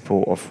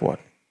principle of what?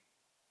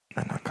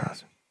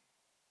 Anagkazo.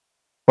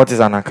 What is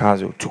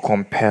anagkazo? To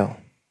compel.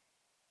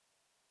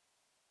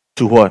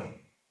 To what?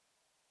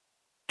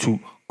 To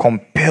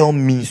compel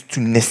means to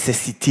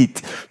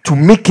necessitate. To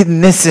make it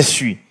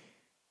necessary.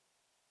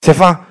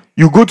 Sefa,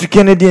 you go to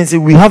Kennedy and say,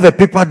 we have a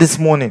paper this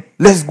morning.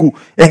 Let's go.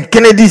 And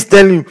Kennedy is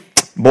telling you,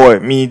 boy,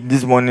 me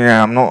this morning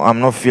I'm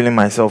not feeling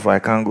myself. I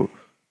can't go.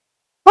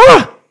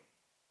 Ah!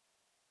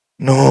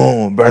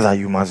 No, brother,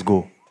 you must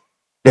go.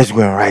 Let's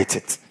go and write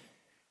it.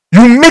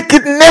 You make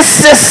it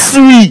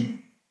necessary.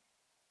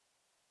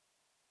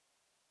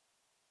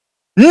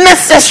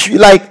 Necessary.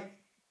 Like,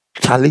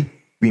 Charlie,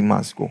 we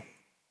must go.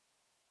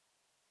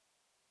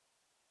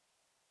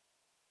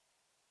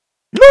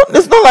 No,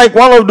 it's not like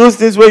one of those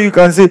things where you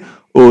can say,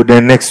 oh,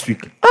 then next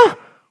week.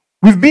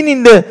 We've been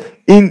in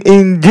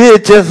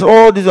JHS,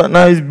 all this,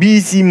 now it's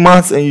BC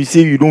maths, and you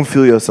say you don't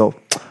feel yourself.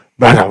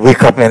 Brother,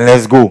 wake up and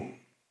let's go.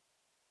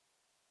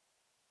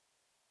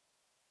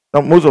 Now,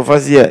 most of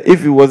us here,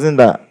 if it wasn't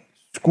that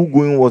school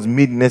going was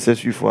made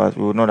necessary for us,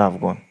 we would not have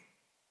gone.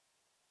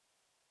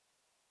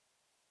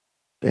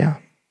 Yeah.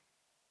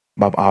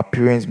 But our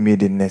parents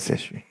made it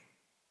necessary.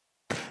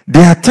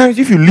 There are times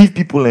if you leave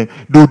people and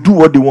they'll do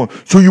what they want.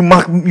 So you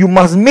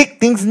must make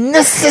things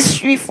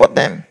necessary for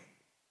them.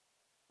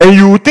 And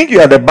you will think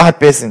you are the bad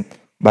person.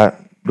 But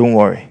don't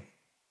worry.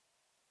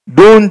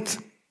 Don't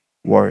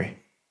worry.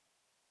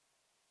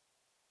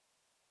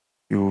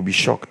 You will be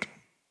shocked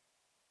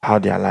how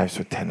their lives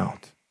will turn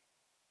out.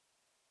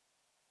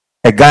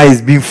 A guy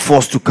is being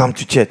forced to come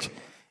to church.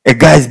 A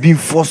guy is being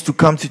forced to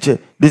come to church.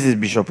 This is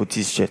Bishop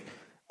Otis' church.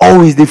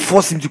 Always they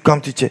force him to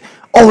come to church.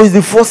 Always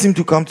they force him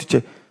to come to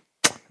church.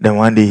 Then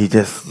one day he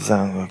just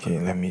said, okay,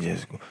 let me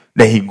just go.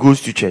 Then he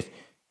goes to church.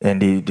 And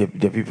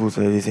the people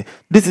say, they say,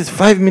 this is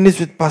 5 minutes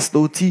with Pastor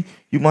Oti.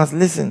 You must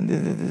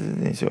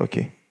listen. They say,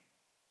 okay.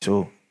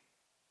 So,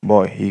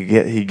 boy,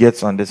 he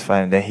gets on this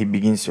fire and then he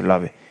begins to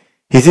love it.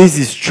 He says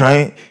he's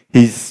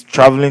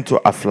traveling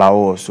to Aflao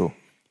also.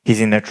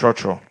 He's in a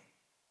trotro.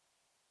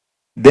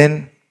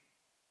 Then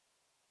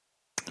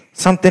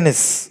something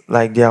is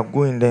like they are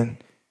going, then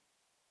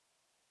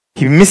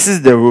he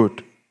misses the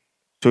road.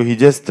 So he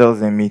just tells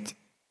them, meet.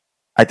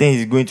 I think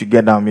he's going to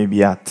get down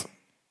maybe at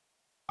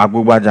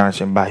Agbogba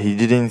Junction, but he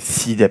didn't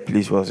see the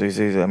place well. So he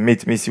says,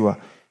 mate, me see what.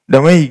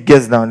 Then when he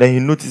gets down, then he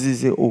notices, he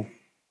says, oh,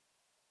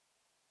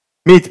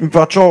 mate, me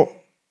patrol,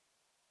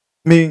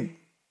 me,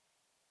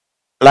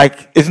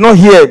 like, it's not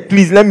here.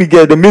 Please let me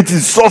get the mate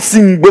is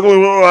sourcing. Blah, blah,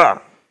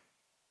 blah.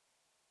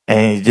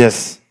 And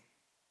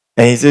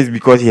he says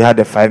because he had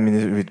the 5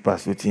 minutes with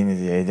Pastor Tini,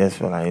 he just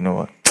felt like, you know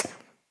what,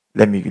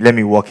 let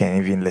me walk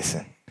and even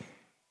listen.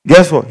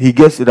 Guess what? He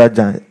gets to that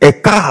junction. A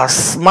car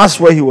has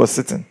smashed where he was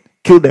sitting,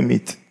 killed the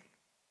mate.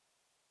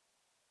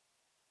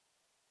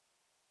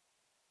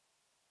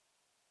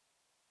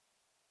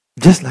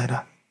 Just like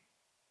that.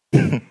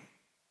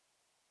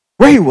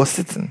 Where he was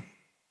sitting.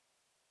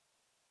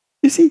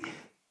 You see,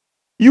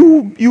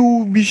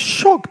 you'll be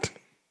shocked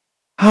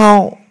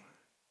how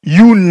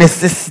you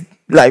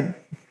like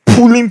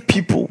pulling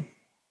people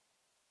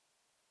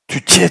to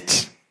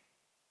church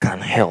can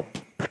help.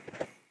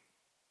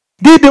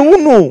 They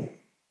don't know.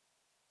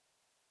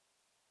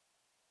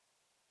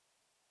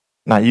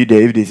 Now you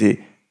there, if they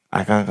say,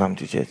 I can't come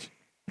to church.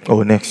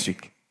 Oh, next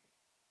week.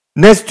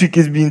 Next week,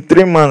 it's been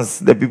 3 months,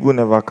 the people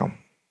never come.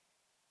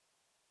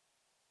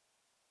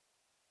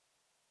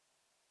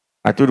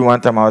 I told you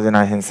one time I was in a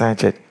Hensan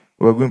church.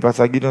 We were going,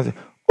 Pastor Gideon said,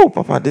 oh,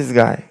 Papa, this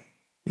guy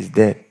is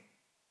dead.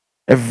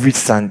 Every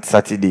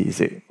Saturday, he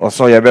said,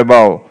 Oso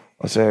Yabeba,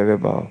 Oso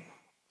Yabeba,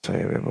 Oso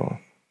Yabeba.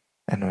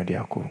 I know they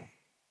are cool.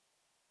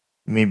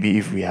 Maybe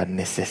if we had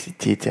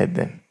necessitated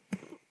them.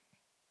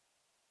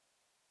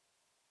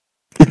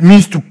 It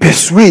means to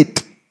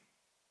persuade.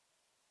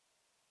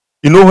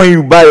 You know when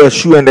you buy a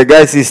shoe and the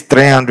guy says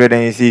 300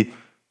 and you say,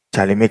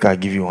 Charlie, make I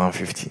give you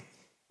 150.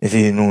 They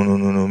say, no,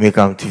 make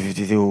him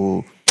 250. Say,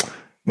 oh,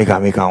 make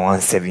him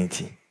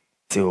 170.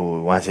 Say,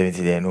 oh,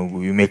 170 there, no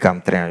good. You make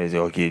him 300. Say,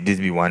 okay, this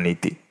be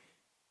 180.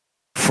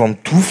 From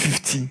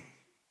 250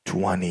 to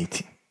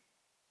 180.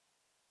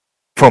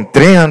 From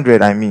 300,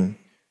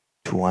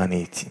 to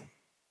 180.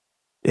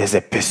 There's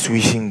a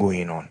persuasion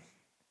going on.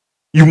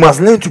 You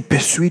must learn to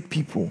persuade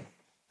people.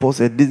 Paul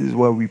said, this is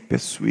why we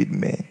persuade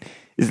men.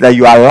 It's like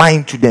you are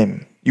lying to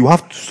them. You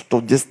have to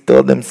stop, just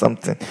tell them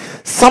something.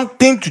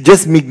 Something to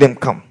just make them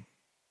come.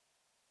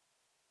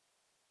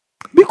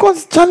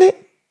 Because, Charlie,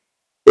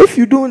 if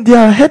you don't, they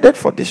are headed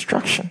for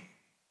destruction.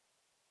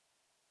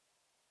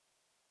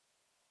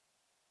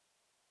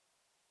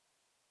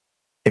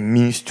 It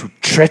means to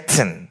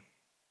threaten.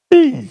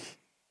 Hey.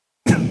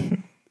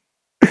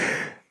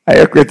 Are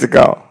you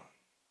critical?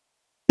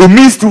 It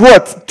means to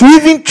what? To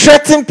even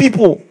threaten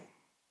people.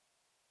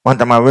 One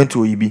time I went to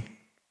OEB.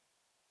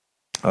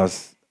 I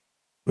was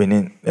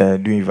doing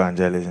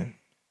evangelism.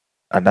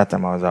 At that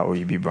time I was at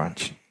OEB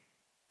branch.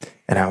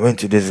 And I went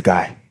to this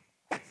guy.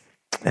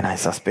 And I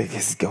suspect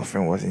his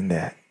girlfriend was in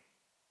there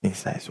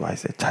inside. So I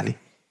said, Charlie,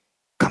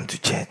 come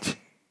to church.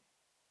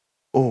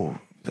 Oh,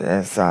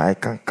 yes, I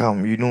can't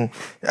come.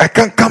 I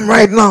can't come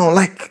right now.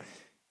 Like,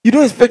 you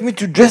don't expect me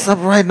to dress up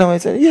right now. I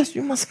said, yes,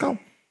 you must come.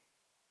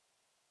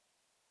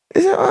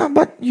 He said,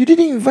 but you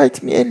didn't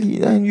invite me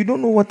early and you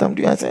don't know what I'm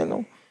doing. I said,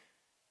 no,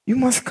 you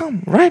must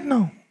come right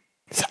now.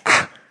 He said,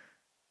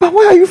 but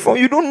where are you from?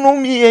 You don't know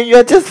me and you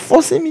are just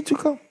forcing me to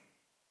come.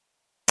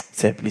 I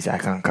said, please, I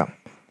can't come.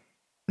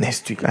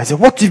 Next week. I said,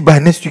 what if by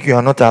next week you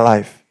are not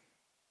alive?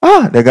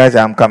 The guy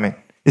said, I'm coming.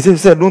 He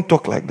said, don't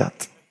talk like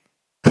that.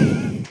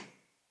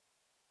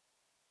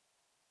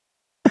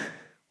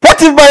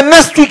 What if by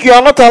next week you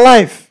are not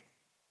alive?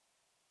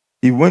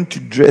 He went to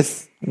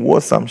dress, wore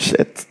some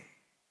shirt.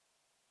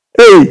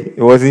 Hey,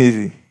 it wasn't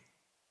easy.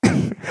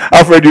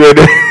 Alfred, you were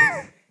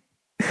there.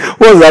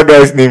 What's that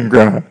guy's name,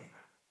 Graham?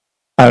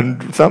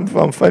 And some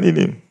funny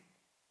name.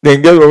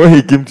 Then guess what? When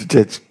he came to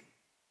church,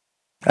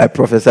 I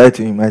prophesied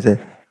to him. I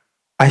said,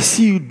 I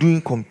see you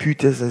doing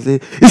computers. I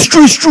said, it's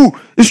true.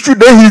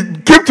 Then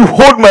he came to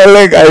hold my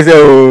leg. I said,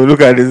 oh,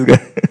 look at this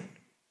guy.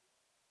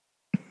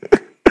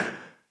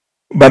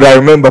 But I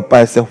remember,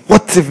 I said,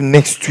 what if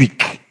next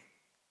week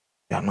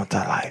you are not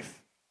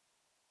alive?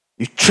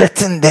 You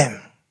threaten them.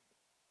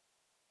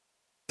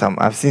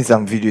 I've seen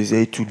some videos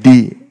say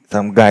today,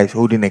 some guys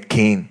holding a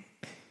cane.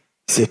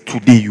 He said,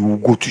 today you will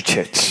go to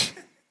church.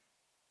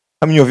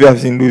 How many of you have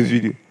seen those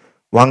videos?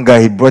 One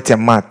guy, he brought a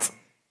mat.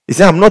 He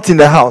said, I'm not in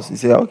the house. He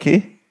said,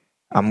 okay,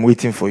 I'm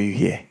waiting for you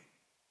here.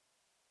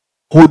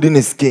 Holding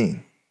his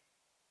cane.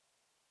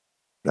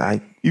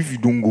 Like, if you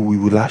don't go, we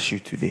will lash you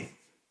today.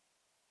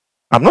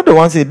 I'm not the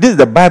one saying, this is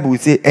the Bible. We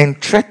say,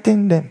 and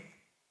threaten them.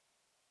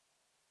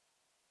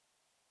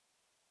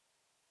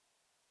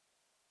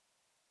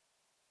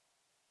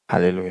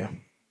 Hallelujah.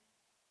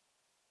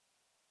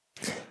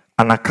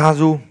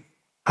 Anagkazo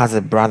has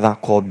a brother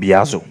called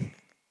Biazo.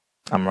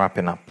 I'm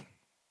wrapping up.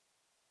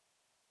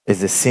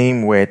 It's the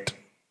same word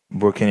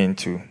broken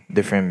into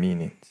different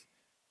meanings.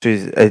 So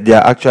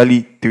there are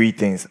actually three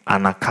things: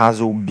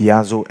 Anagkazo,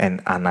 Biazo,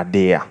 and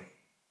Anadea.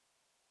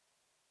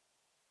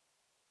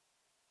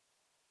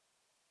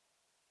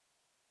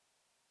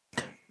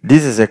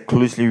 This is a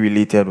closely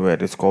related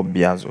word. It's called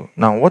Biazo.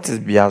 Now, what is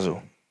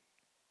Biazo?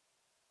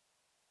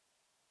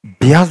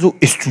 Biazo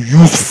is to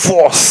use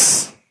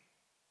force.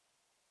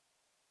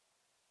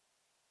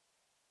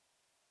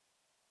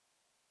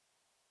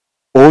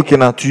 Okay,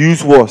 now to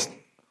use what?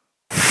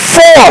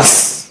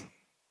 Force.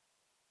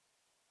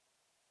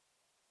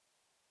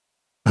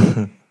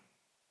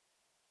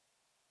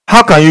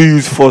 How can you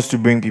use force to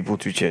bring people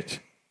to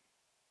church?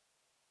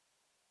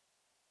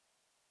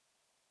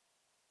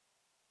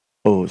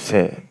 Oh,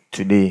 sir,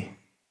 today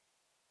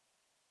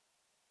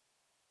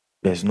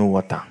there's no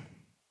water.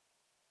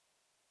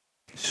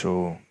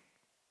 So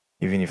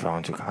even if I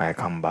want to come, I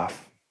come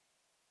bath.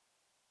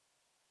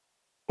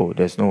 Oh,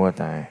 there's no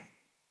water.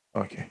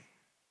 Okay.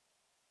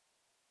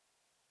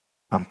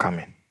 I'm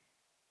coming.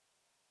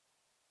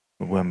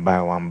 We go and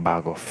buy one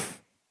bag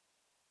of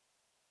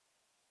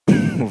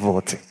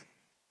vortex.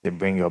 They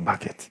bring your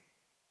bucket.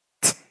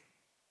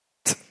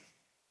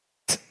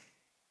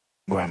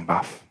 Go and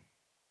bath.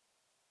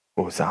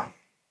 Oh, sir.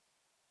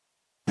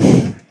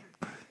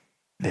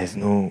 There's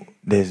no,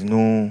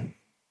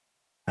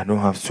 I don't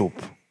have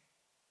soap.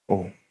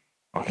 Oh,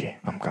 okay,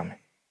 I'm coming.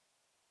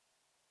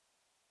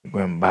 Go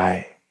and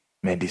buy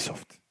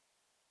Medisoft.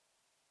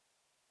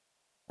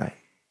 Like,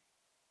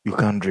 you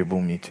can't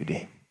dribble me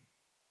today.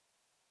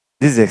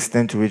 This is the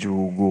extent to which we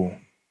will go.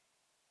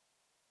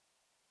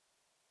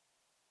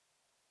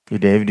 If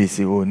they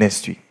say, oh,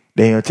 next week,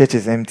 then your church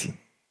is empty.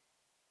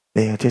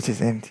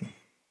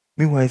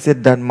 Meanwhile, I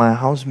said that my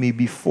house may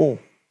be full.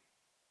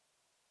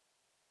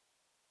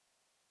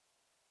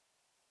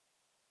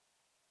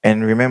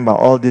 And remember,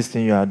 all these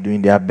things you are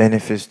doing, there are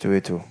benefits to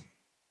it too.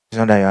 It's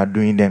not that you are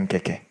doing them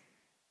keke.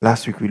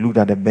 Last week we looked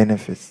at the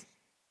benefits.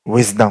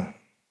 Wisdom.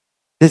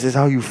 This is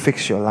how you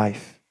fix your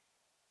life.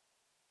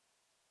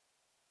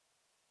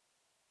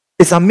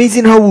 It's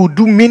amazing how we'll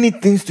do many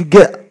things to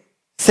get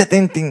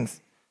certain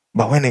things.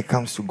 But when it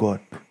comes to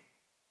God,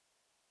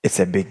 it's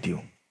a big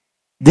deal.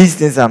 These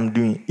things I'm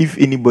doing, if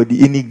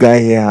any guy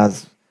here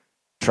has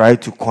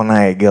tried to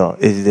corner a girl,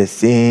 it's the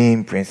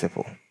same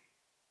principle.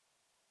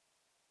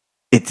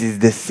 It is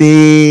the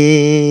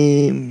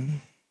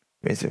same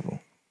principle.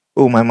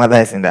 Oh, my mother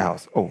is in the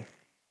house. Oh,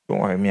 don't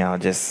worry,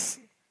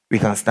 we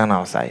can stand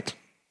outside.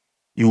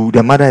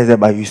 The mother is there,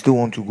 but you still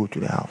want to go to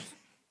the house.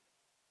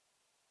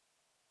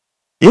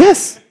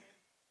 Yes.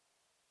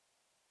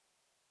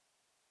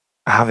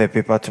 I have a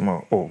paper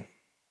tomorrow. Oh,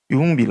 it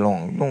won't be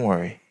long. Don't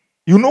worry.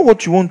 You know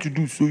what you want to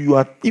do. So you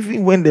are,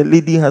 even when the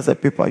lady has a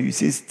paper, you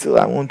say, still,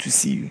 I want to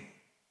see you.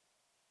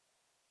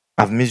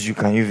 I've missed you.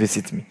 Can you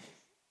visit me?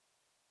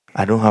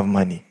 I don't have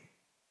money.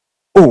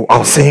 Oh,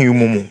 I'll send you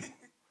Momo.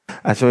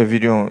 I saw a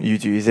video on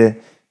YouTube. He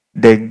said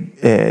they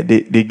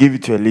gave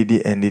it to a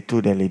lady and they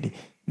told the lady,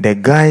 the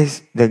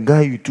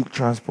guy you took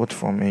transport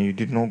from and you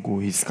did not go,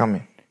 he's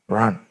coming.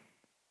 Run.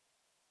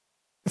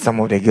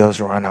 Some of the girls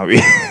ran away.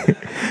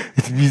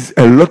 It means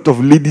a lot of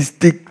ladies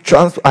take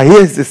transport. I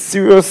hear it's a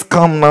serious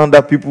scam now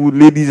that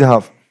ladies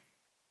have.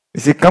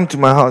 They say, come to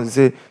my house.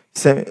 They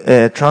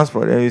say,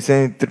 transport. And you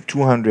say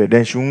 200,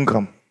 then she won't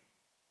come.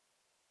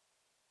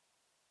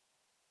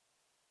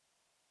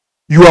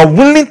 You are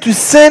willing to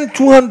send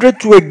 200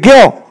 to a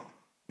girl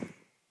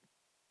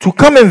to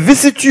come and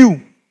visit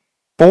you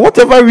for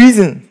whatever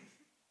reason.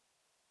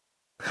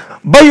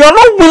 But you are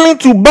not willing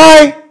to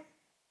buy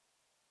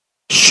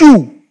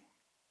shoe.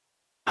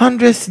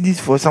 100 cedis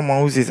for someone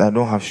who says, I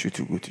don't have shoe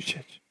to go to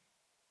church.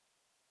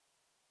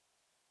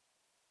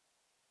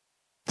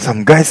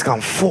 Some guys can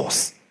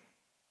force.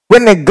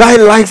 When a guy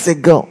likes a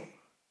girl,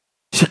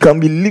 she can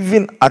be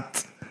living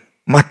at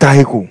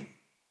Mataheko.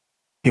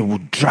 He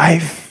would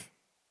drive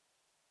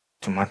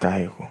to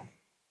Mataheko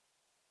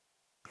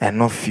and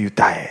not feel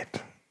tired.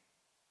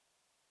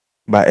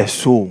 But a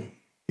soul,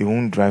 he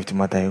won't drive to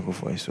Mataheko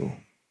for a soul.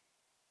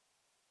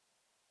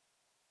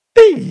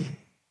 Hey!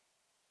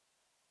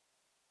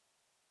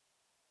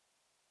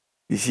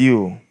 You see,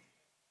 you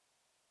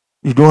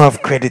don't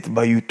have credit,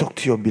 but you talk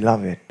to your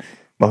beloved.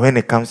 But when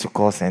it comes to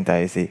call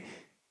center, you say,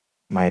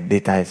 my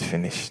data is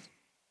finished.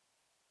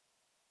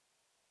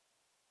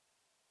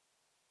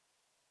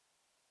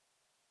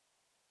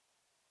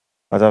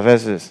 What are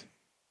verses?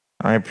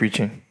 Am I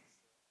preaching?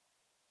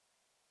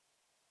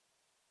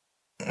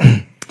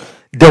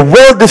 The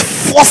world is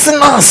forcing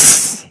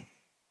us.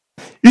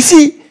 You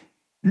see,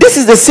 this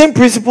is the same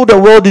principle the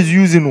world is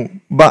using,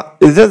 but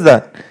it's just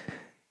that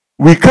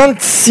we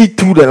can't see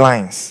through the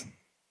lines.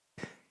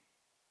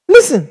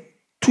 Listen,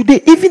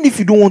 today, even if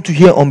you don't want to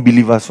hear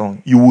unbeliever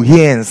song, you will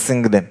hear and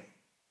sing them.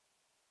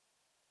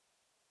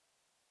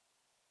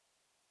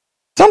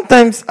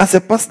 Sometimes, as a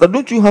pastor,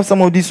 don't you have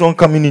some of these songs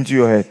coming into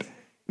your head?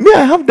 Me,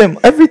 I have them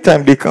every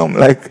time they come.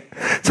 Like,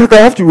 so I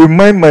have to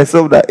remind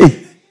myself that,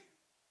 hey,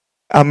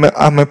 I'm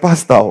a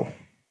pastor.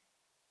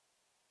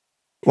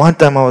 One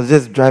time I was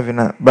just driving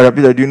out. But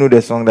Peter, do you know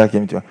the song that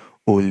came to me?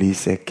 Oli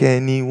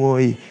Sekeni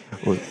Woi.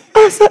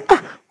 I said,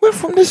 where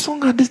from this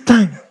song at this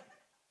time?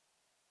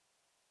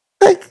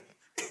 Like,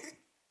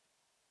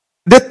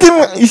 the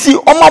thing, you see,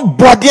 all my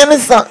body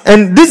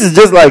and this is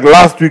just like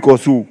last week or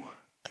so.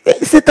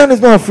 Satan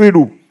is not afraid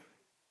of.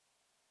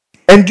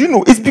 And you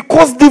know, it's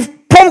because they've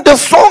pumped the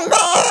song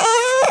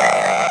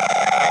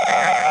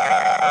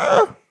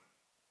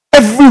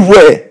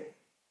everywhere.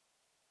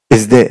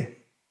 Is there.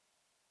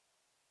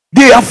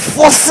 They are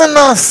forcing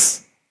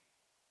us.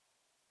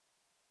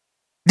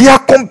 They are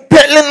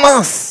compelling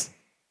us.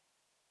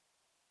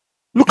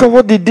 Look at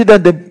what they did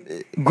at the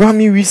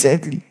Grammy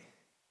recently.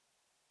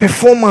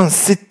 Performance,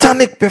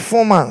 satanic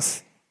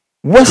performance.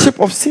 Worship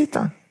of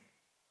Satan.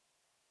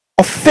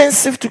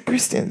 Offensive to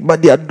Christians,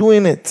 but they are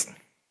doing it.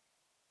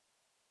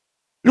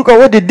 Look at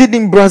what they did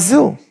in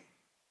Brazil.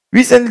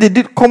 Recently they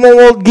did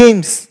Commonwealth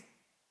Games.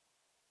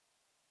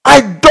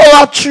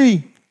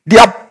 Idolatry. They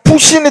are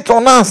pushing it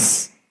on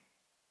us.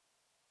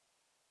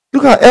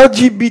 Look at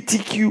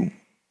LGBTQ.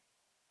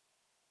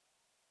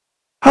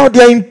 How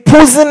they are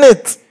imposing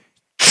it.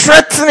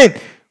 Threatening.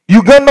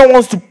 Uganda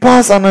wants to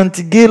pass an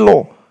anti-gay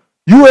law.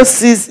 US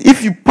says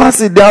if you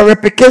pass it, there are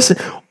repercussions.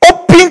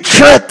 Open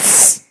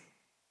threats.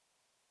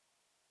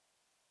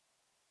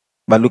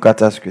 But look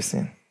at us,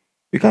 Christian.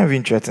 You can't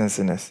even threaten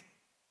sinners.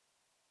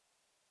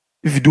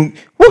 If you don't,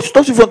 what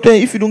stops you from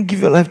saying if you don't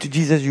give your life to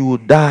Jesus, you will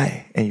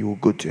die and you will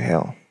go to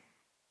hell?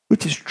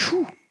 Which is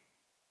true.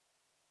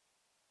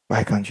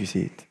 Why can't you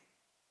see it?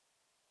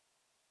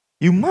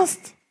 You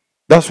must.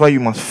 That's why you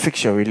must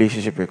fix your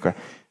relationship with Christ.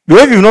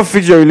 Because if you not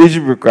fix your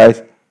relationship with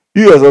Christ,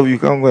 you yourself, you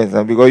can't go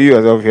inside because you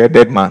yourself, you're a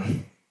dead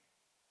man.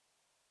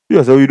 You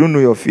yourself, you don't know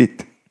your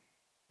fate.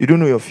 You don't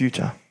know your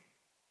future.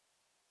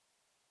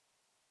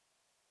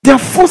 They are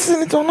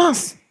forcing it on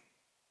us.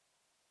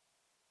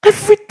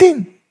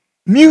 Everything.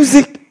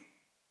 Music.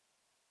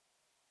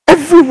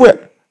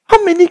 Everywhere.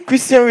 How many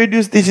Christian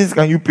radio stations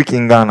can you pick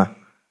in Ghana?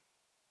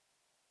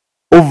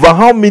 Over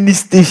how many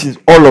stations?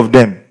 All of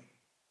them.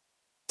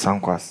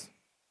 Sankwas.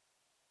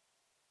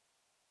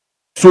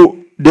 So,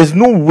 there's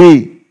no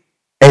way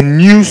a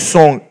new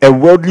song, a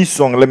worldly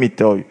song, let me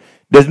tell you,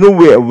 there's no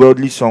way a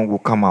worldly song will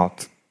come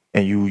out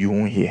and you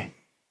won't hear.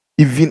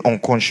 Even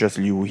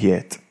unconsciously, you will hear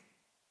it.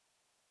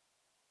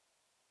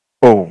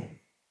 Oh,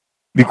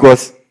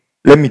 because,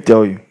 let me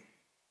tell you,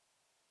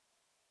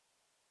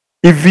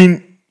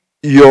 even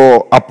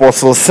your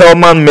Apostle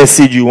Selman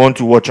message you want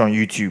to watch on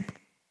YouTube,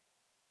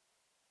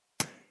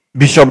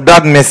 Bishop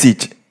Dag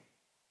message,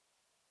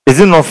 is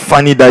it not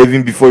funny that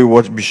even before you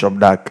watch Bishop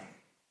Dag,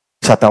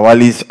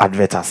 Shatawali's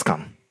advert has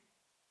come?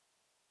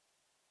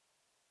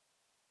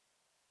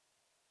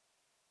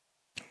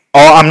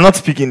 Or I'm not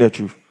speaking the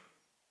truth.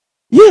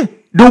 Yeah,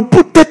 they'll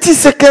put 30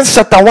 seconds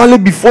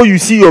Shatawale before you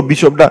see your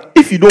Bishop Dag.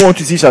 If you don't want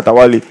to see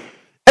Shatawale.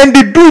 And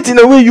they do it in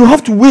a way you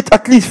have to wait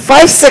at least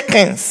 5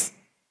 seconds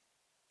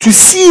to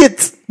see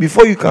it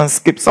before you can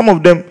skip. Some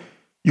of them,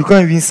 you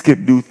can't even skip.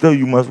 They'll tell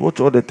you must watch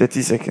all the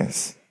 30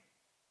 seconds.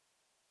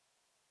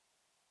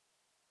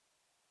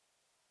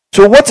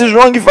 So what is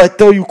wrong if I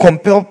tell you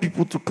compel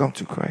people to come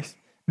to Christ?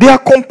 They are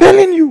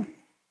compelling you.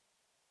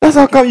 That's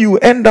how come you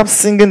end up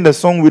singing the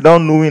song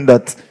without knowing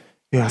that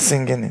you are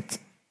singing it.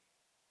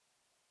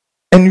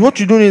 And what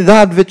you don't is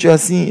that advert you are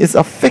seeing is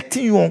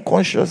affecting you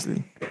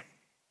unconsciously.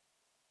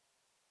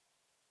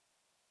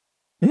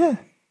 Yeah.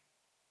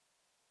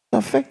 It's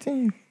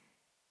affecting you.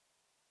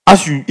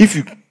 If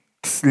you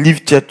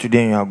leave church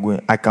today and you are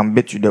going, I can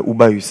bet you the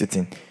Uber you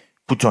sitting,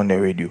 put on the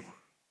radio.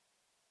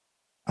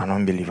 An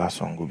unbeliever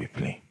song will be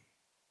playing.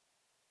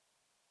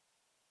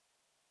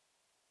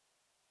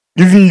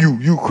 Even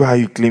you cry,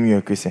 you claim you're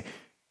a Christian.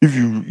 If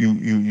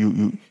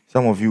you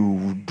some of you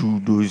will do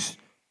those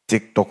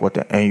TikTok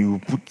whatever, and you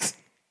put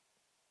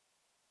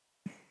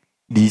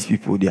these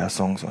people, their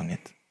songs on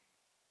it.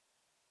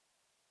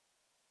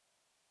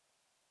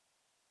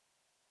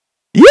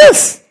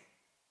 Yes.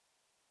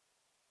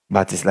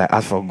 But it's like,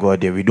 as for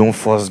God, we don't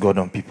force God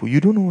on people. You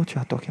don't know what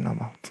you are talking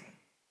about.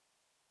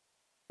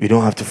 We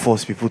don't have to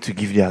force people to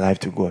give their life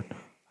to God.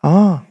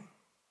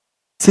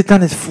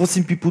 Satan is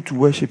forcing people to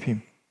worship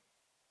him.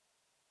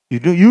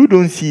 You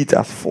don't see it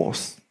as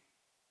force.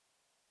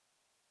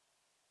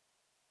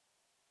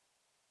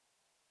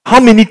 How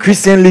many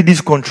Christian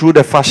ladies control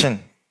the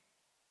fashion?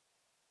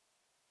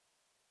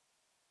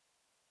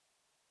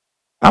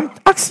 I'm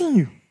asking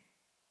you.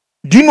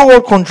 Do you know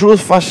what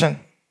controls fashion?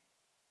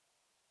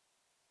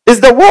 It's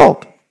the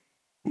world.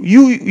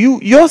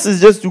 Yours is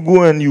just to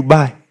go and you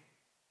buy.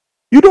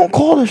 You don't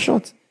call the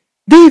shots.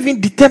 They even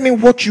determine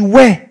what you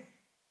wear.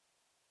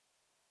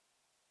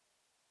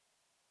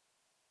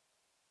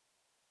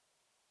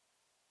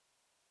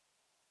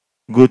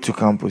 Go to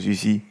campus, you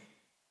see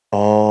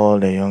all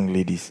the young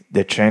ladies.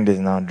 The trend is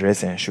now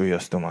dress and show your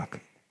stomach.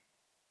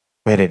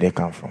 Where did they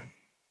come from?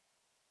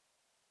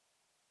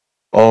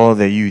 All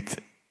the youth.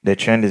 The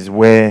trend is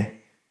wear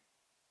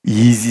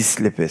Yeezy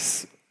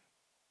slippers.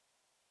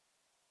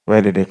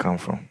 Where did they come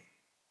from?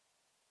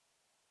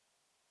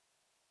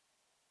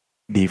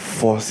 They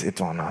force it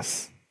on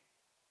us.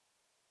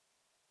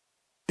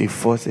 They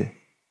force it.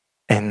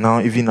 And now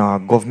even our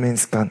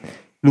governments can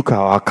look at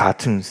our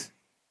cartoons.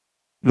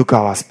 Look at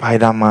our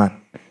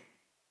Spider-Man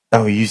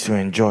that we used to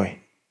enjoy.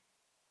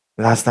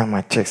 Last time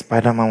I checked,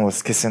 Spider-Man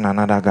was kissing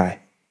another guy.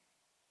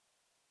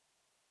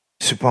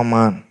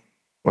 Superman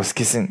was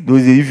kissing.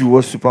 Those if you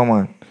watch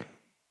Superman,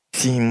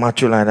 see him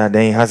macho like that,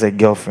 then he has a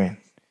girlfriend.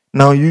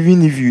 Now,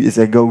 even if it's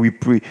a girl, we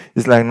pray.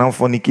 It's like now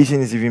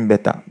fornication is even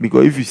better.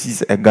 Because if you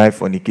see a guy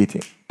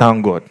fornicating,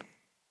 thank God.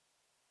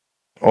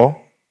 Oh?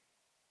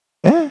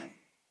 Yeah.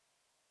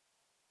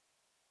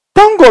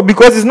 Thank God,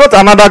 because it's not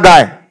another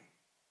guy.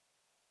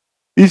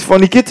 He's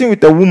fornicating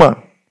with a woman.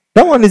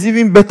 That one is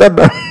even better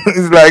than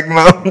it's like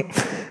now.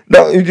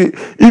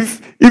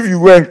 If you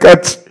go and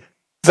catch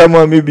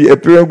someone, maybe a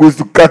parent goes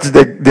to catch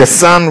the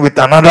son with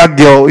another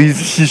girl,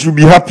 she should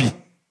be happy.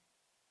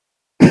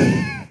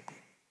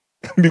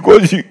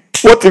 Because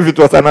what if it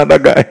was another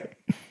guy?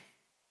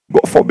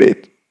 God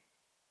forbid.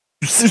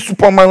 You see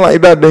Superman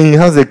like that, then he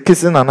has a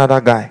kissing another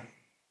guy.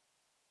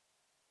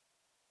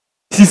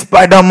 See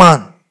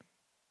Spider-Man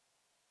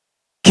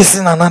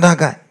kissing another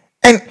guy.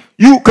 And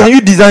can you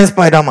design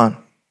Spider-Man?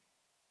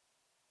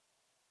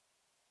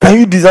 Can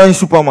you design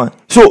Superman?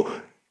 So,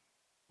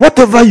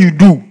 whatever you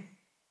do,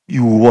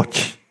 you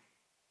watch.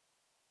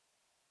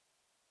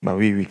 But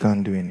we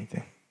can't do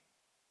anything.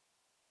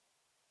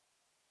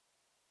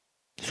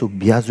 So,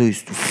 Biazo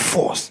is to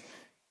force.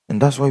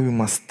 And that's why we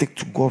must stick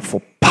to God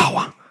for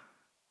power.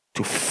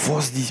 To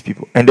force these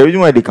people. And the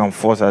reason why they can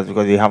force us is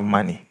because they have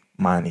money.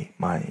 Money.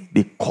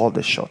 They call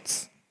the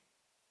shots.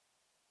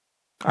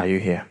 Are you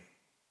here?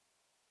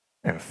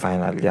 And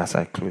finally, as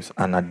I close,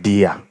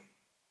 anadia.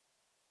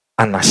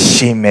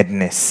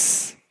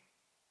 Unashamedness.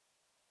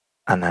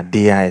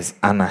 Anadia is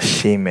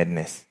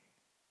unashamedness.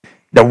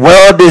 The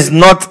world is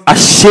not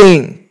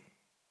ashamed.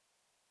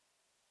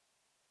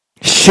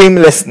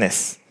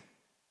 Shamelessness.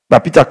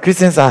 But Peter,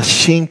 Christians are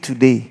ashamed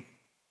today.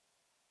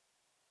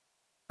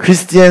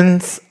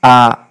 Christians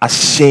are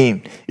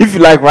ashamed. If you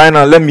like right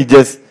now, let me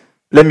just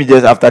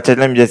after church,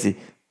 let me just say,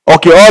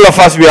 okay, all of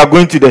us, we are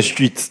going to the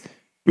streets.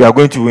 We are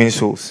going to win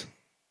souls.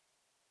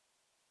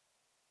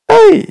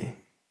 Hey,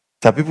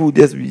 some people will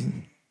just be.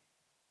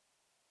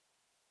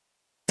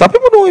 Some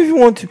people don't even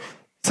want to.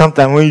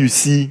 Sometimes when you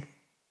see,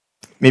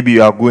 maybe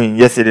you are going.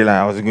 Yesterday, like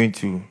I was going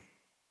to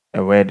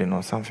a wedding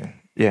or something.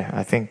 Yeah,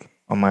 I think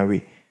on my way.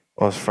 It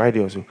was Friday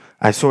or so.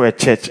 I saw a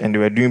church and they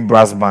were doing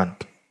brass band.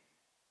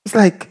 It's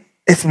like,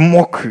 it's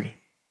mockery.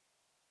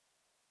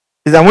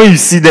 It's like when you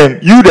see them,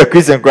 you the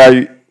Christian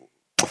cry,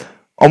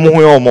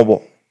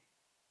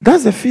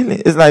 that's the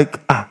feeling. It's like,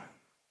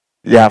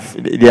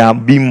 they are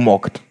being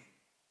mocked.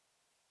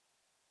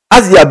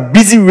 As they are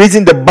busy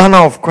raising the banner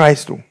of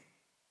Christ. Though.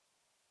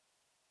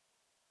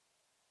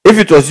 If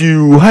it was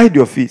you hide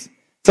your face.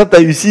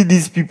 Sometimes you see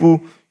these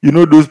people,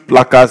 those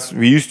placards,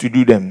 we used to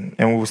do them,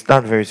 and we'll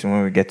start very soon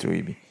when we get to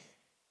AB.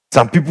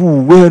 Some people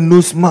will wear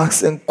nose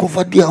masks and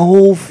cover their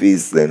whole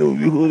face. And will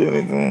be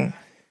holding.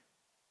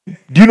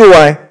 Do you know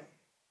why?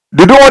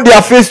 They don't want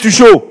their face to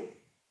show.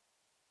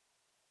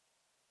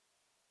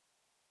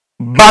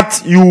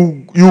 But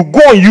you go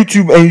on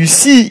YouTube and you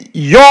see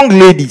young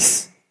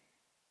ladies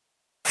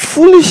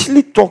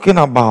foolishly talking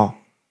about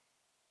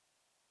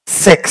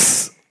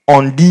sex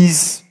on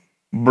these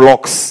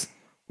blogs.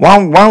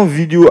 One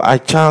video I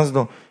chanced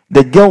on,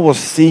 the girl was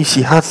saying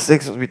she had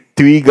sex with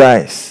 3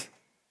 guys.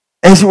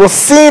 And she was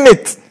saying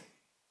it.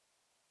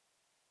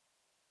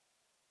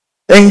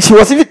 And she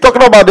was even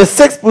talking about the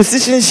sex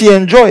position she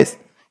enjoys.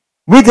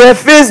 With her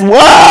face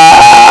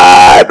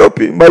wide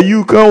open. But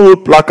you can't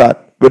hold placard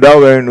without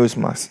wearing nose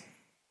mask.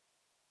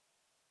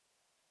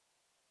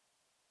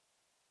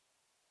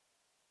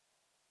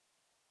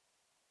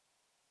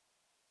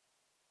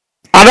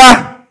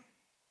 Ada!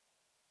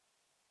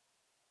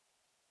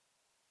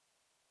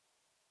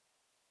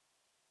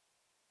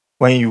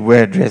 When you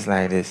wear a dress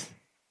like this,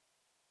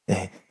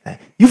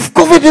 you've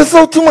covered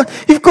yourself too much.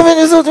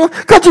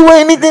 Can't you wear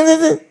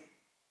anything?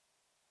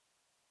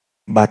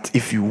 But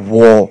if you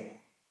wore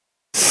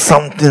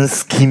something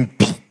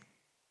skimpy,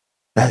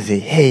 that's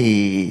it.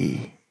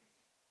 Hey,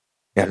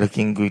 you're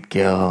looking good,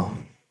 girl.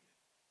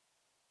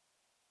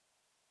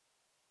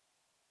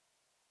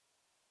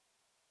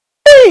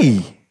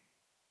 Hey,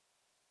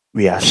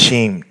 we are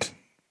ashamed.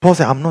 Paul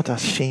said, I'm not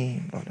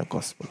ashamed of the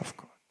gospel of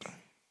God.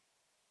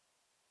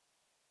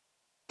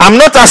 I'm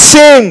not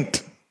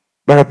ashamed.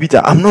 Brother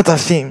Peter, I'm not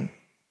ashamed.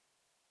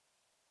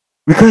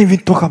 We can't even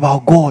talk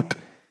about God.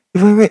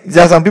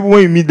 There are some people,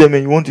 when you meet them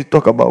and you want to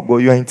talk about God,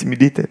 you are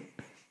intimidated.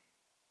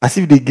 As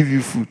if they give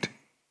you food.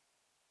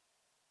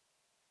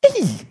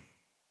 Hey.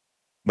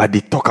 But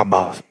they talk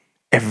about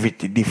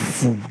everything. They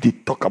fool. They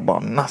talk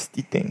about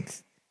nasty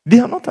things. They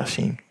are not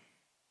ashamed.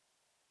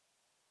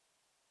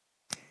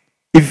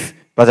 If,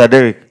 Pastor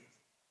Derek,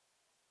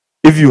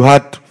 if you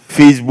had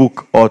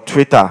Facebook or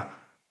Twitter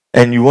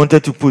and you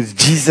wanted to post,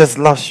 Jesus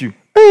loves you.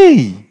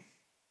 Hey!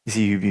 You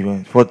see, you be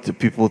what the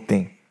people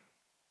think.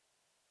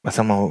 But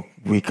someone will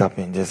wake up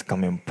and just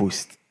come and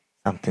post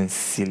something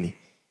silly.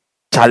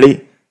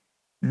 Charlie,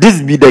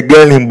 this be the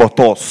girl in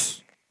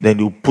bottles. Then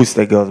you post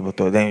the girl's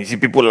bottle. Then you see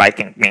people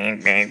liking,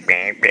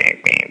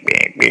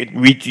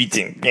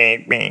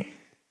 retweeting,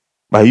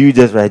 but you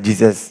just write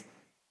Jesus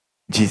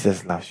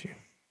loves you.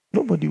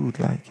 Nobody would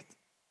like it.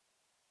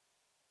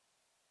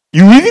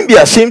 You will even be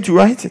ashamed to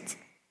write it.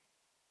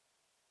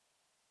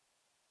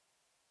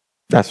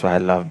 That's why I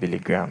love Billy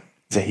Graham.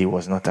 That he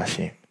was not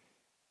ashamed.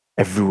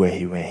 Everywhere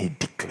he went, he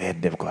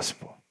declared the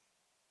gospel.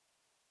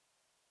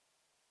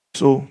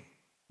 So,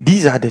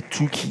 these are the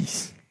two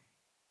keys.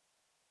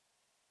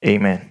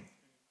 Amen.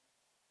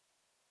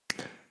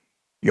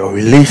 Your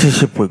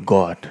relationship with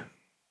God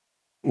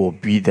will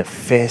be the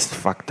first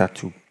factor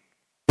to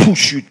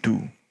push you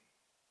to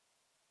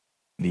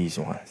these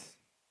ones.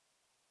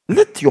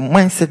 Let your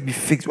mindset be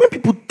fixed. When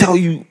people tell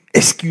you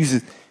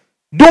excuses,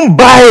 don't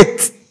buy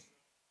it.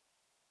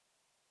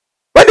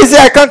 When they say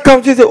I can't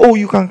come, you say, oh,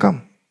 you can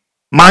come.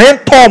 My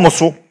hand Tom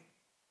also.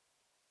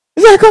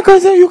 He said, I can't come.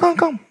 He said, you can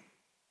come.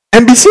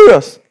 And be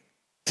serious.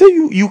 Say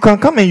you can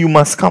come and you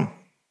must come.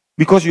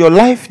 Because your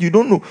life, you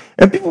don't know.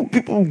 And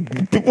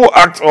people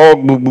act all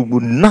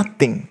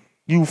nothing.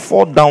 You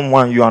fall down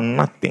one, you are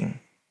nothing.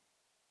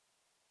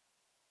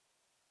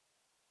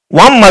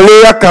 One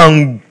malaria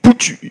can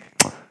put you.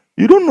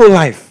 You don't know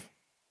life.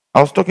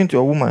 I was talking to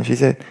a woman. She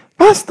said,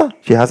 Pastor,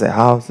 she has a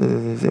house.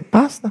 She said,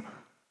 Pastor,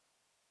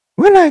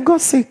 when I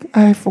got sick,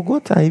 I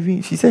forgot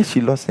she said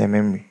she lost her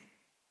memory.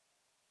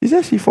 She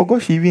said she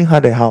forgot she even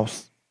had a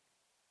house.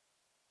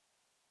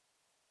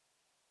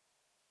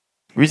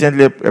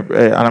 Recently,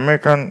 an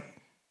American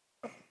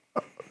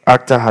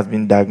actor has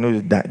been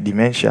diagnosed with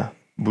dementia,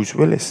 Bruce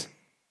Willis.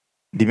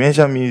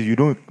 Dementia means you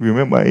don't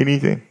remember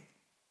anything.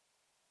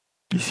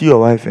 You see your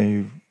wife and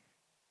you,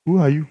 who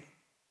are you?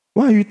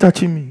 Why are you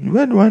touching me?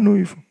 Where do I know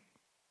you from?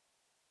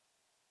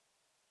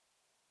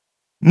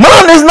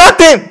 Man is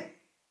nothing.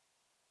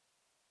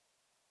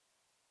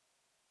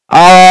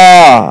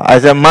 I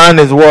said, man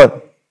is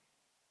what?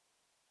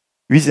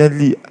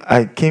 Recently,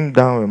 I came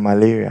down with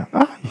malaria.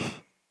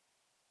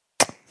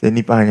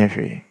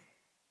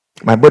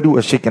 My body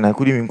was shaking. I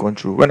couldn't even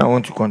control. When I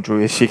want to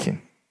control, it's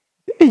shaking.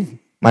 Hey,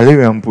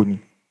 malaria and pony.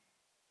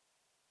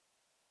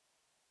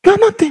 You are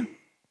nothing.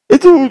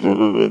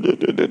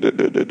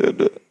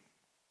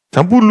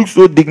 Some people look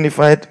so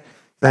dignified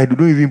that they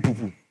don't even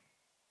poo-poo.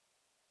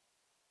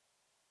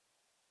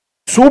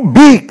 So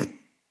big.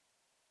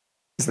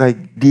 It's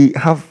like they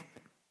have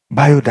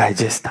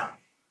biodigester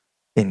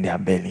in their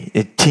belly.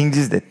 It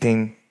changes the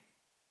thing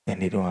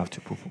and they don't have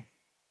to poo-poo.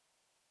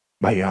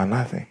 But you are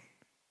nothing.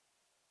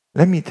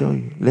 Let me tell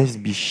you, let's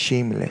be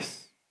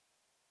shameless.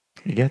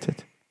 You get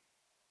it?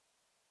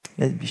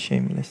 Let's be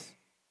shameless.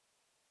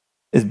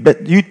 It's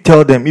better you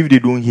tell them. If they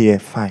don't hear,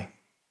 fine.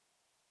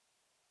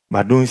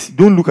 But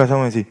don't look at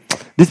someone and say,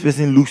 this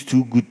person looks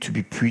too good to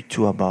be preached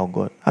to about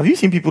God. Have you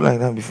seen people like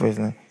that before? It's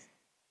like,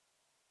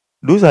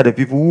 those are the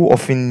people who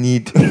often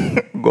need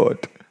God.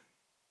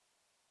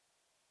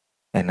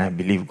 And I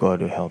believe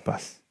God will help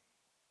us.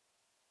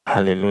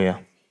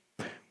 Hallelujah.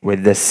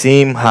 With the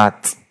same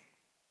heart,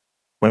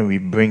 when we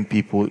bring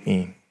people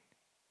in,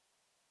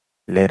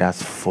 let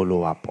us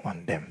follow up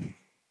on them.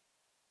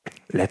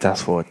 Let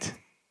us what?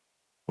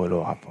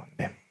 Follow up on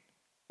them.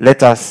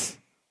 Let us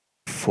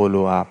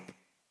follow up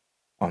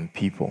on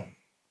people.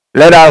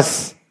 Let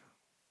us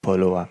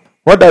follow up.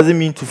 What does it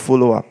mean to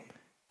follow up?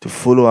 To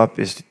follow up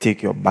is to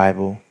take your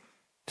Bible,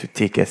 to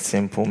take a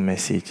simple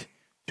message,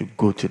 to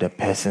go to the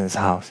person's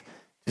house,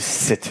 to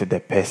sit with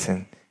the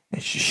person,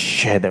 and to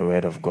share the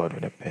word of God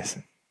with the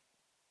person.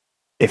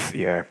 If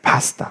you're a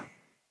pastor,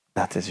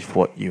 that is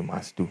what you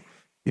must do.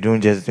 You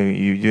don't just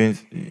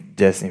evangelize.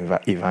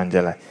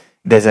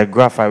 There's a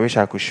graph, I wish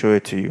I could show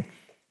it to you.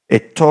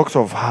 It talks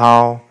of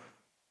how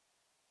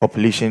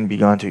population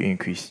began to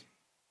increase.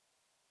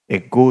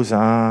 It goes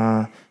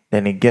on,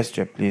 then it gets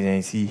to a place and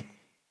you see,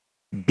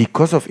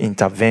 because of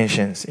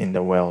interventions in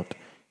the world,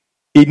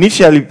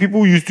 initially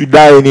people used to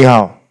die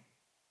anyhow.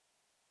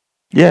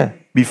 Yeah,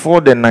 before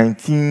the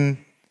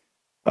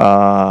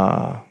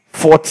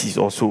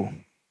 1940s or so,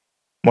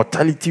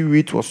 mortality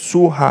rate was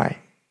so high.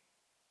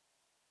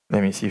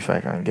 Let me see if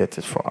I can get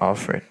it for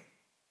Alfred.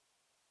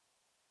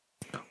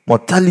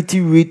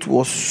 Mortality rate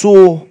was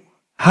so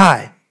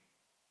high.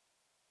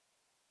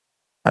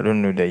 I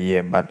don't know the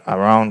year, but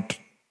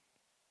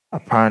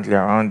apparently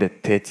around the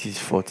 30s,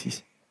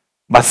 40s.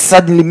 But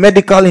suddenly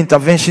medical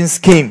interventions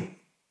came.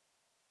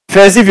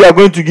 First, if you are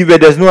going to give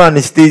it, there's no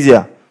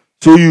anesthesia.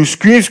 So you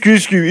scream.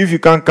 If you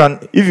can't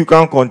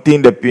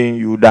contain the pain,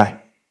 you die.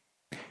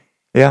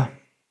 Yeah.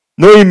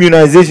 No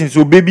immunization,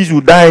 so babies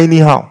will die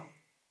anyhow.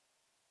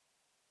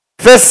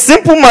 First,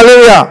 simple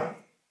malaria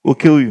will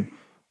kill you.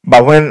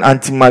 But when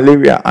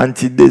anti-malaria,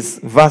 anti-this,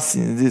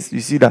 vaccines, this,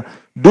 you see that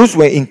those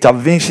were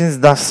interventions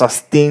that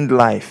sustained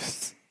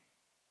lives.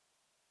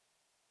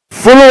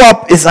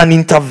 Follow-up is an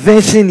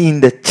intervention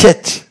in the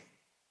church.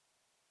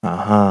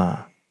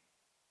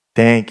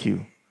 Thank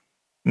you.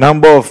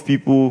 Number of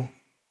people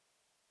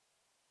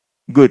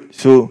Good.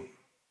 So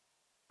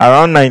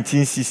around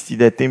 1960,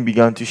 the thing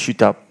began to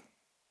shoot up.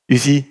 You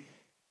see?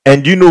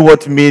 And you know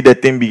what made the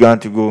thing began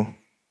to go?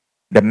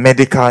 The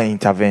medical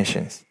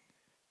interventions.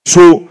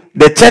 So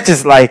the church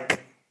is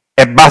like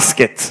a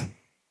basket.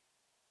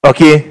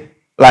 Okay?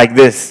 Like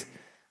this.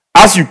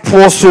 As you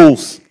pour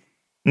souls,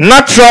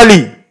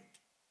 naturally,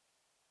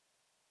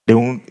 they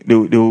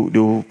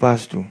will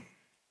pass through.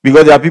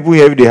 Because there are people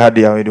here, if they had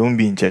their way, they won't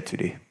be in church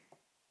today.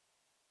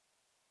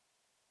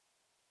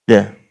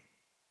 Yeah.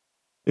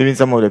 Even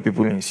some of the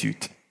people in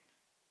suit.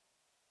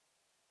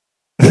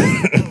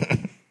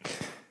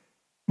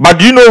 But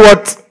do you know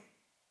what?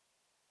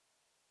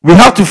 We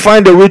have to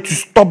find a way to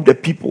stop the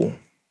people.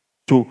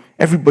 So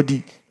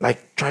everybody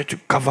like try to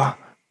cover.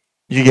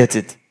 You get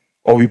it?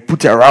 Or we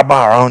put a rubber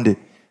around it.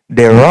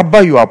 The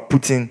rubber you are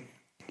putting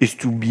is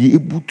to be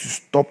able to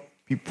stop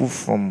people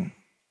from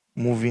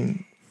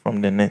moving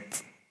from the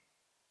net.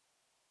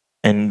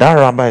 And that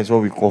rubber is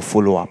what we call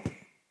follow-up.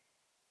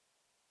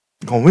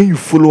 Because when you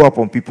follow up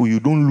on people, you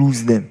don't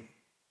lose them.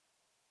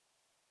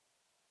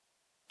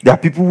 There are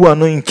people who are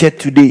not in church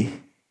today.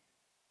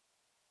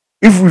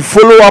 If we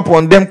follow up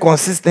on them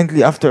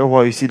consistently, after a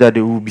while, you see that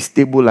they will be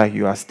stable like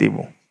you are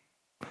stable.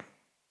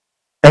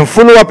 And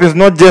follow-up is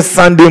not just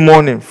Sunday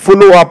morning.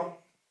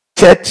 Follow-up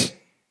church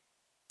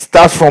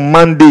starts from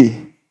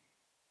Monday.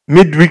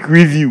 Midweek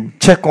review.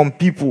 Check on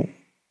people.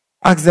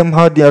 Ask them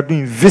how they are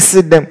doing.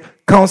 Visit them.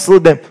 Counsel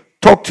them.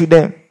 Talk to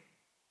them.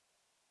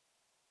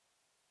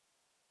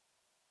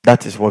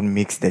 That is what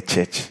makes the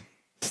church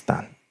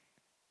stand.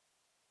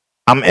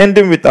 I'm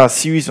ending with our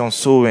series on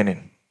soul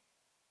winning.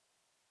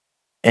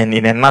 And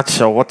in a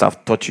nutshell, what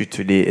I've taught you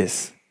today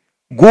is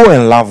go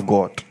and love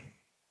God.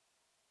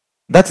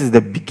 That is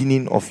the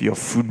beginning of your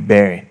fruit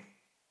bearing.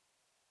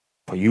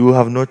 For you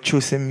have not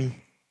chosen me,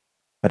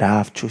 but I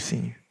have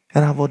chosen you.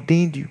 And I have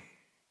ordained you.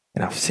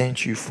 And I've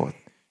sent you forth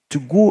to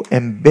go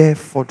and bear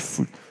forth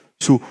fruit.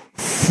 So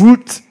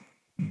fruit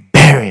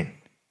bearing,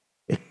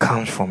 it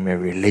comes from a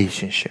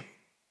relationship.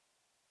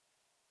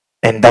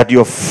 And that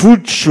your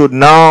fruit should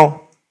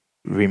now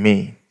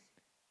remain.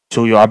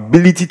 So your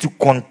ability to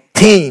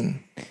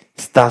contain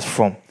starts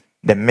from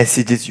the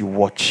messages you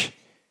watch,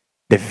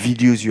 the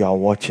videos you are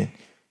watching.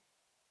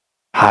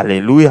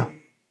 Hallelujah.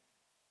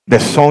 The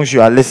songs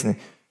you are listening.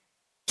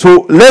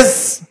 So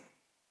let's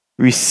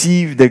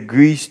receive the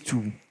grace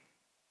to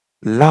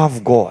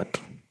love God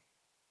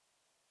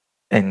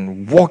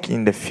and walk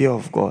in the fear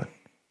of God.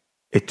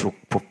 It will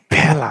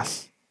propel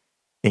us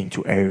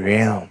into a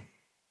realm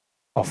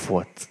of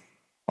what?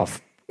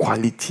 Of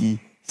quality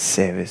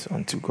service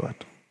unto God.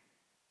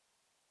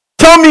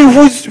 Tell me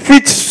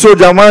which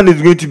soldier man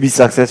is going to be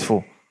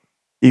successful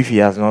if he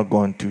has not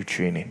gone through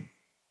training.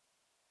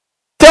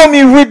 Tell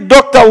me which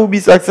doctor will be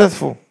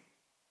successful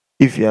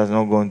if he has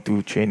not gone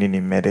through training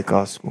in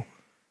medical school.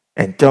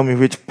 And tell me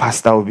which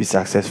pastor will be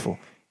successful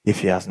if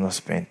he has not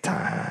spent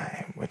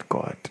time with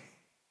God.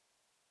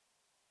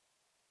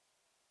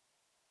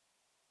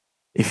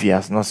 If he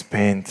has not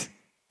spent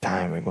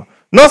time with God.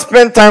 Not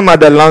spend time at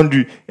the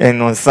laundry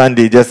and on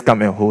Sunday just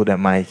come and hold the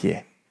mic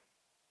here.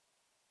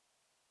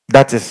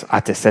 That is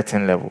at a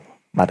certain level.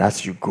 But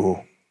as you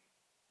go,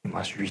 you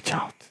must reach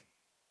out.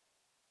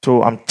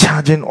 So I'm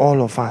charging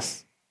all of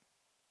us.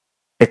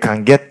 It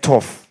can get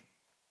tough.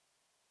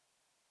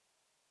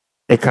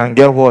 It can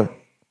get what?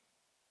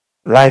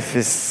 Life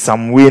is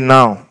some way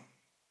now.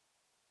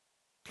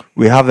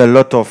 We have a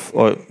lot of,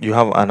 or you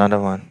have another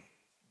one.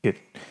 Good.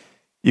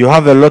 You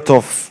have a lot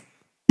of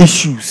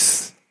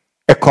issues,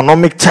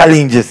 economic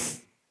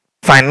challenges,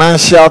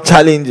 financial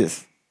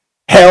challenges,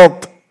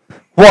 health,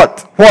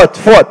 what?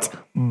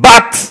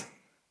 But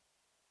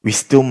we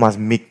still must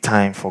make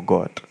time for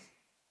God.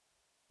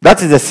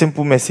 That is a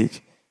simple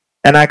message.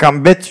 And I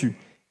can bet you,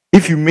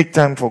 if you make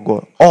time for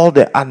God, all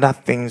the other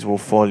things will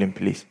fall in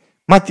place.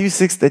 Matthew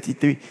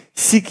 6:33,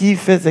 seek ye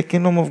first the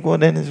kingdom of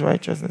God and his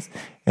righteousness,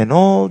 and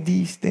all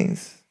these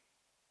things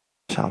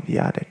shall be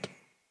added.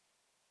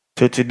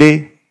 So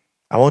today,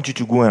 I want you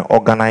to go and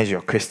organize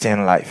your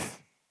Christian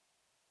life.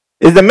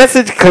 Is the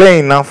message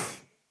clear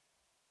enough?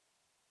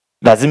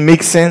 Does it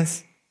make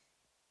sense?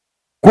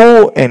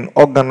 Go and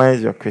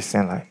organize your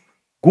Christian life.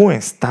 Go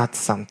and start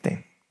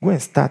something. Go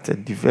and start a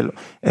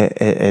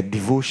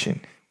devotion.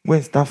 Go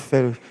and start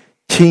fellowship.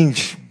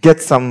 Change.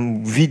 Get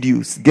some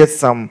videos. Get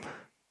some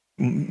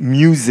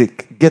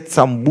music. Get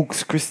some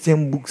books,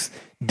 Christian books.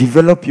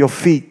 Develop your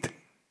faith.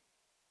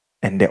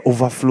 And the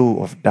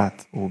overflow of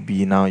that will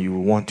be now you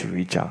will want to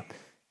reach out.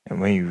 And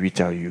when you reach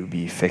out, you will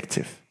be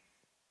effective.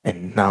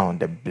 And now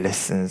the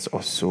blessings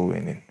of soul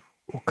winning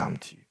will come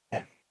to you.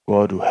 Yeah.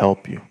 God will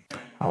help you.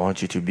 I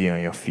want you to be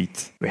on your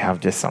feet. We have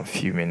just some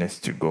few minutes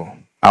to go.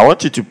 I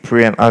want you to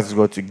pray and ask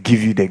God to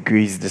give you the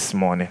grace this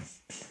morning.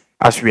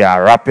 As we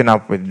are wrapping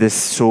up with this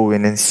soul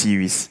winning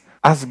series,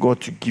 ask God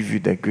to give you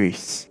the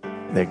grace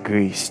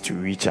to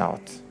reach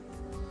out.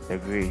 The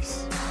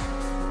grace.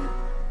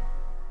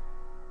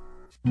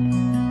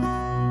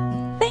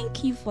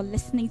 Thank you for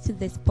listening to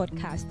this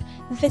podcast.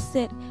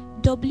 Visit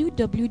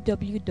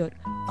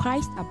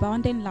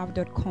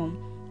www.christaboundinglove.com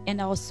and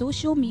our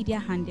social media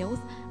handles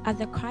at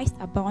the Christ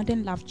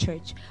Abounding Love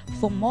Church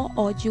for more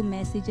audio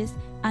messages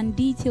and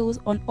details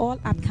on all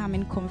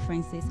upcoming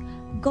conferences.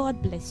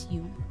 God bless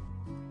you.